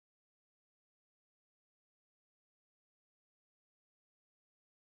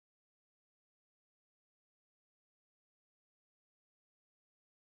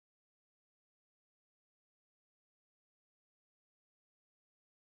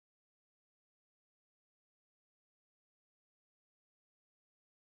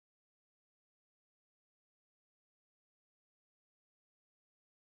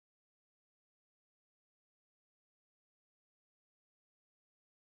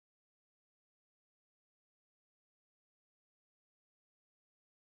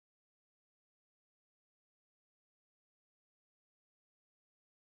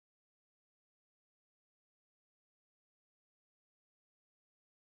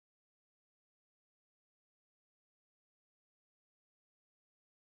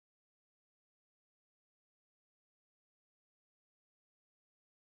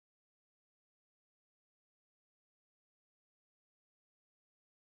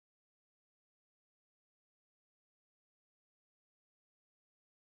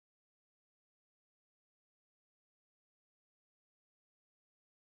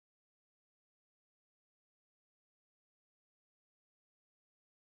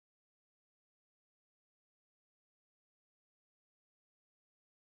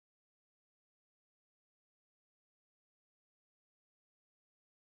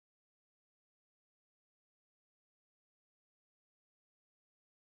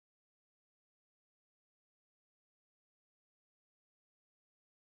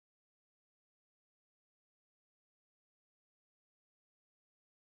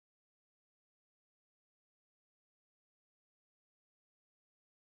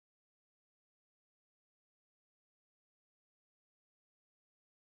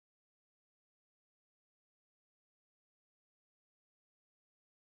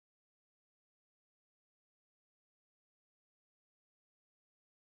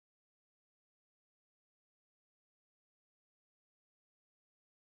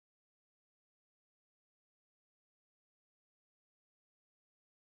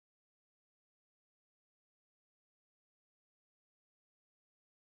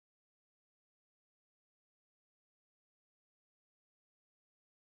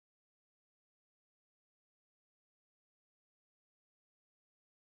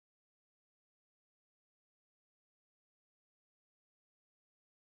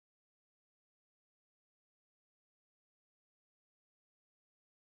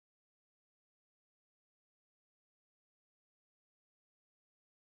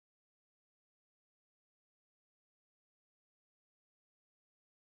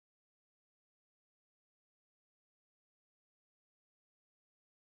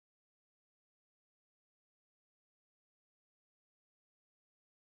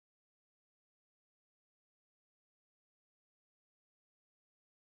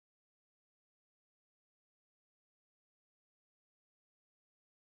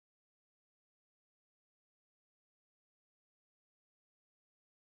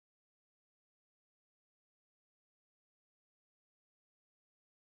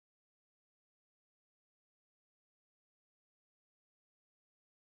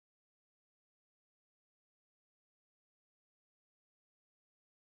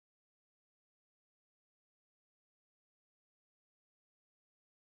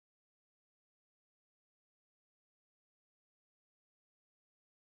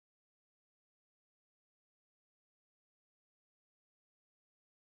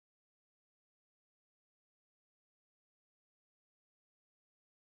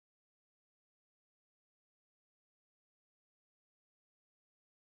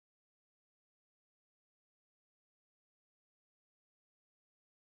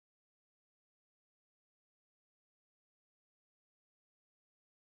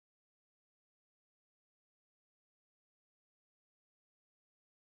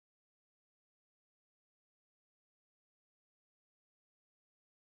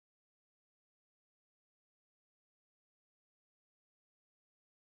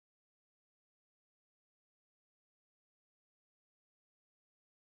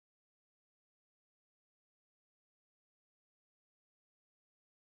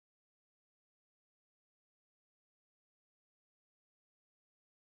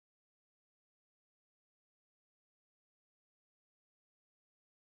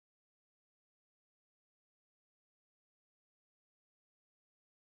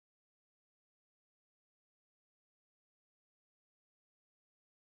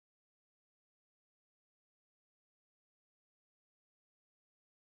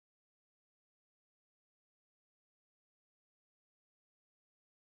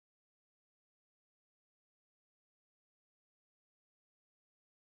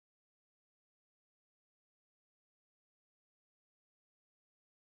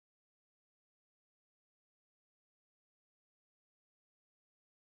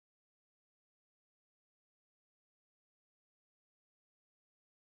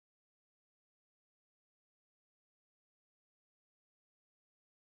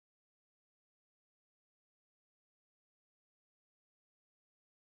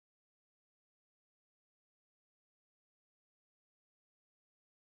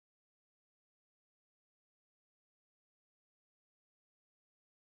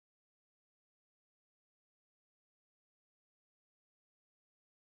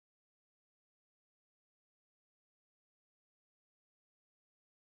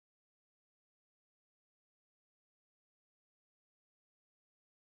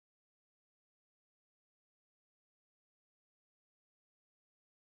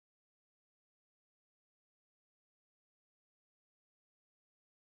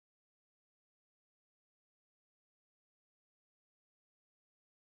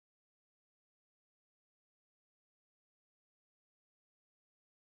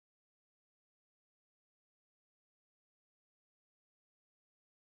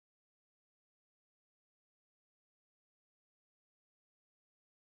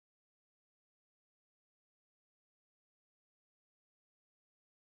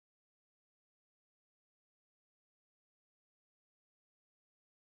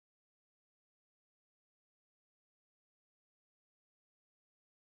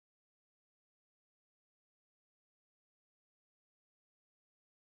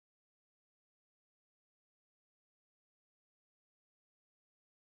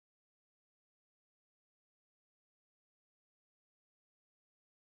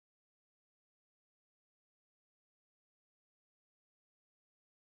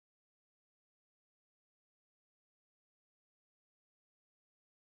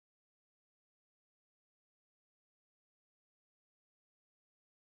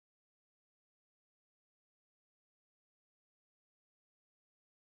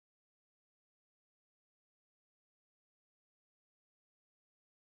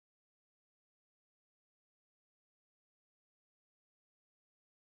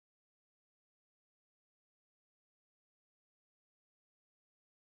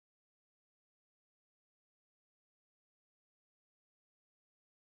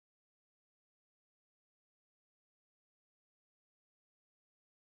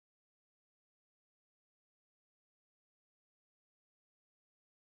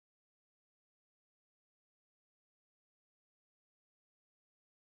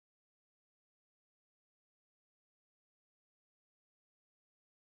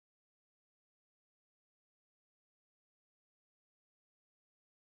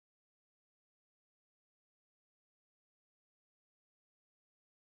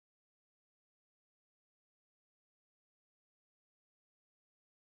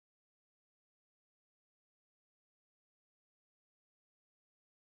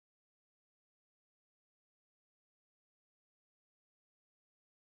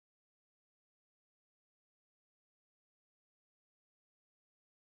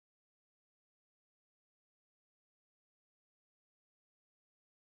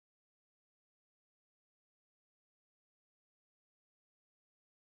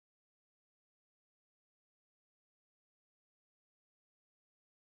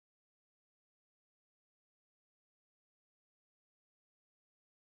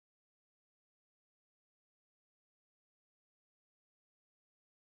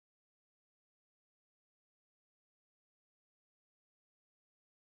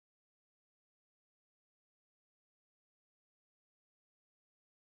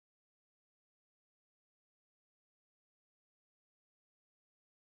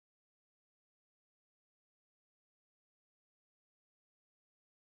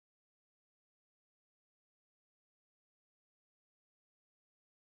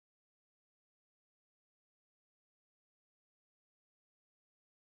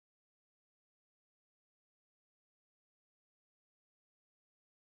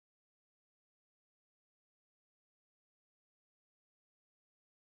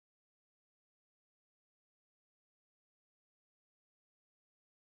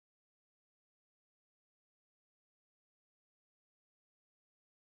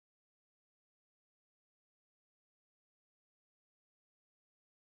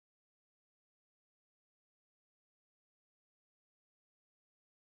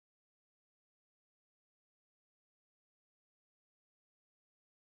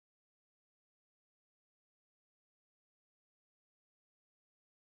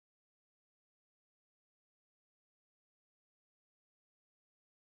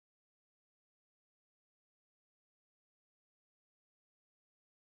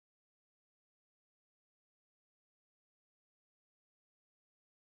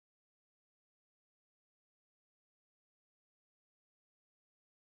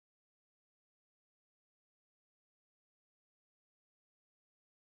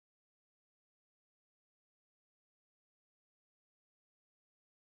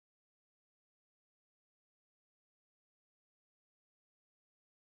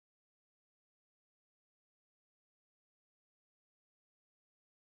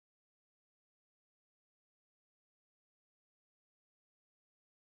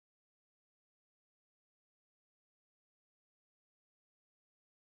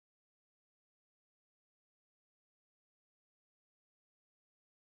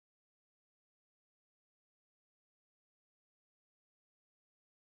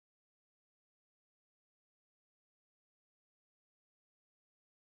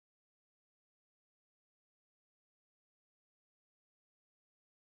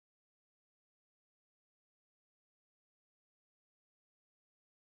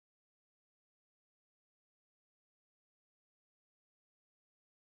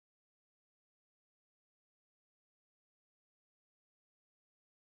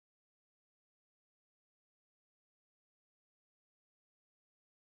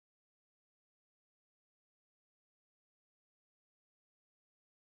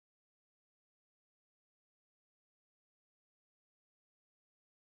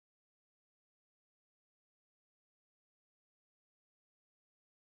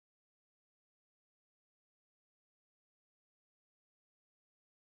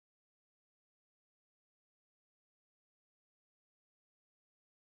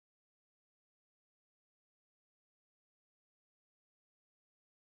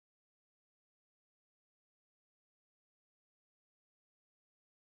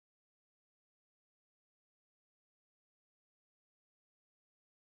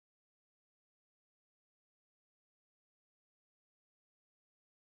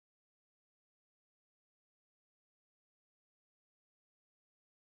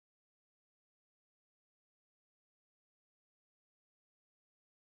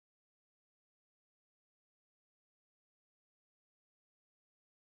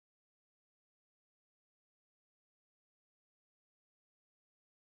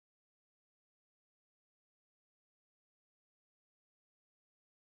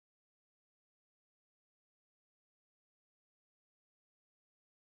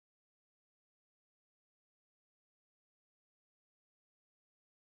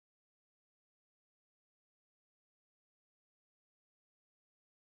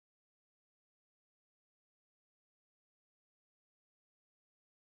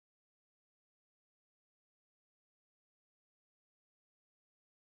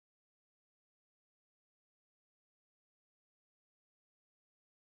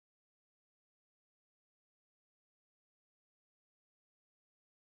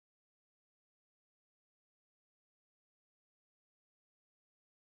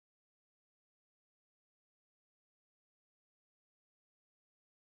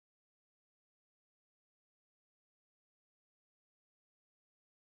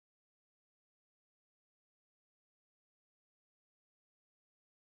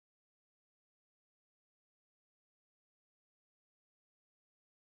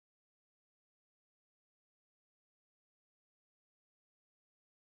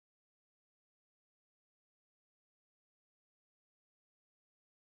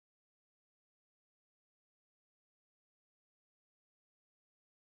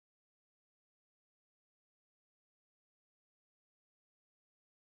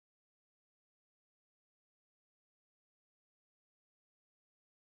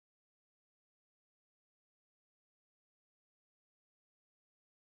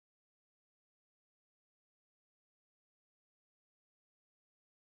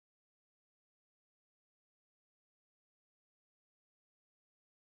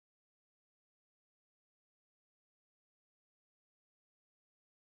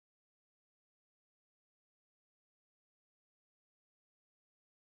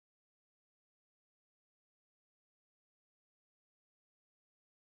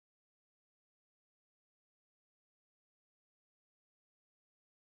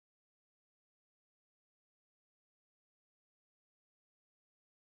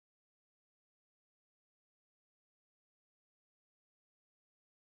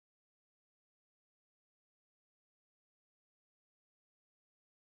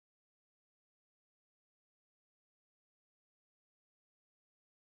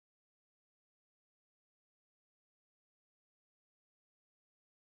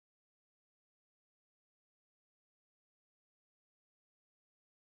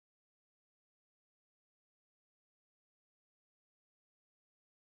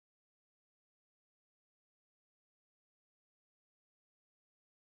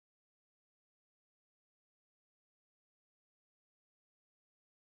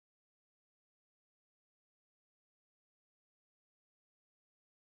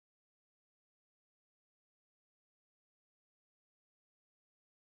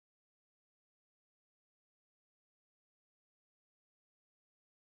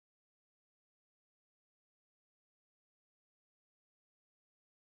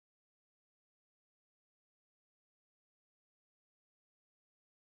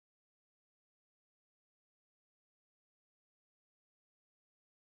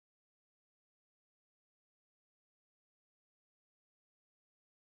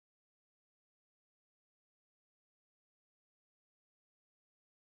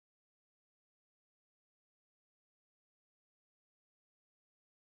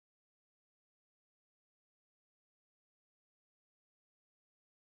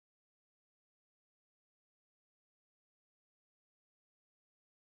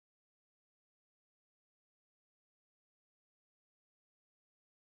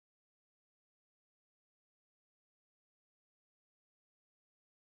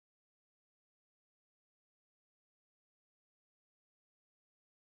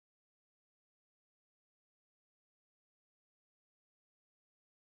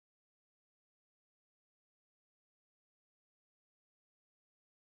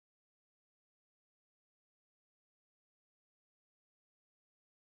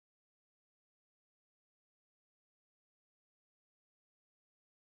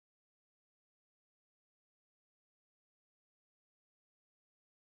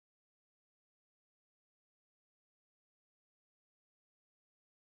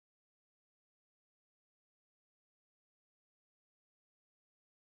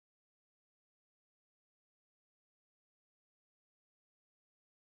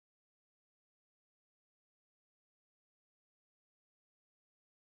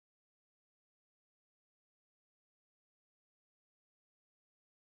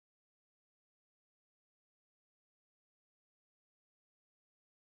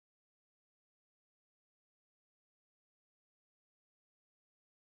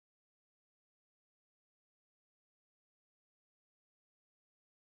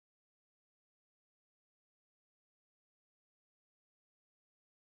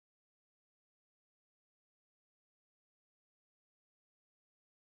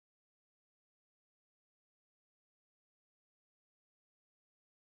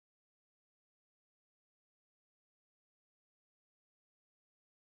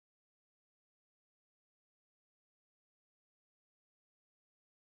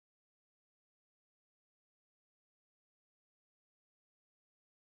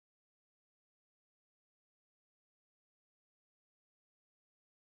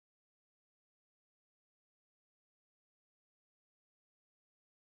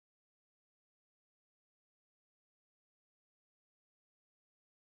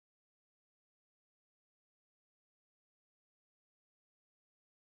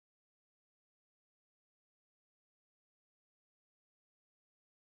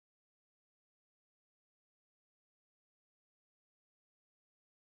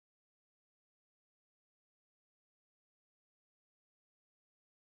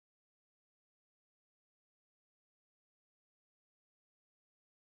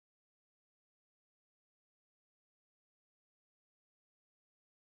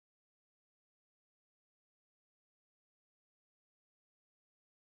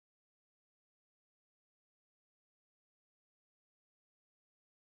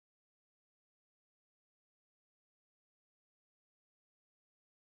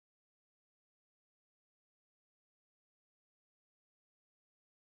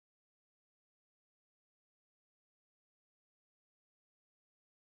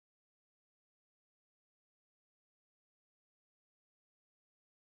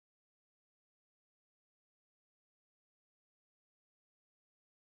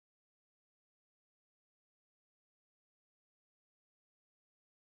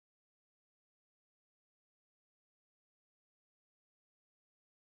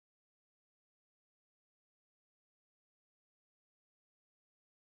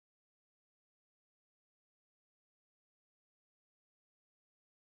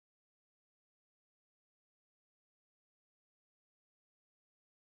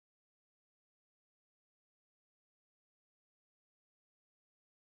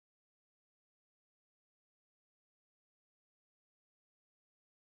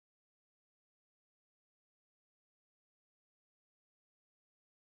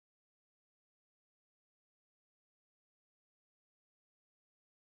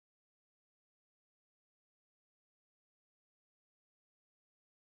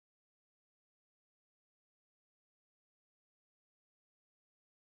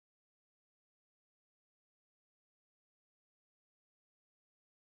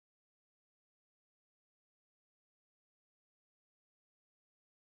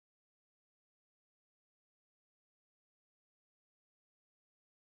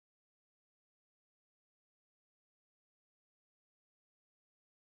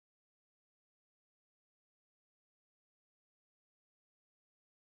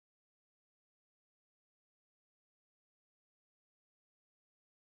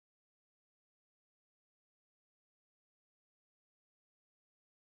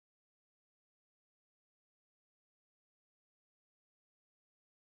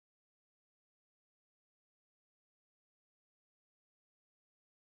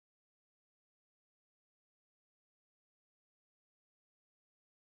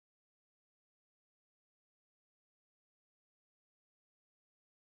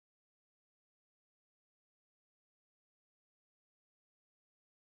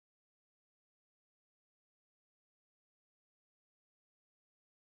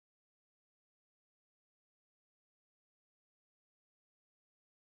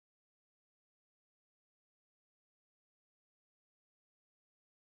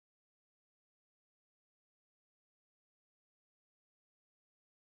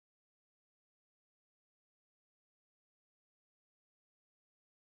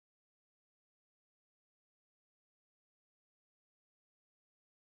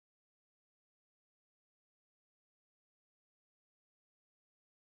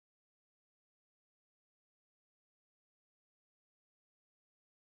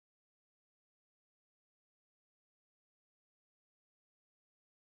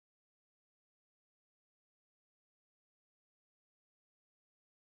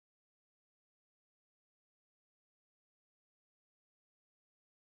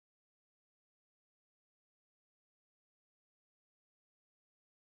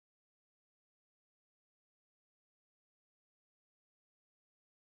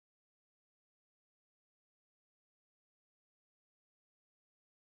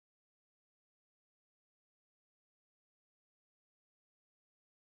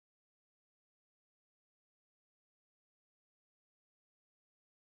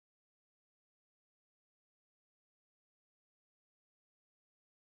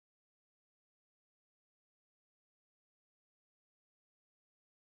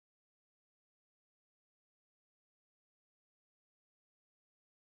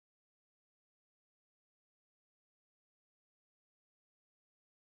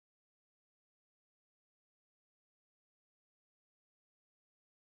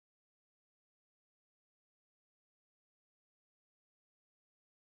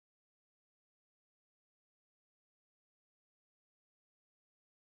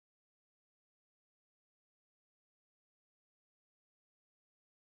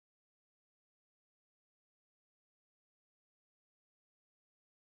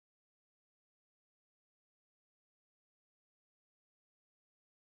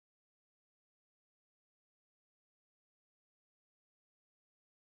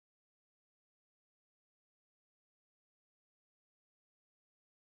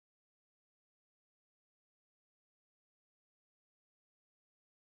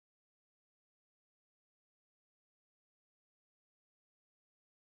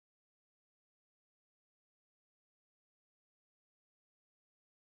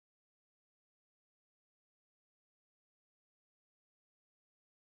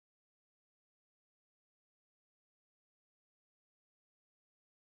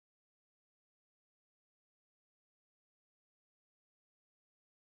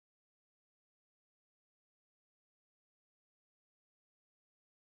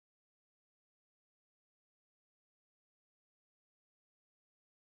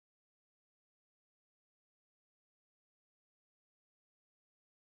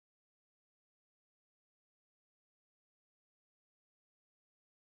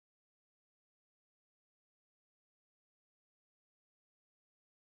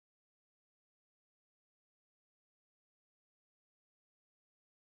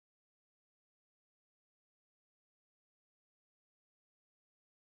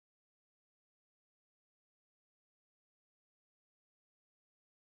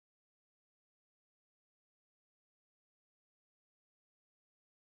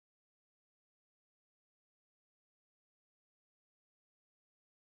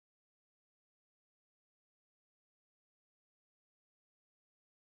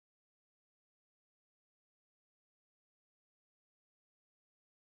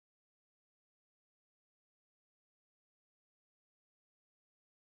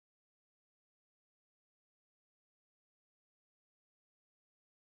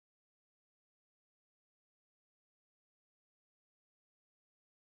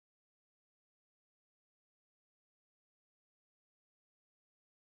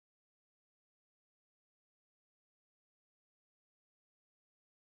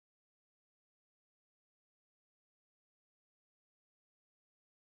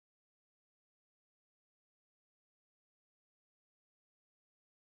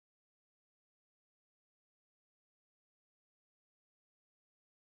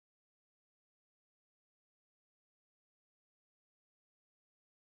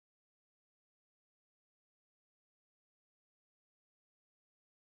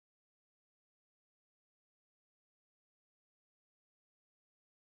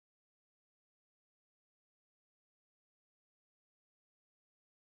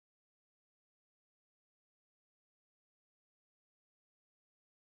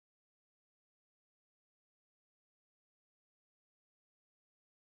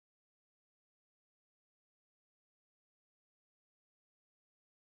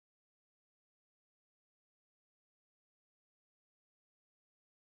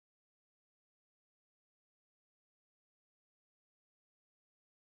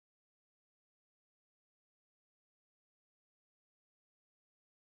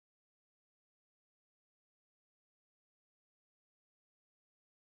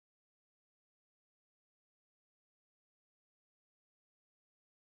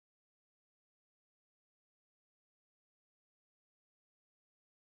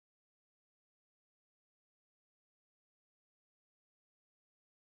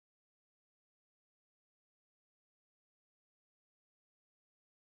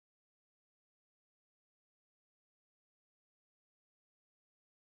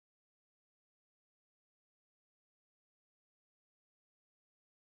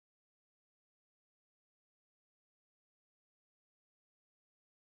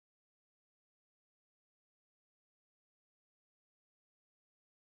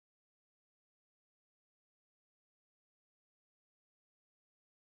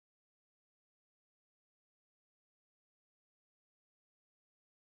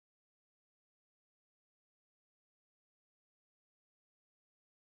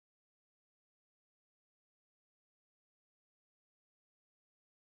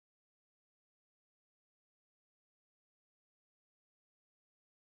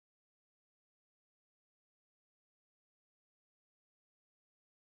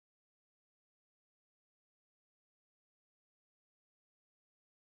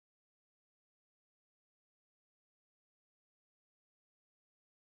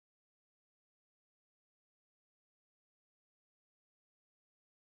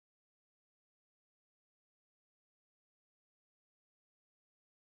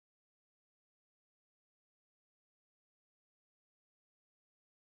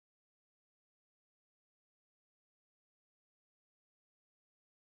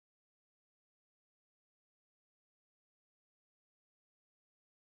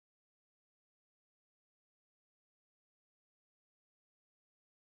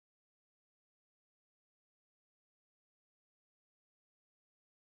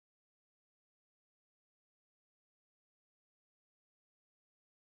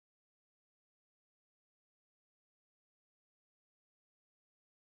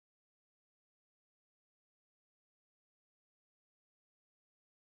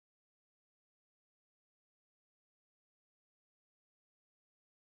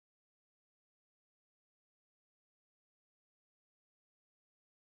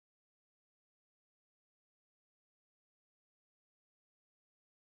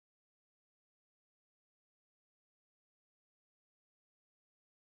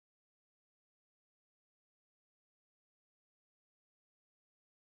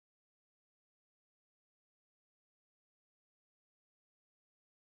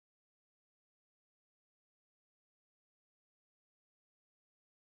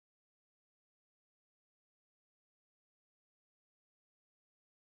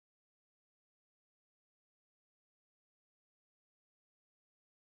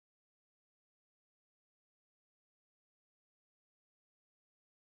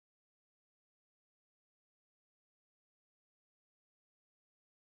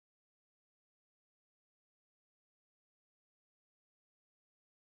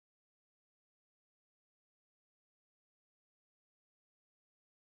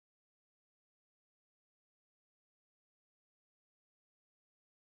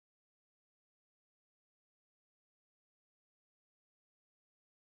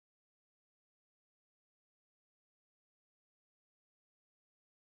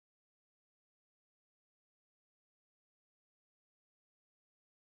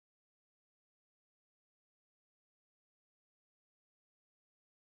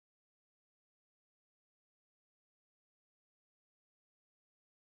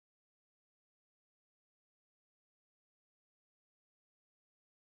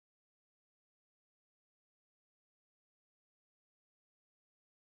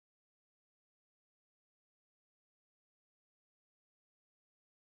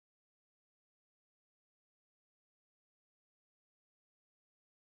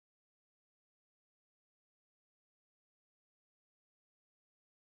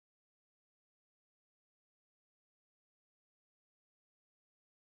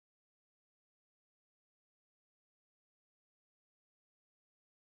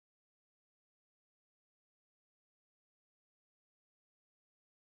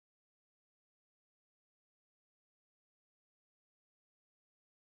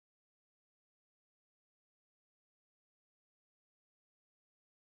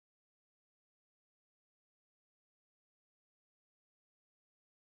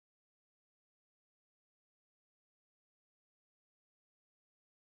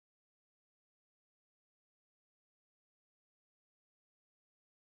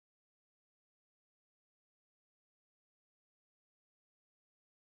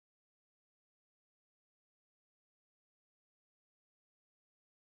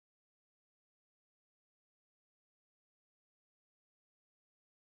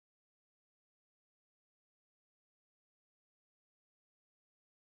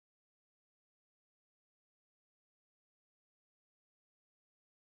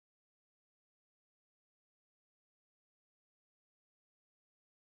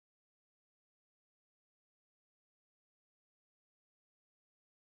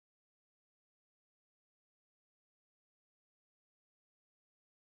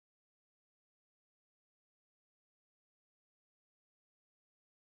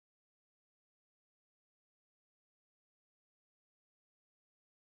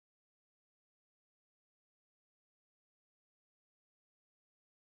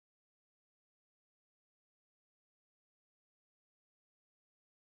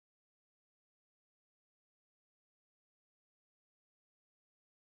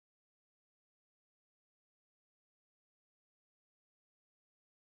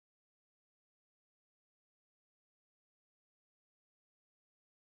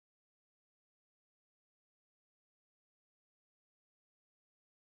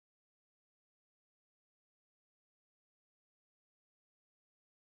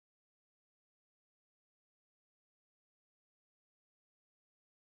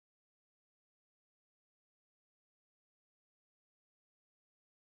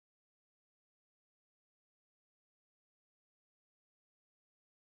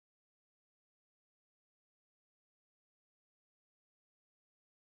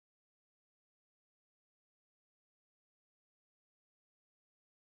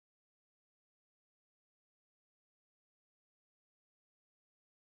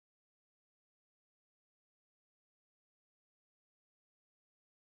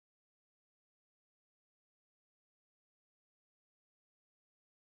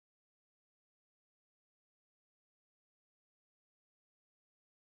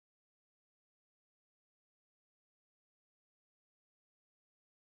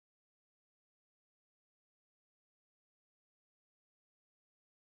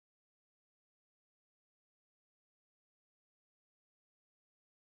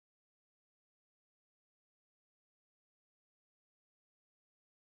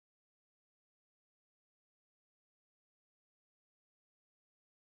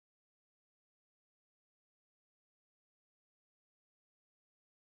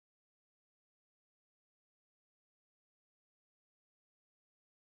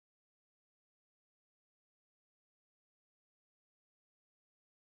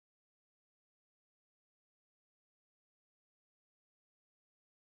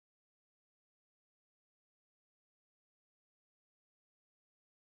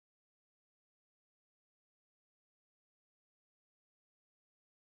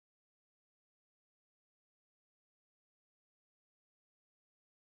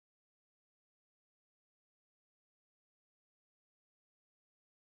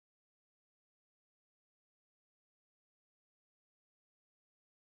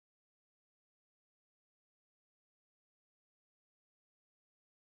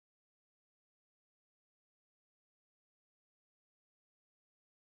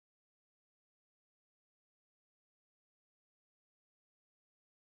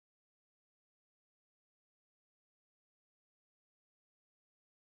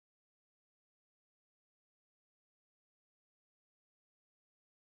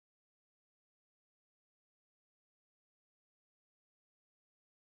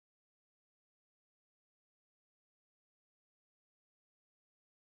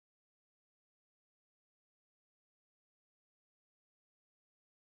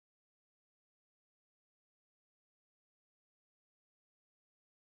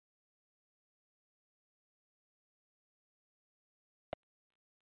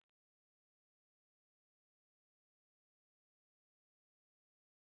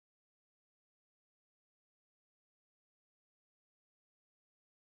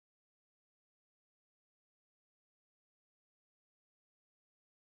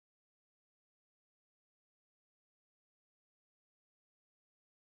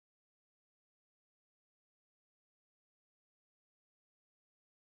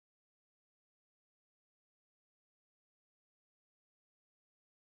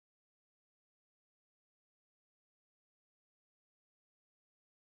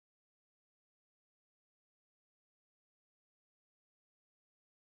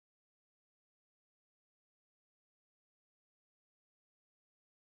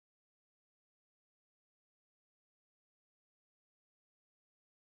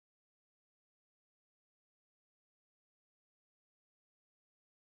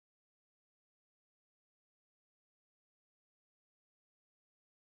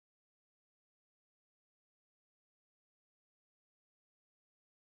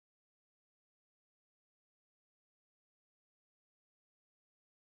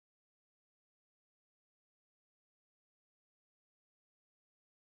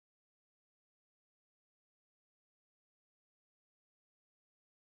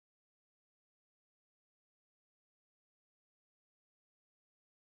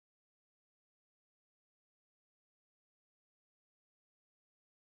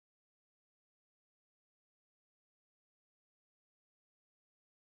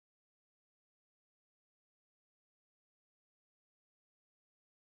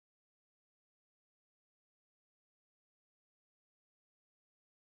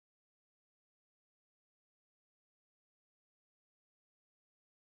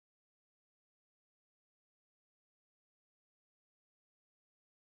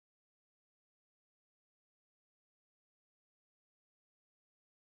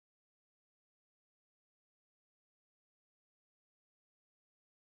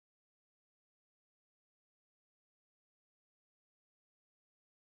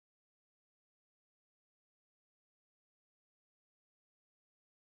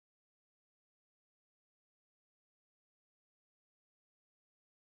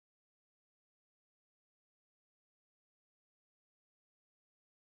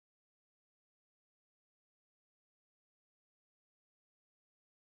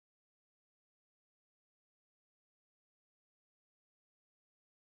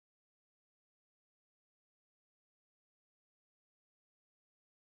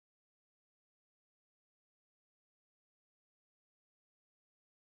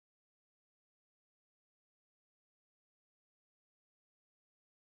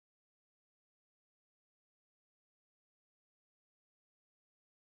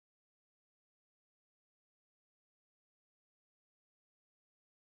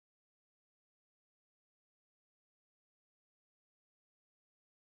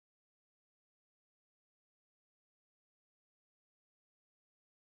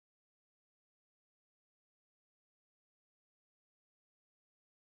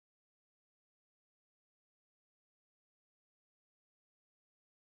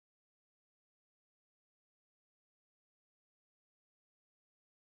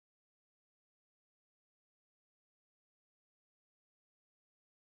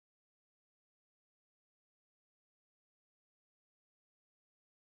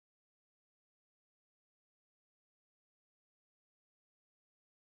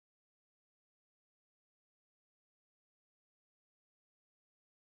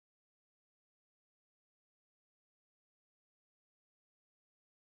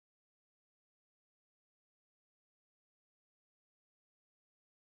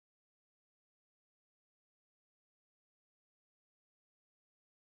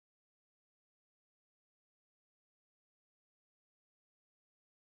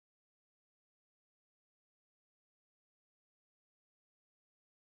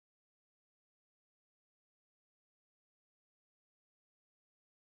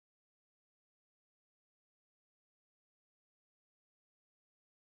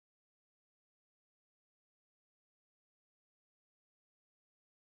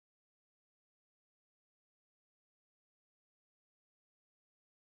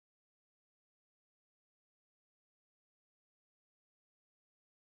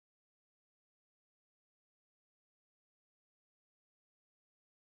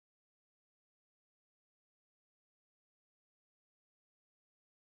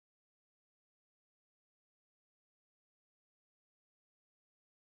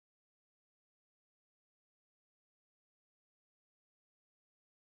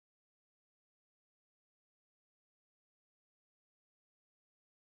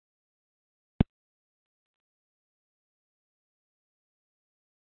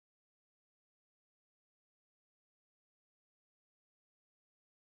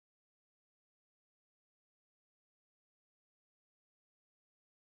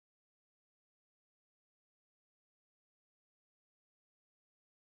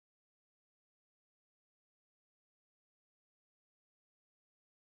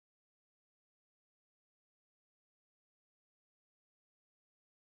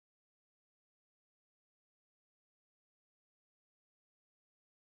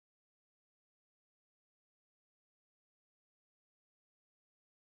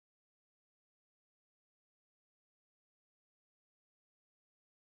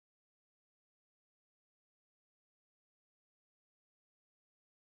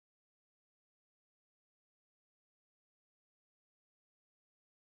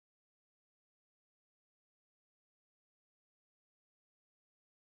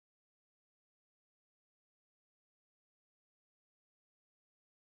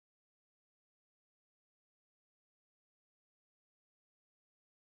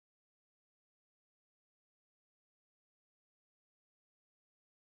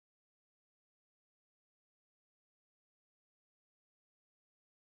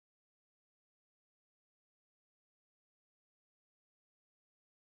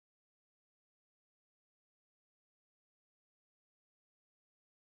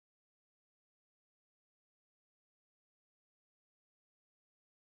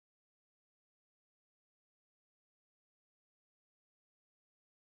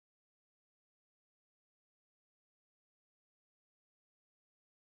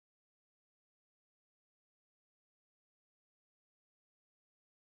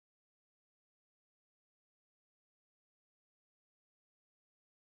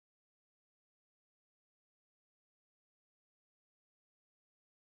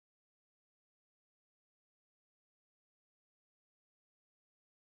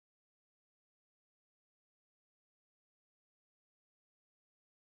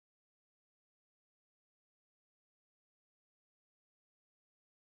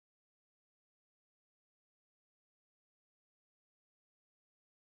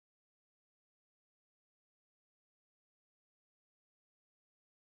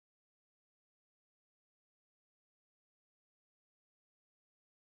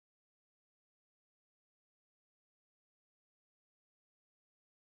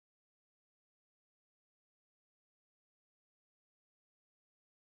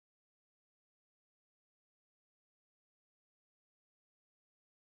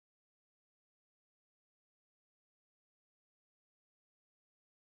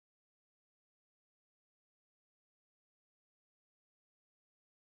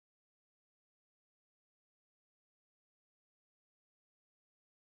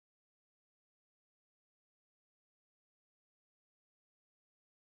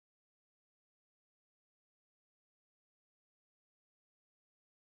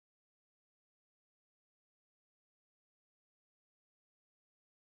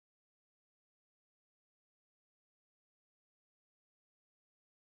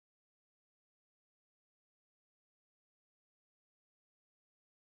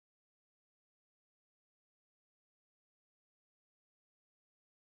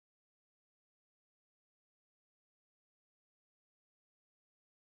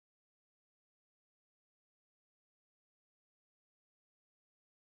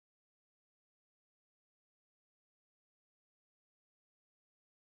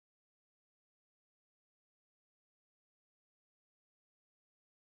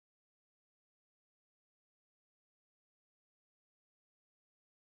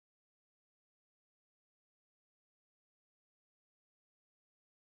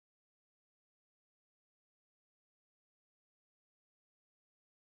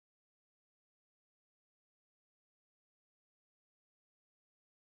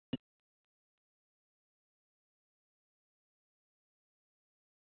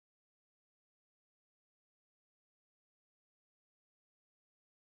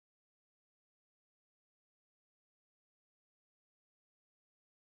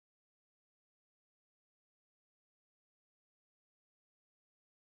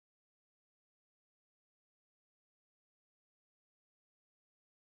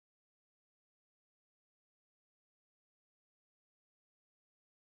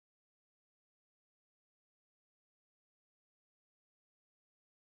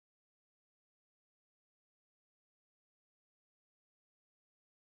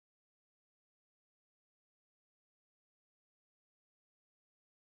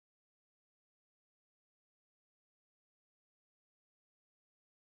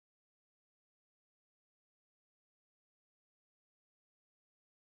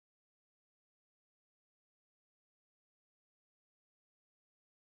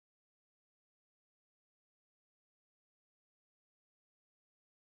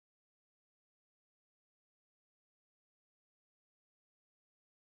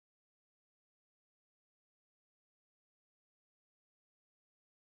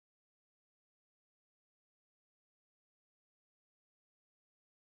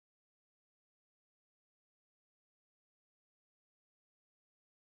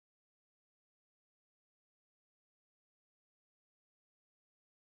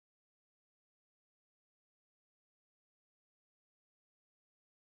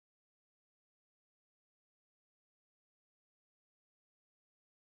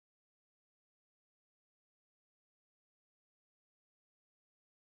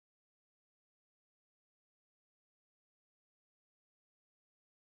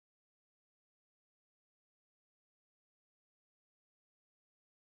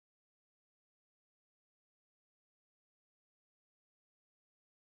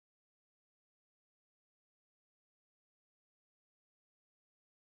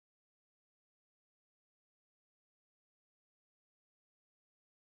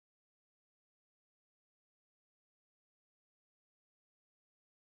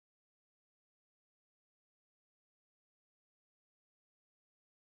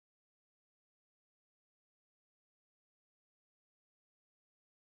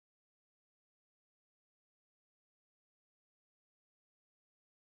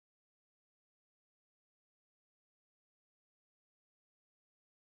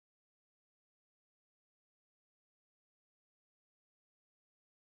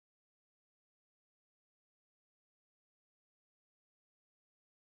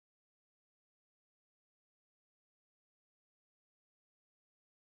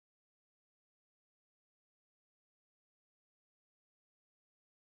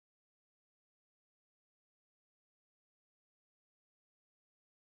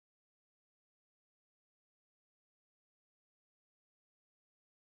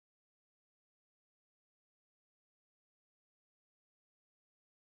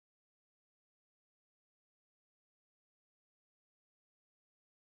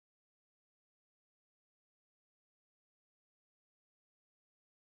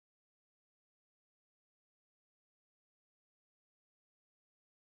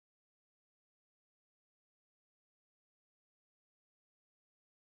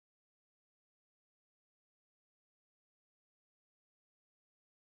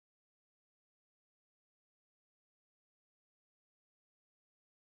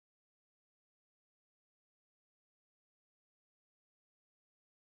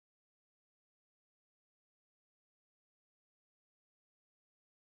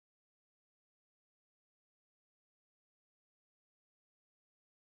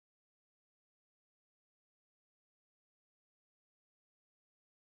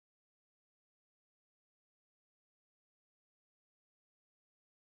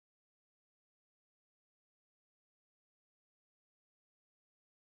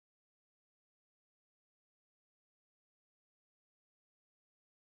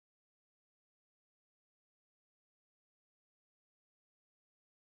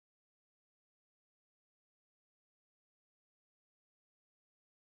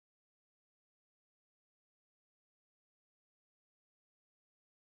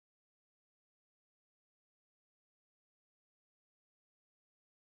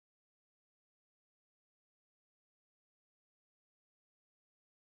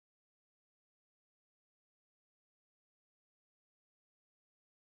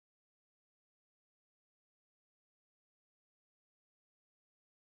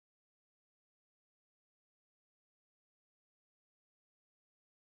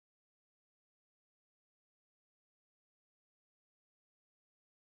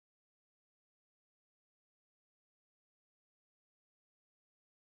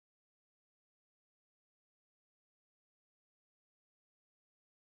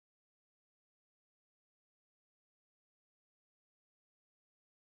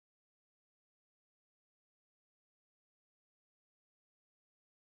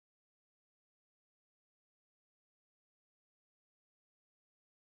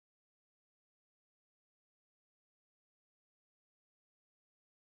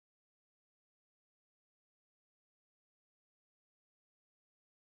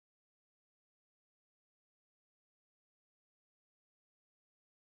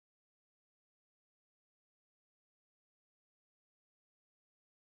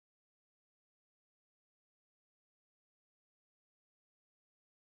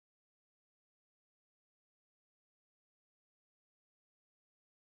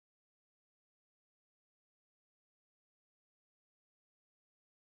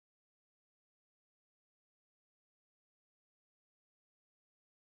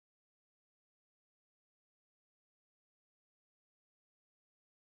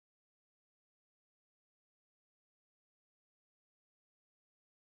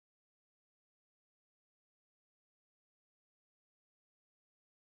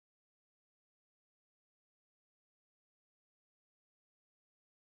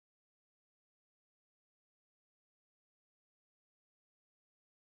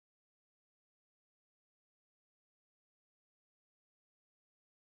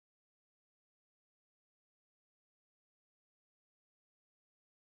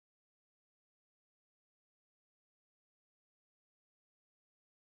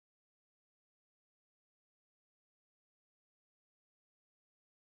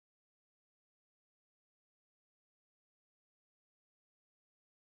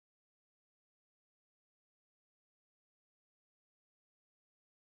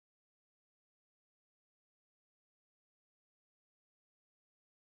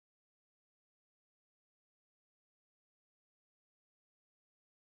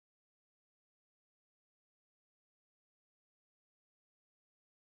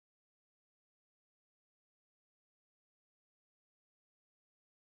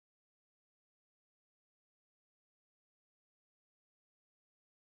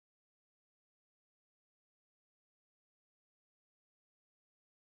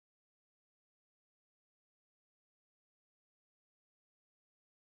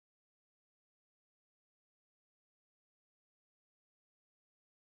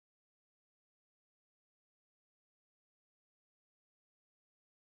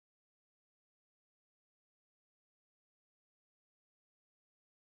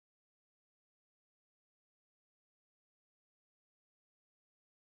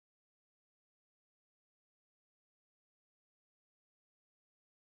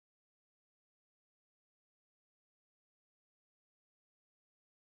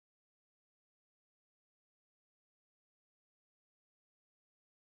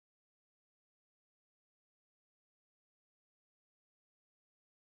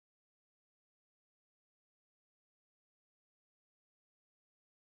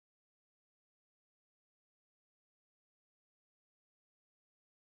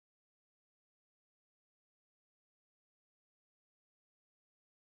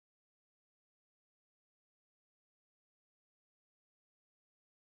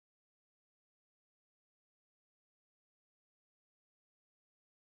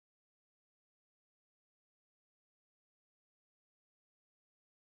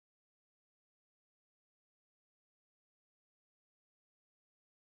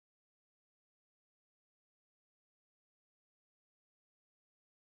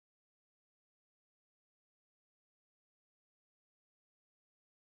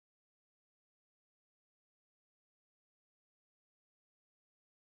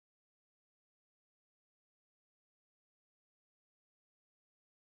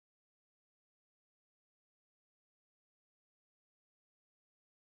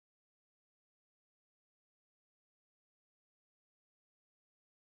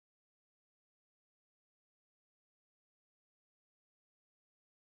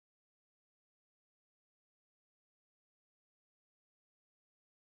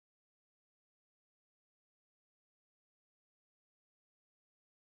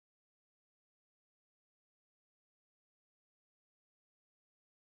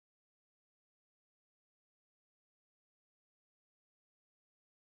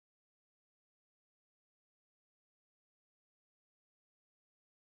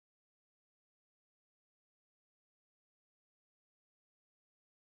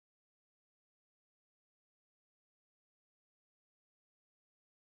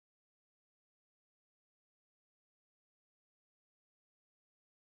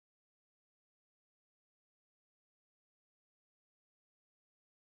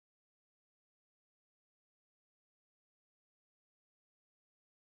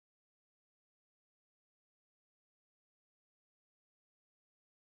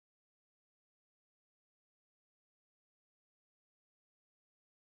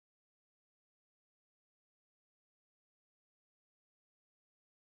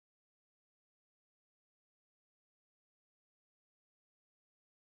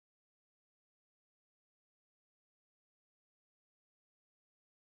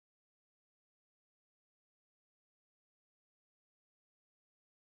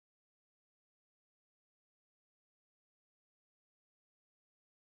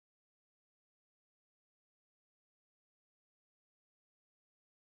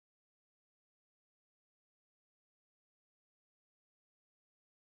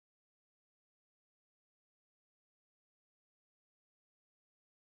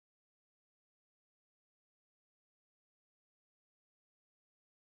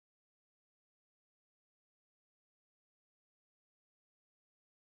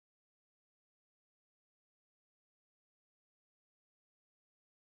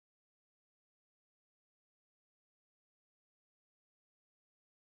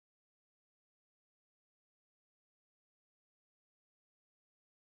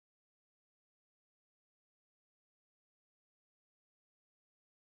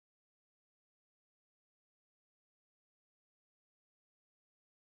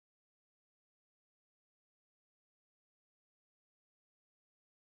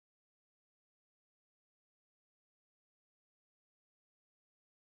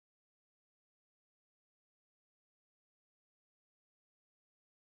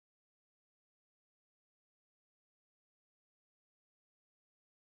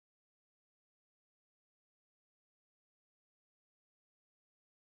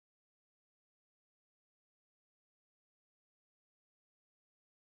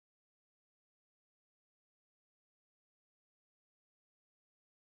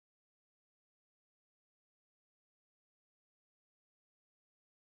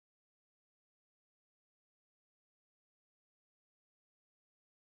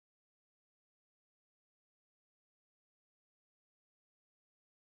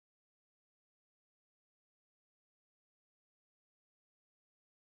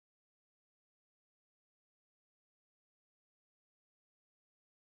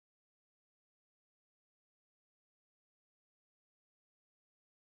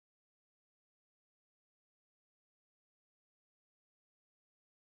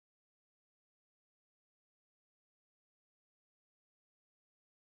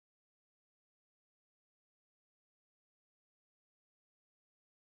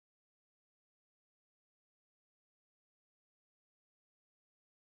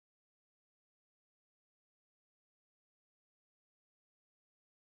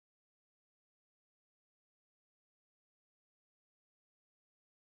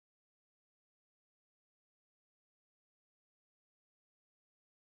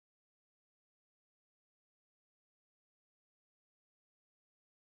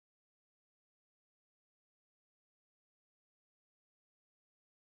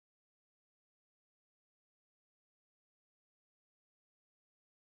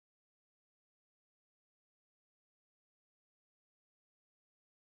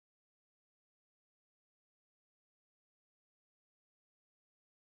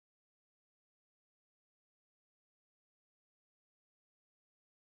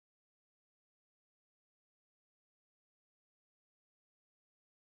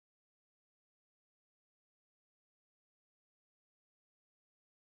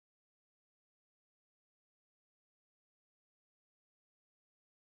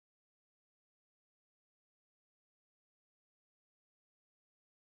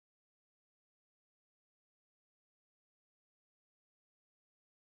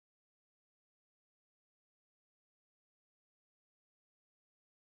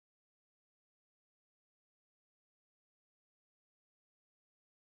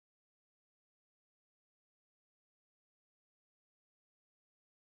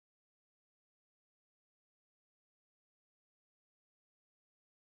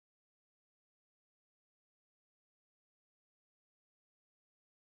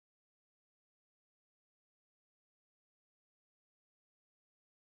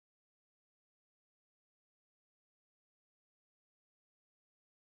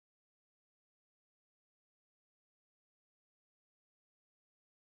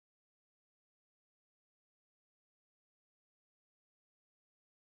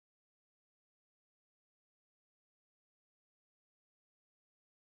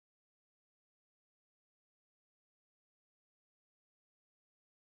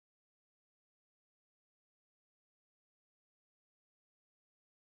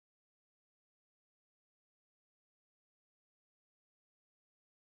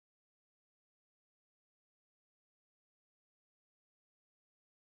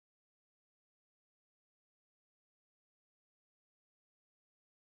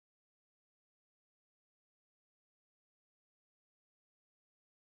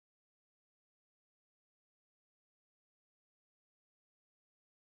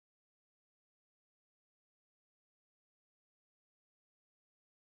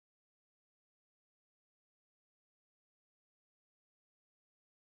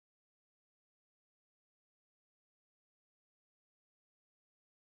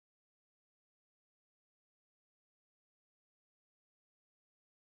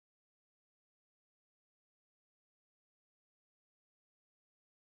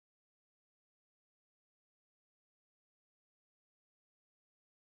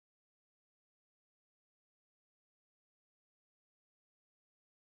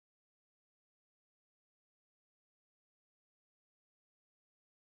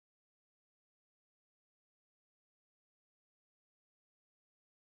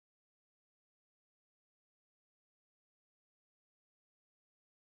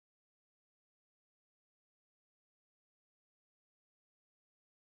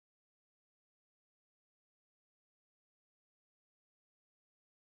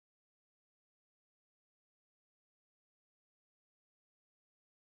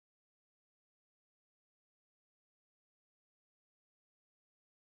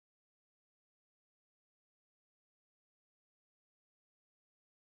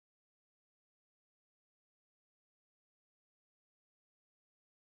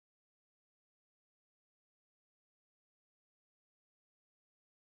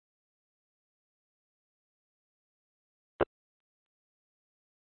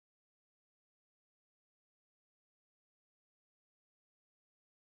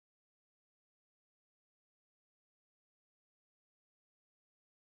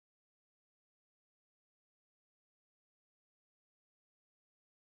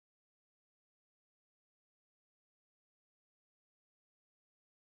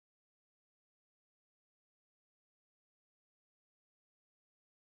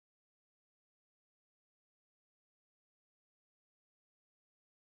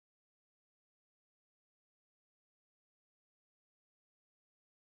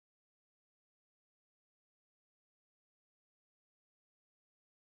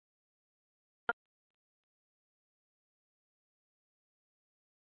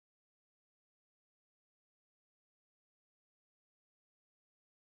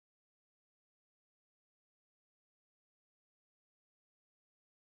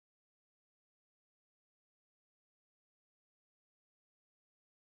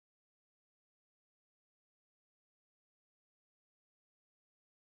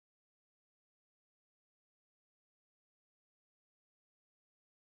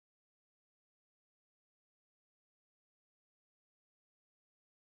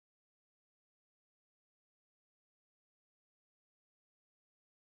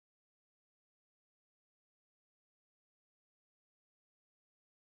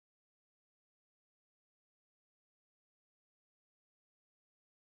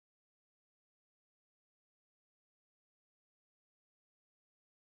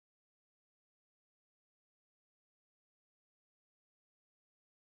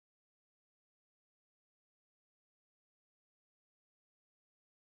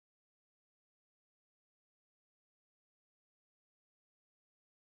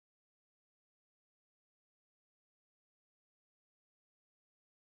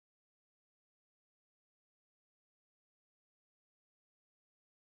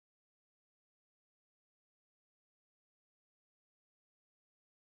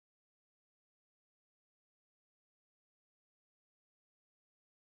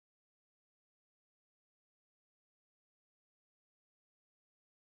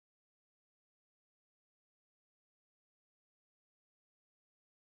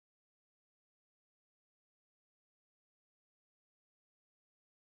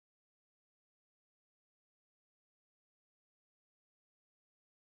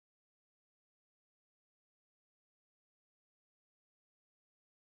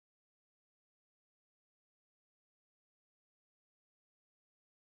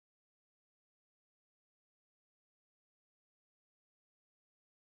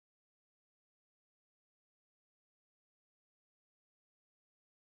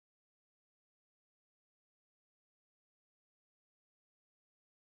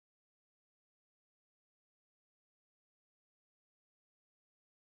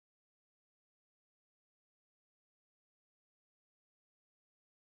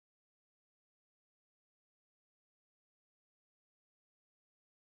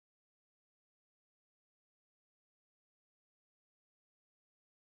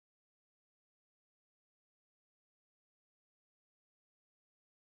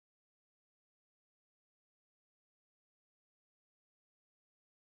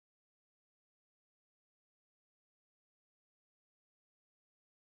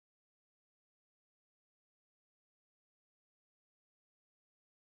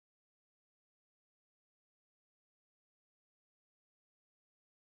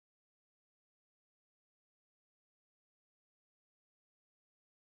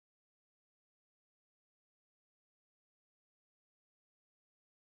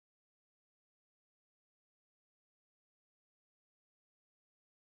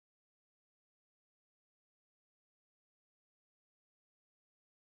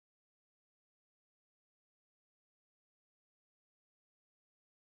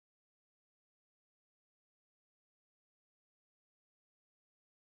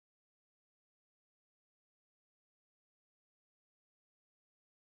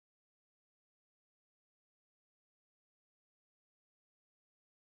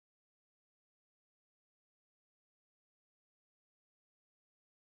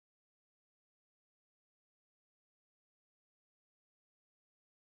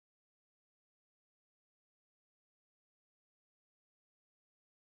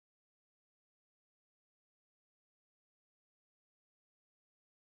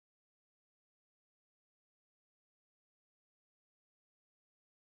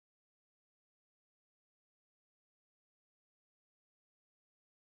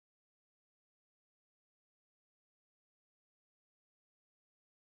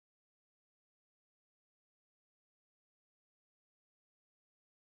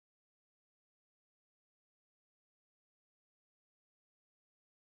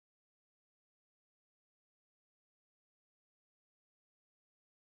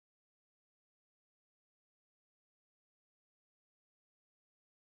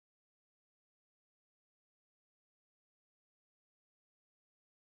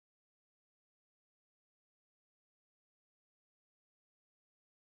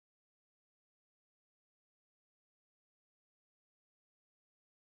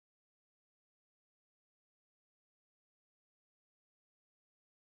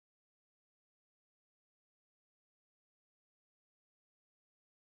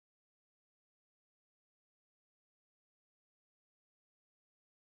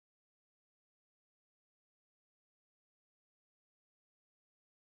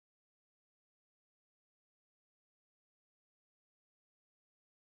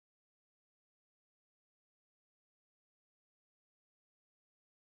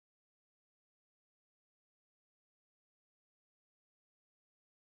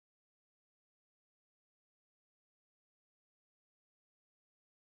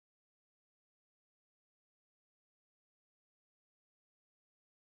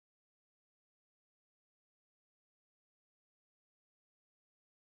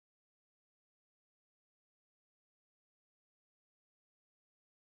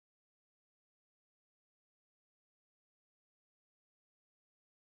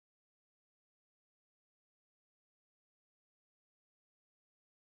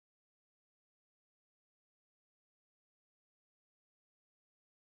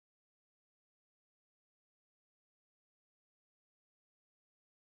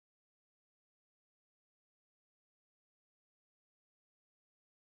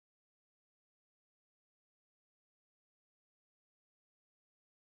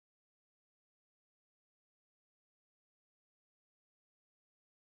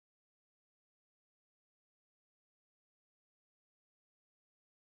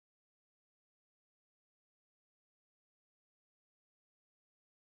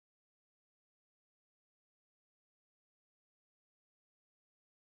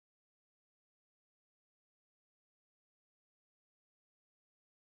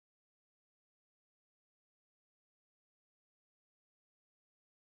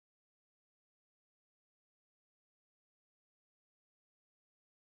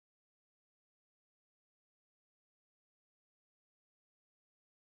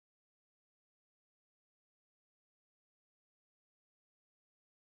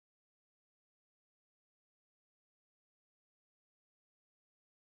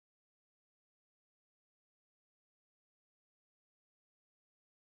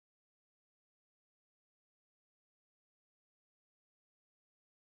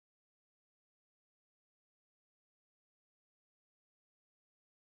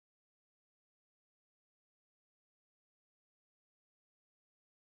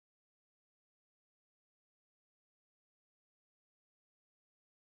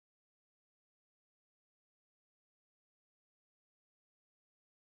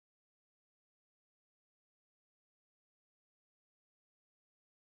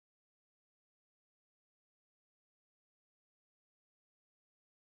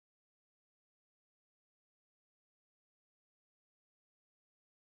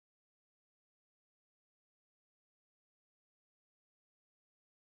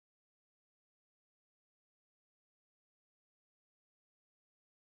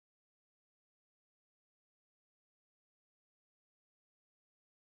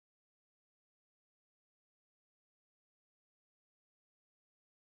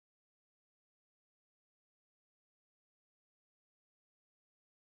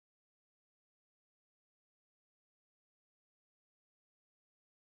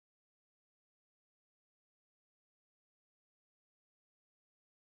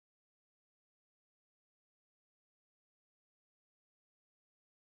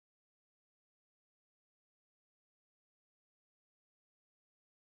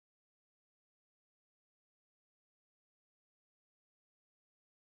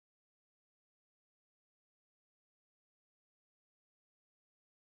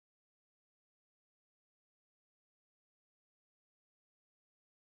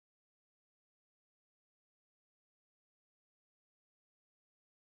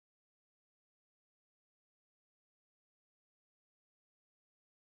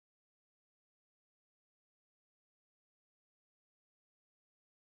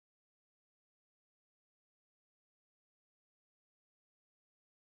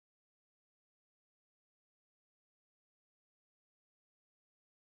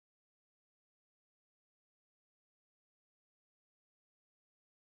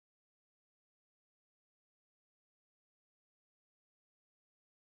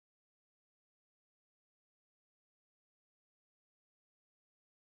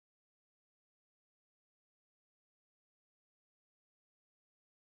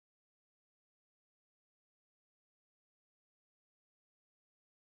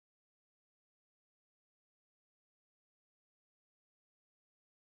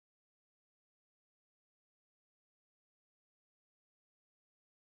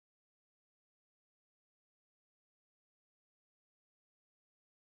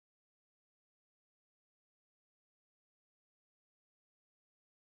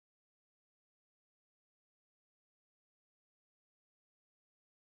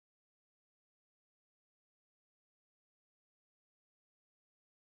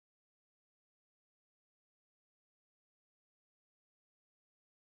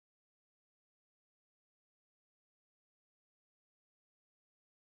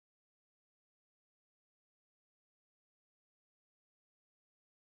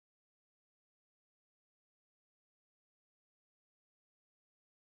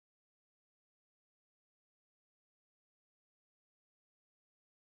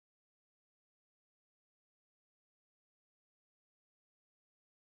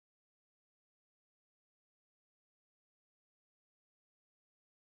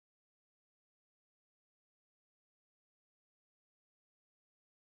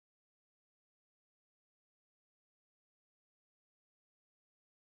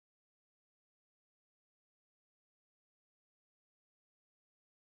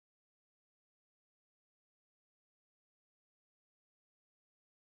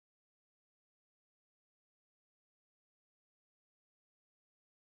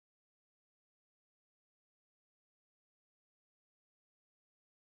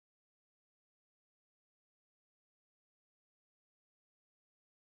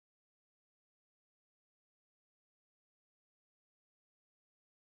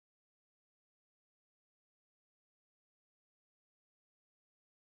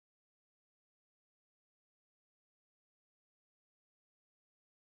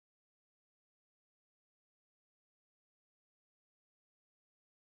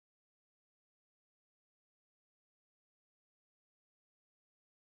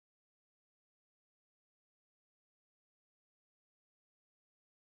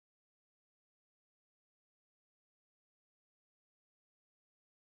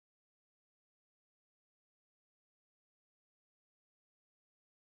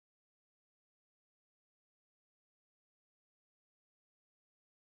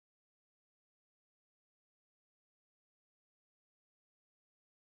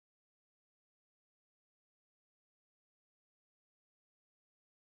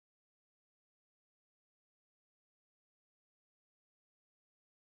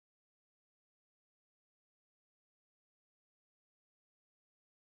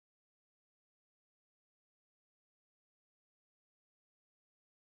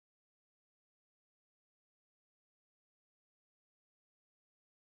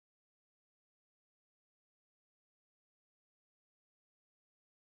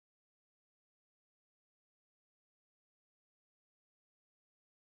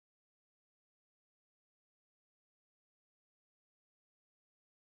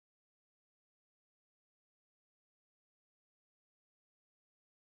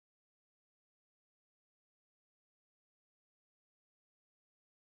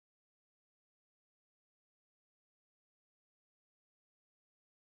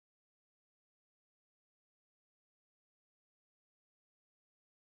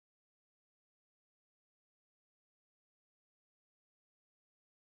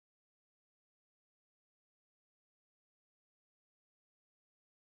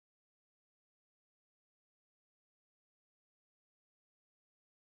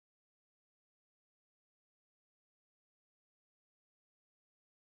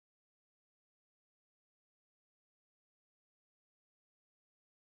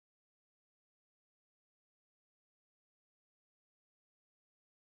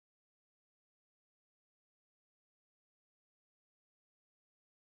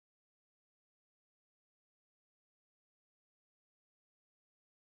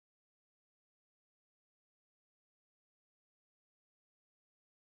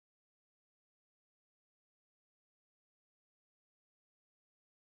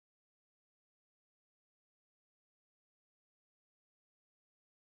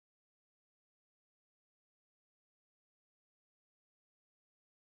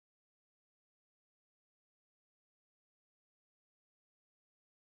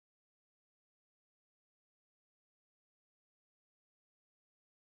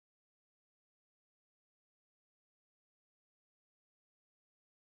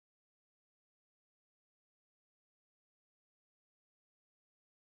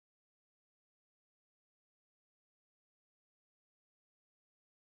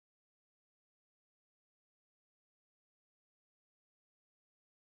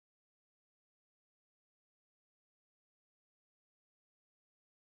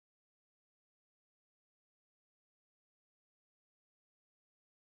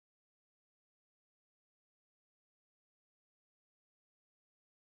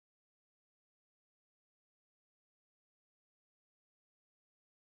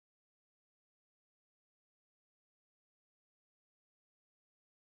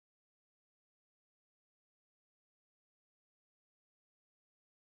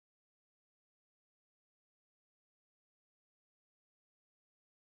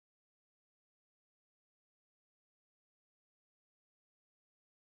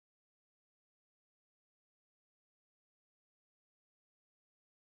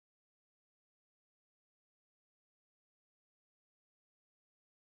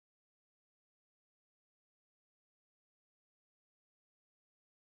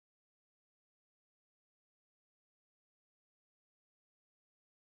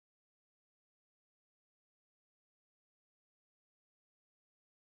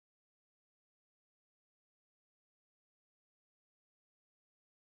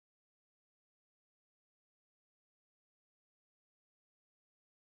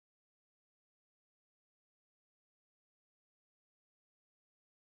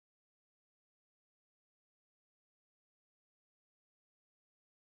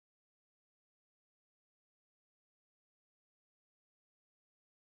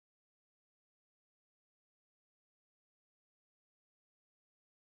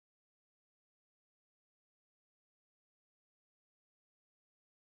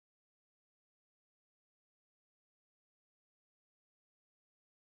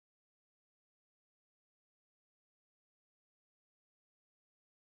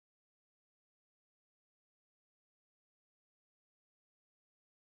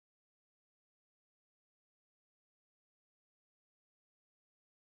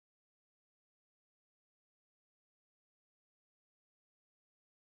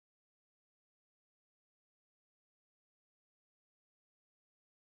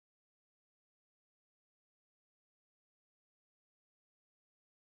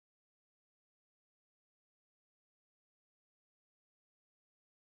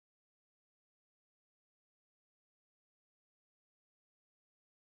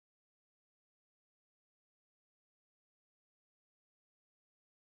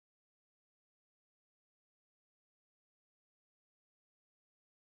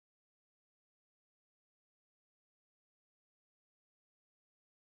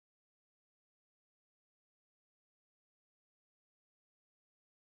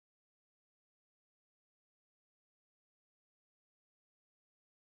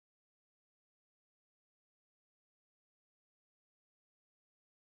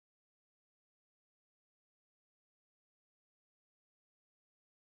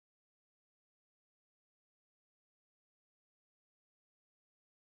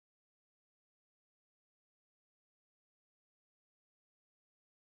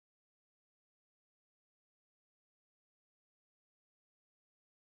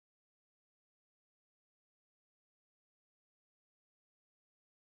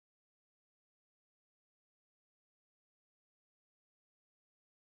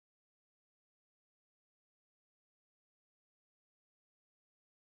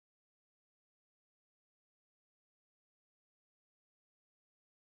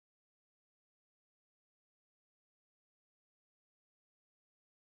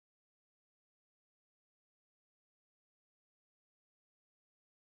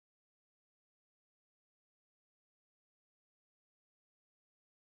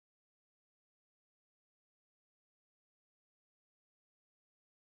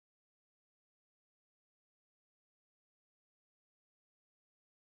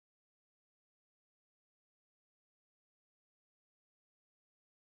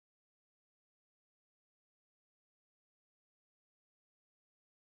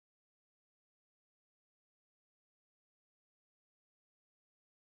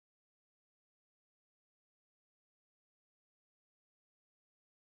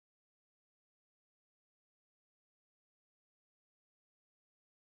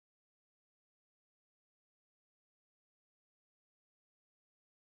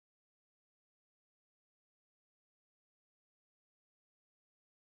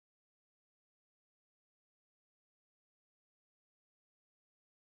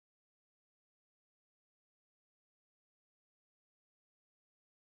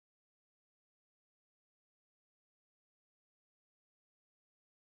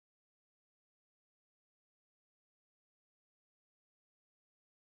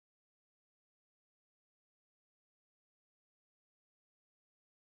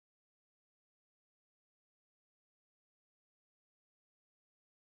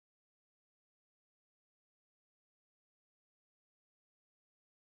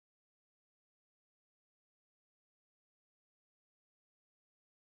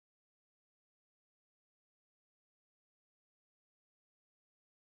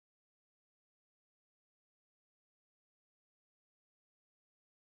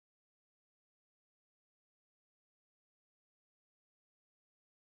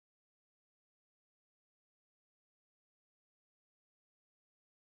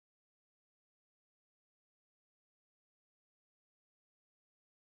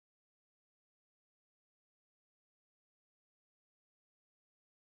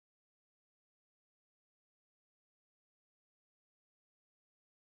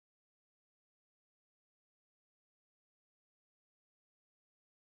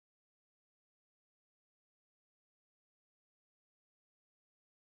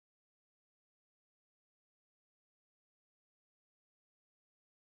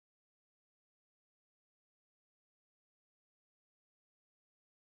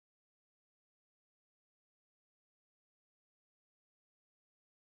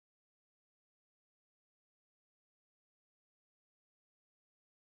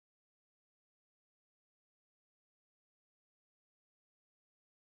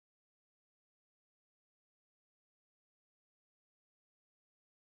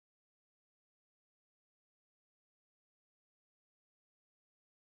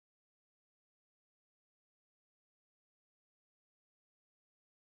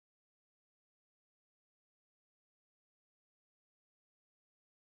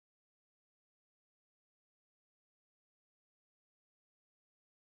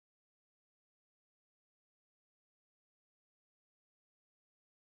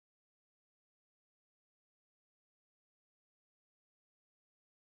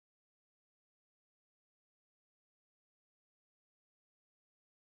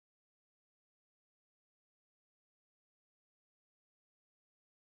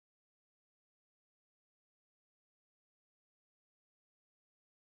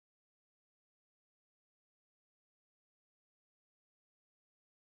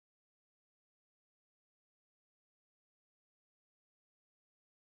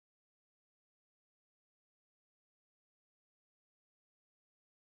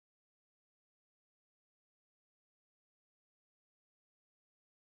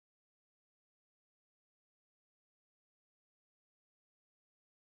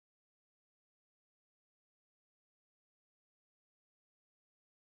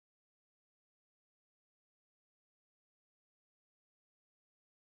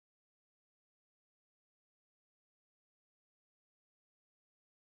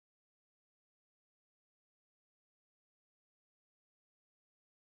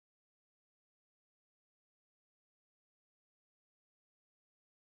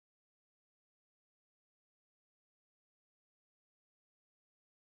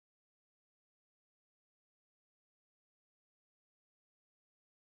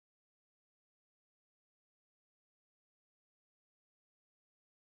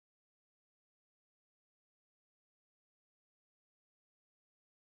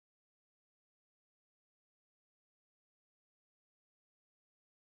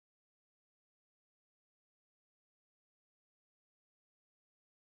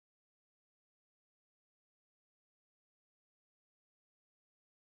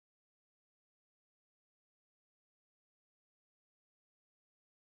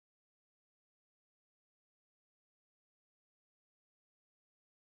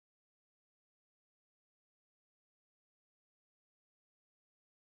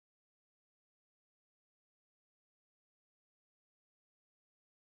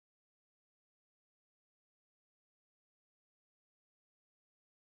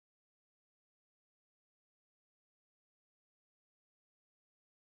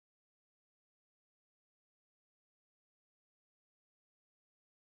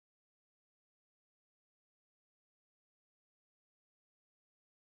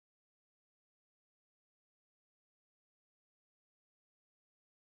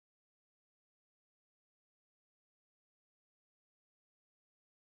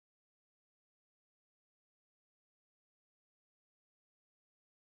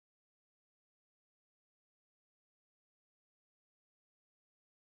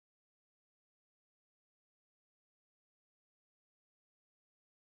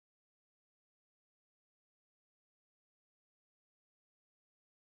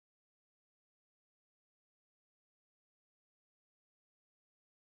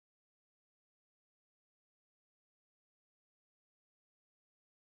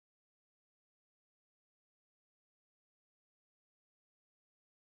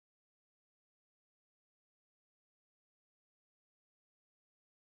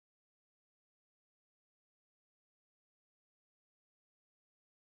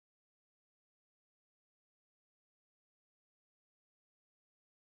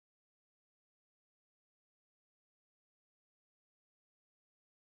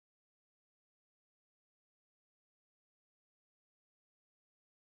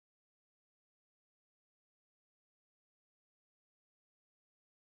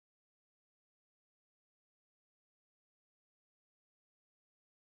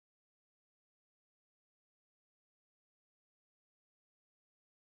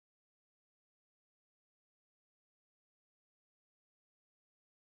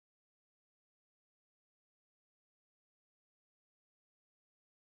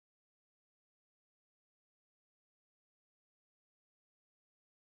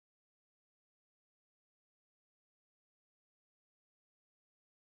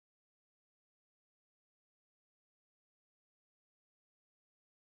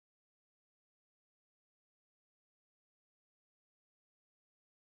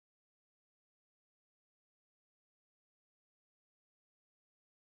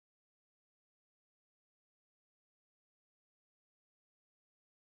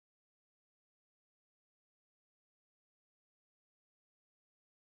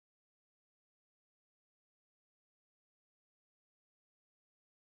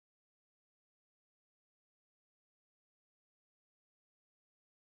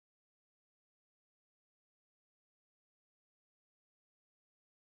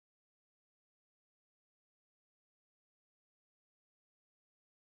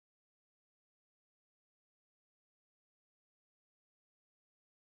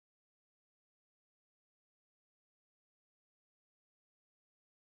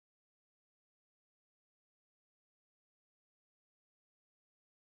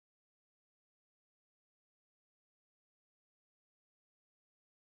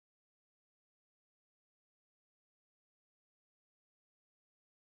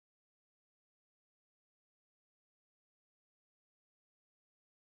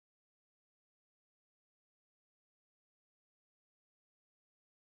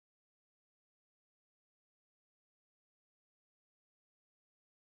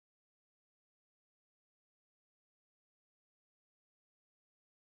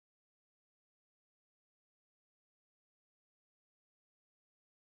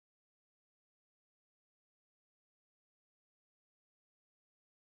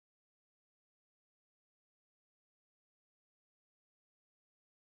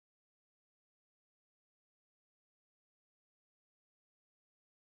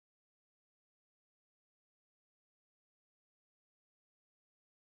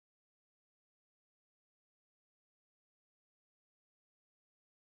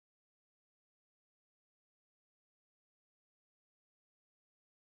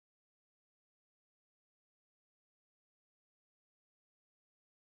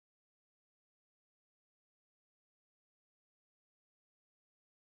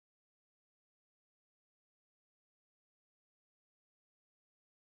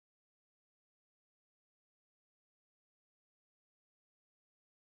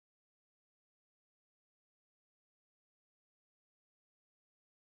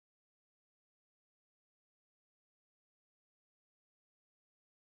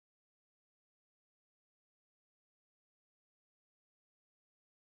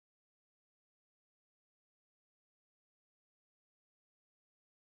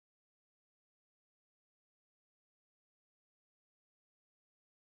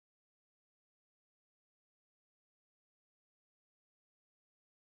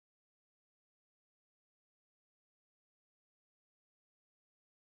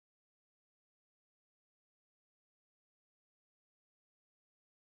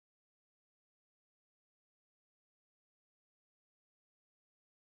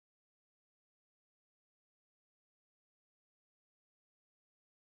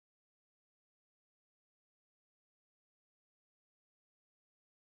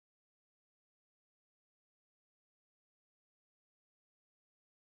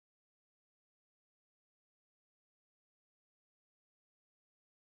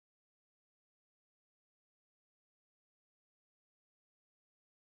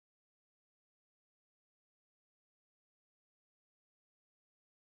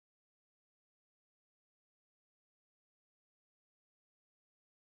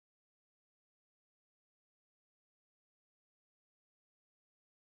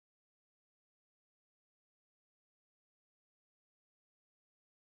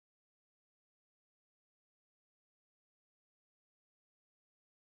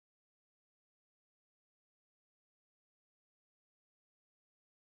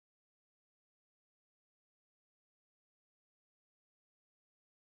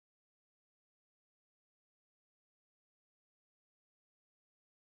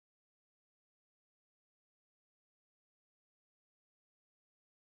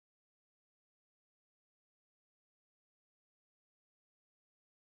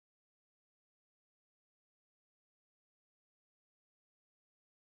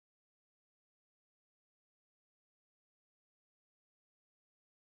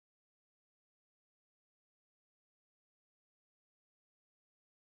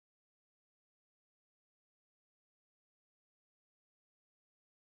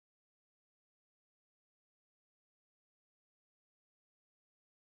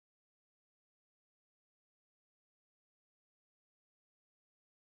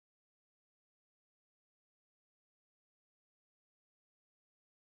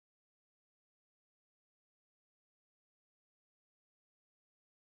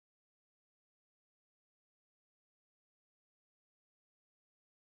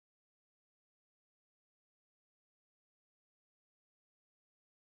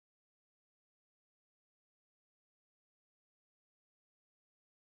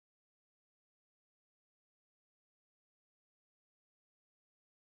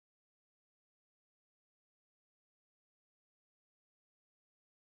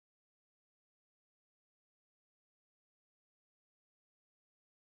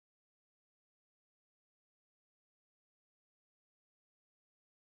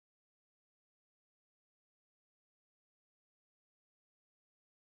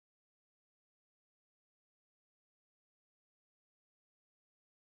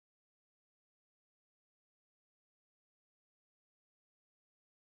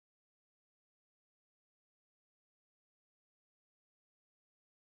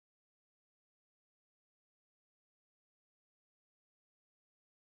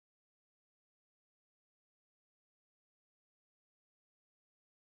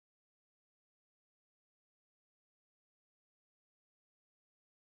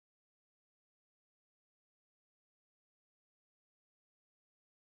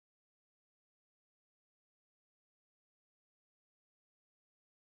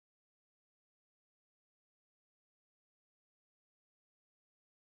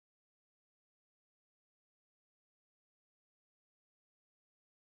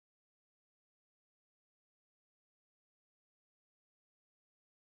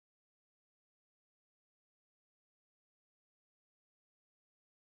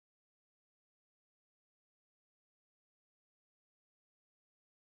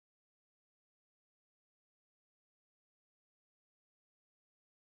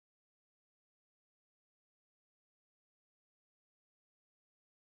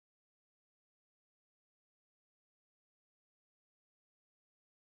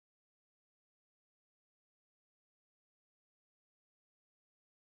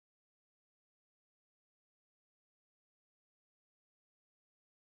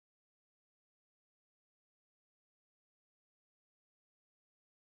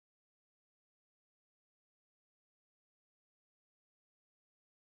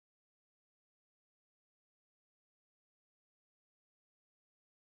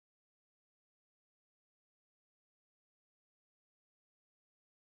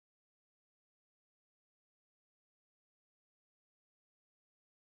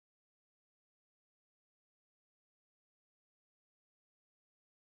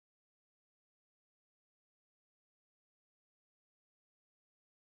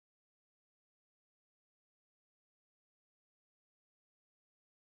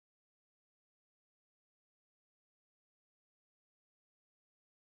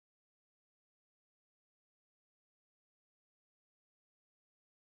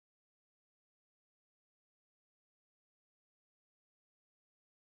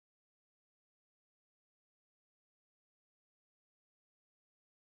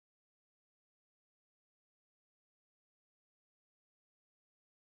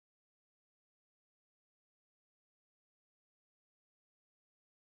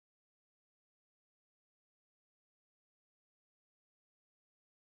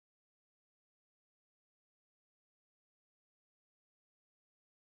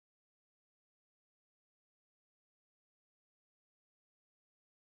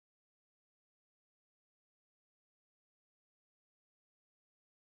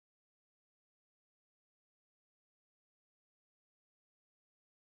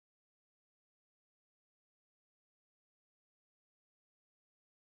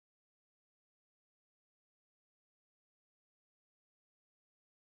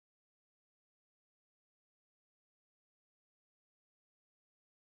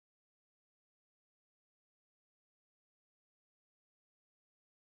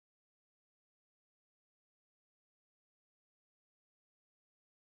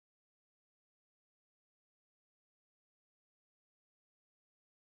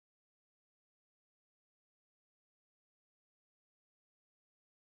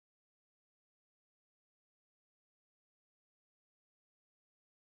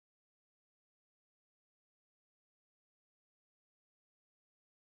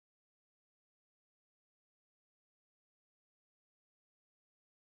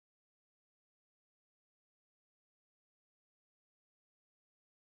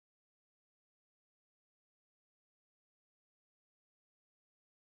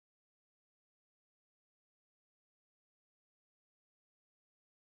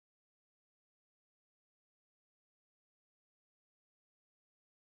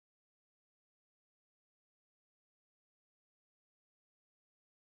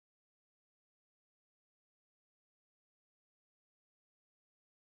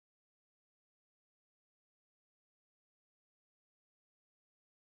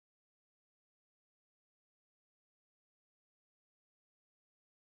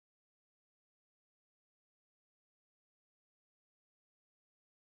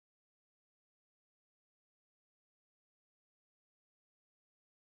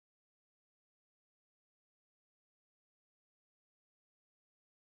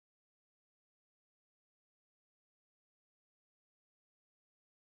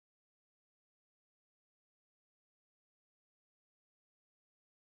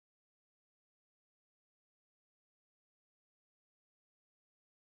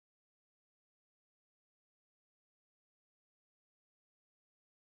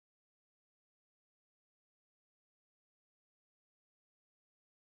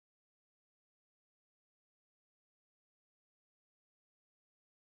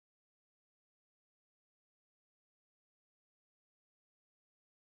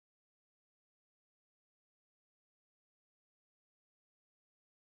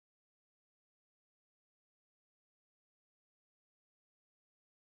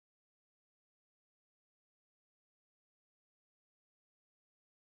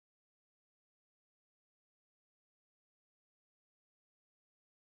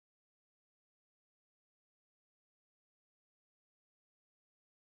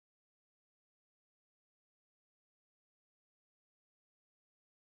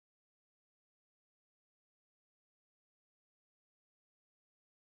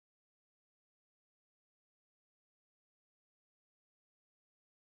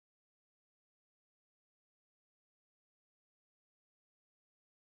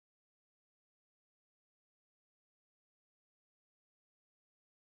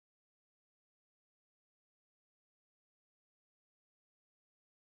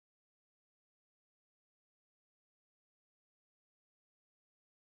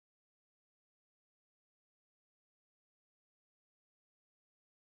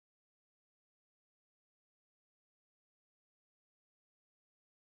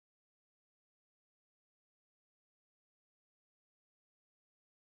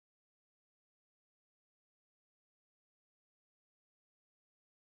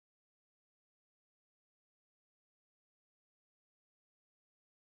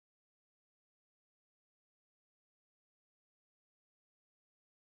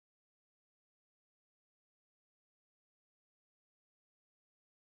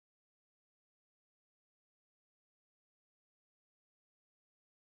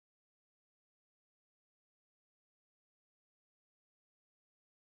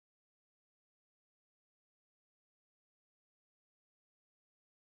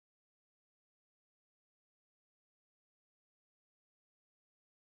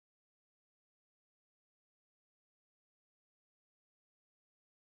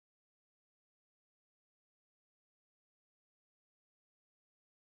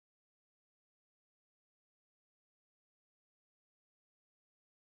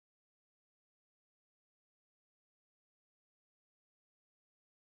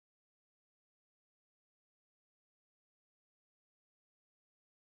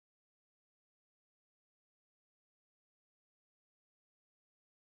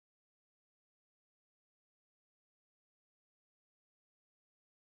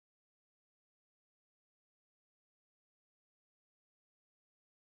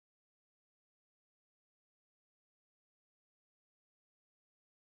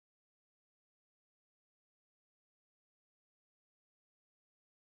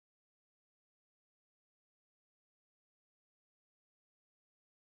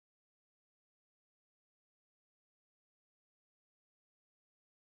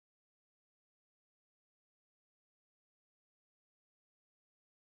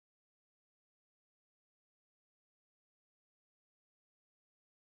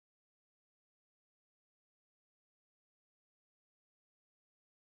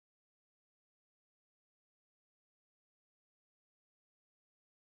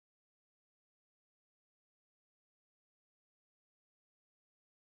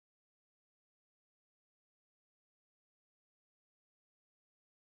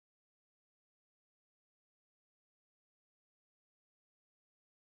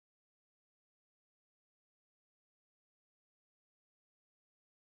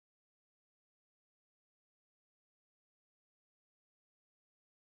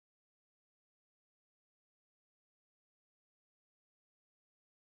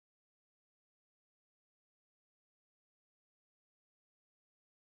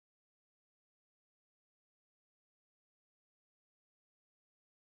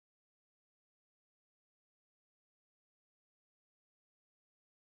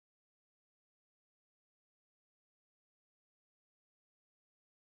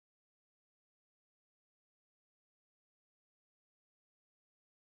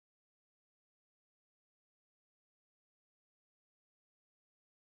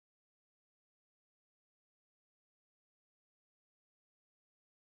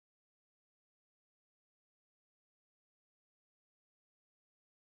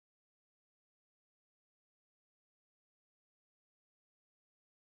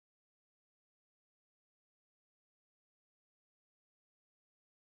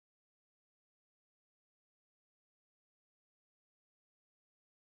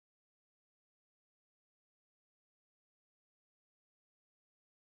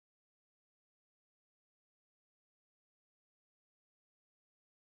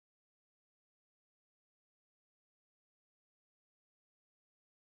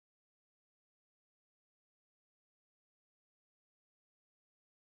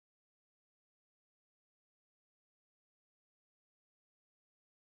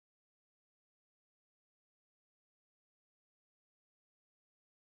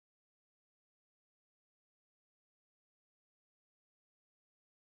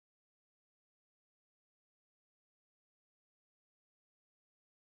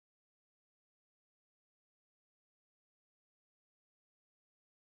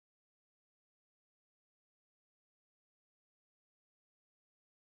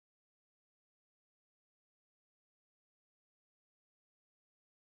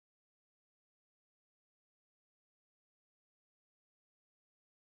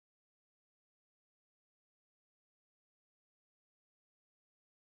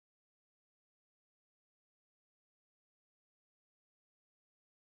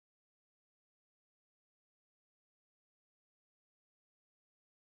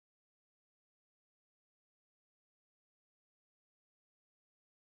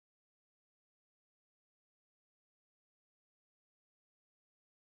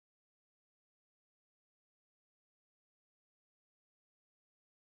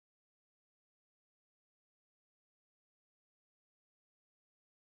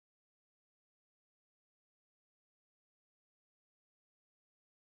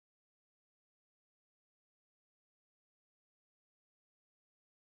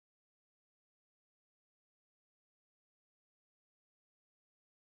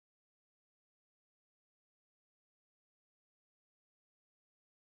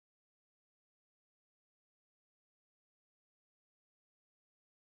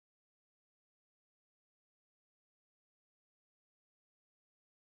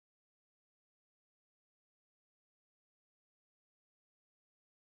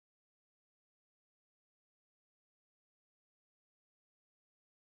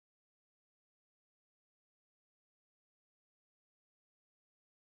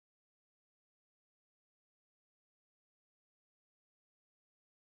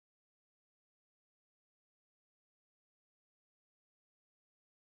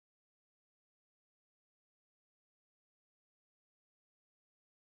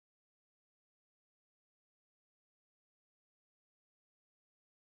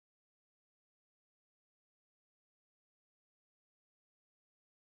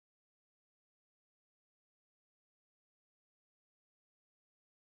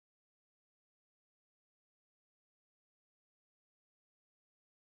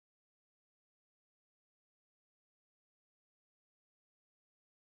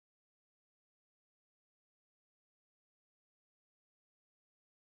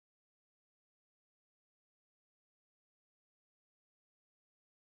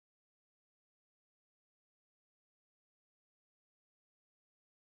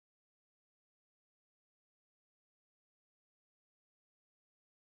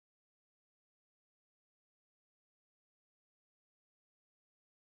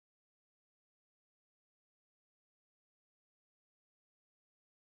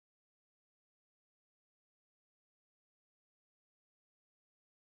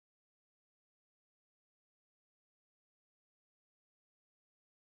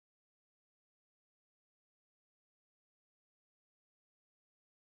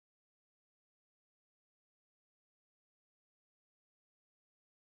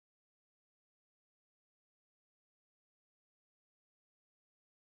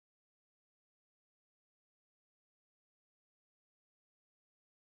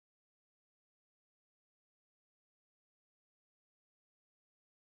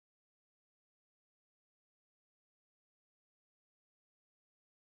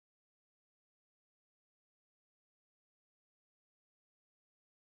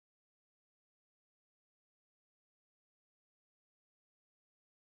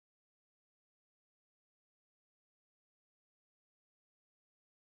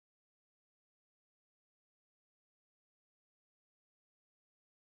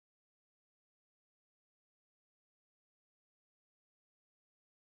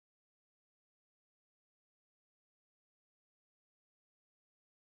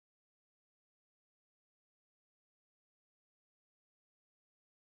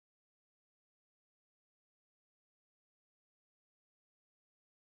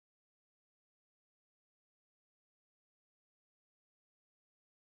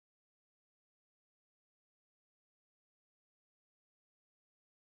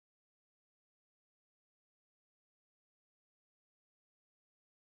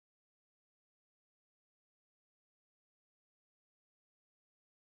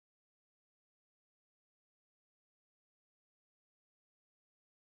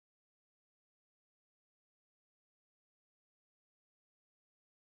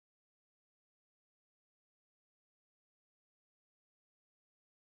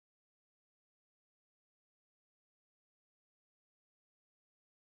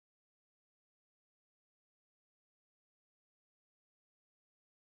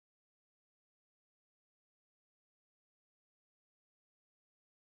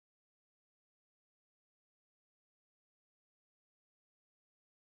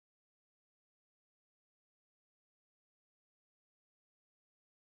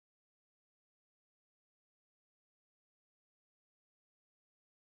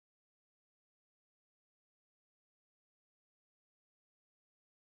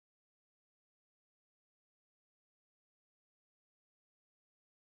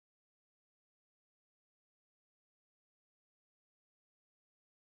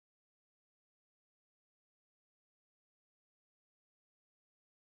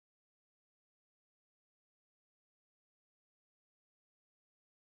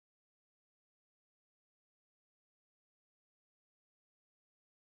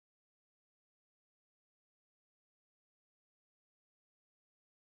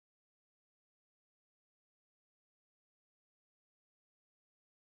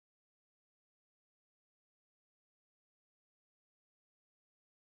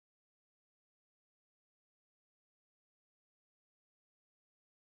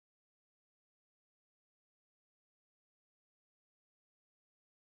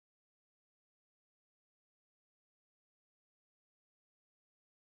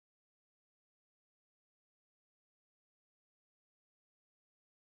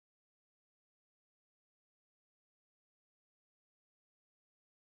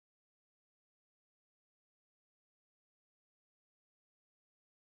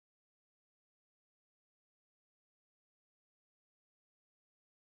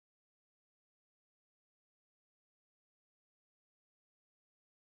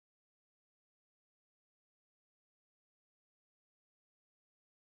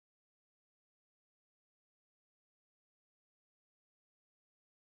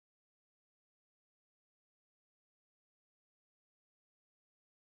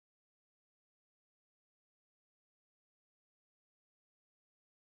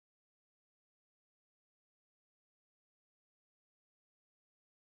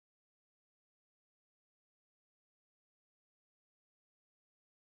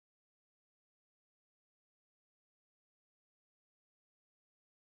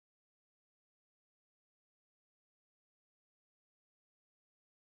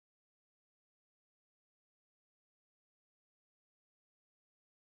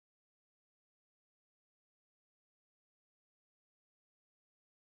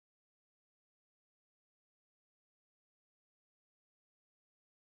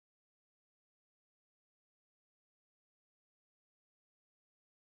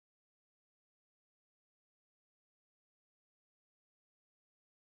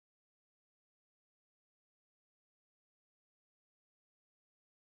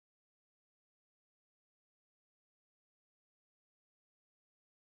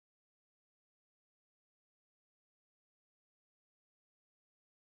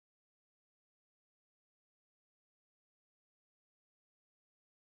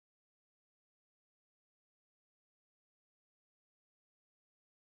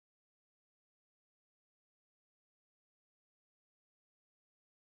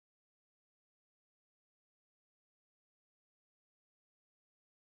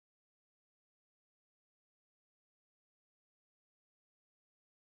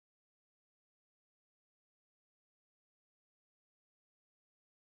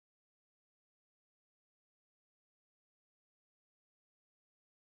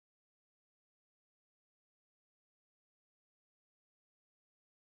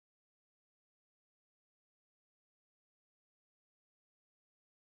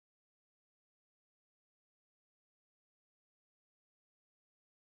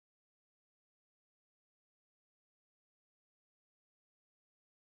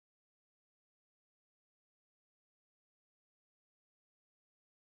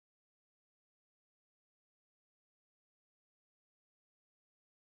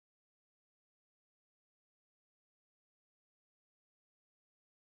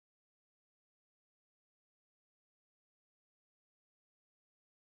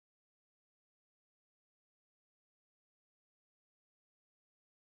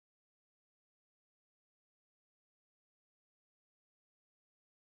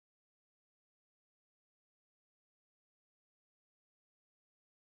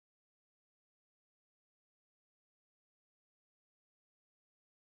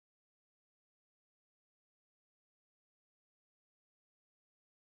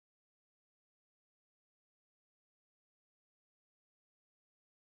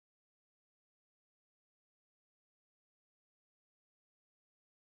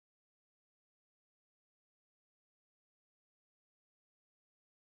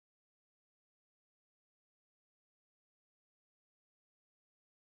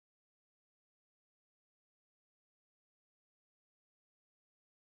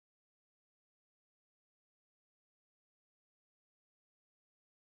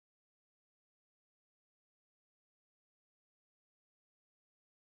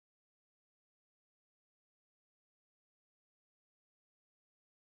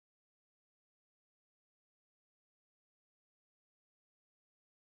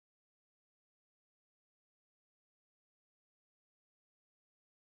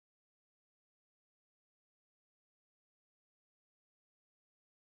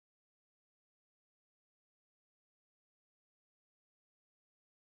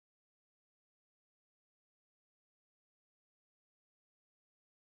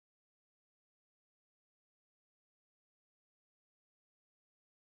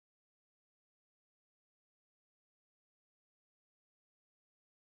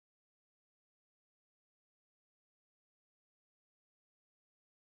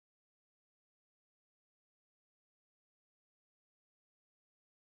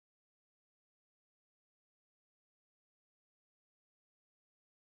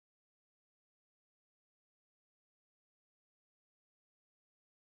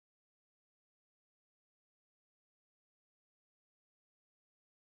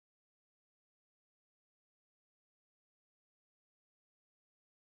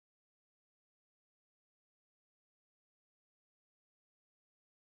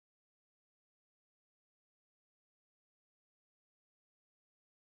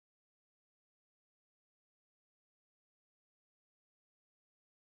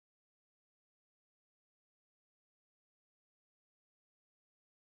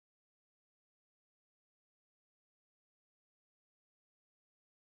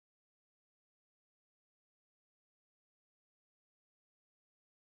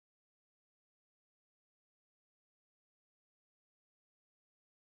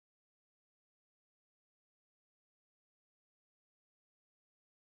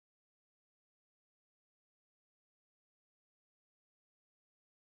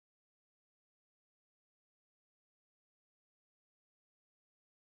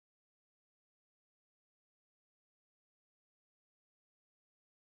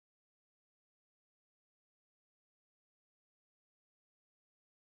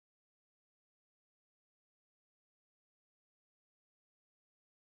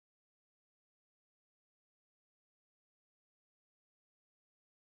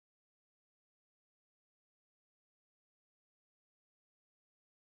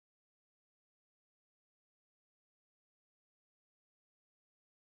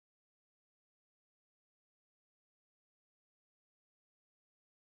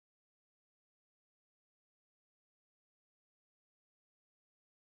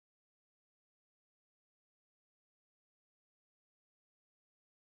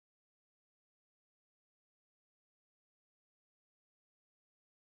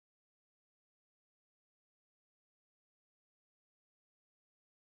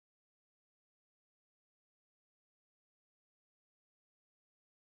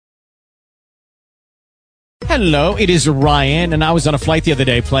 Hello, it is Ryan, and I was on a flight the other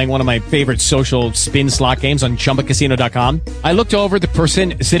day playing one of my favorite social spin slot games on ChumbaCasino.com. I looked over at the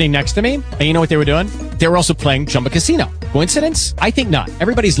person sitting next to me, and you know what they were doing? They were also playing Chumba Casino. Coincidence? I think not.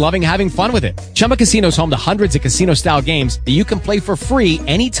 Everybody's loving having fun with it. Chumba Casino is home to hundreds of casino-style games that you can play for free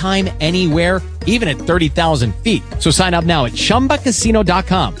anytime, anywhere, even at 30,000 feet. So sign up now at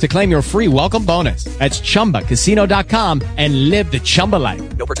ChumbaCasino.com to claim your free welcome bonus. That's ChumbaCasino.com and live the Chumba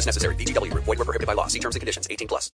life. No purchase necessary. VGW. Void where prohibited by law. See terms and conditions. 18+.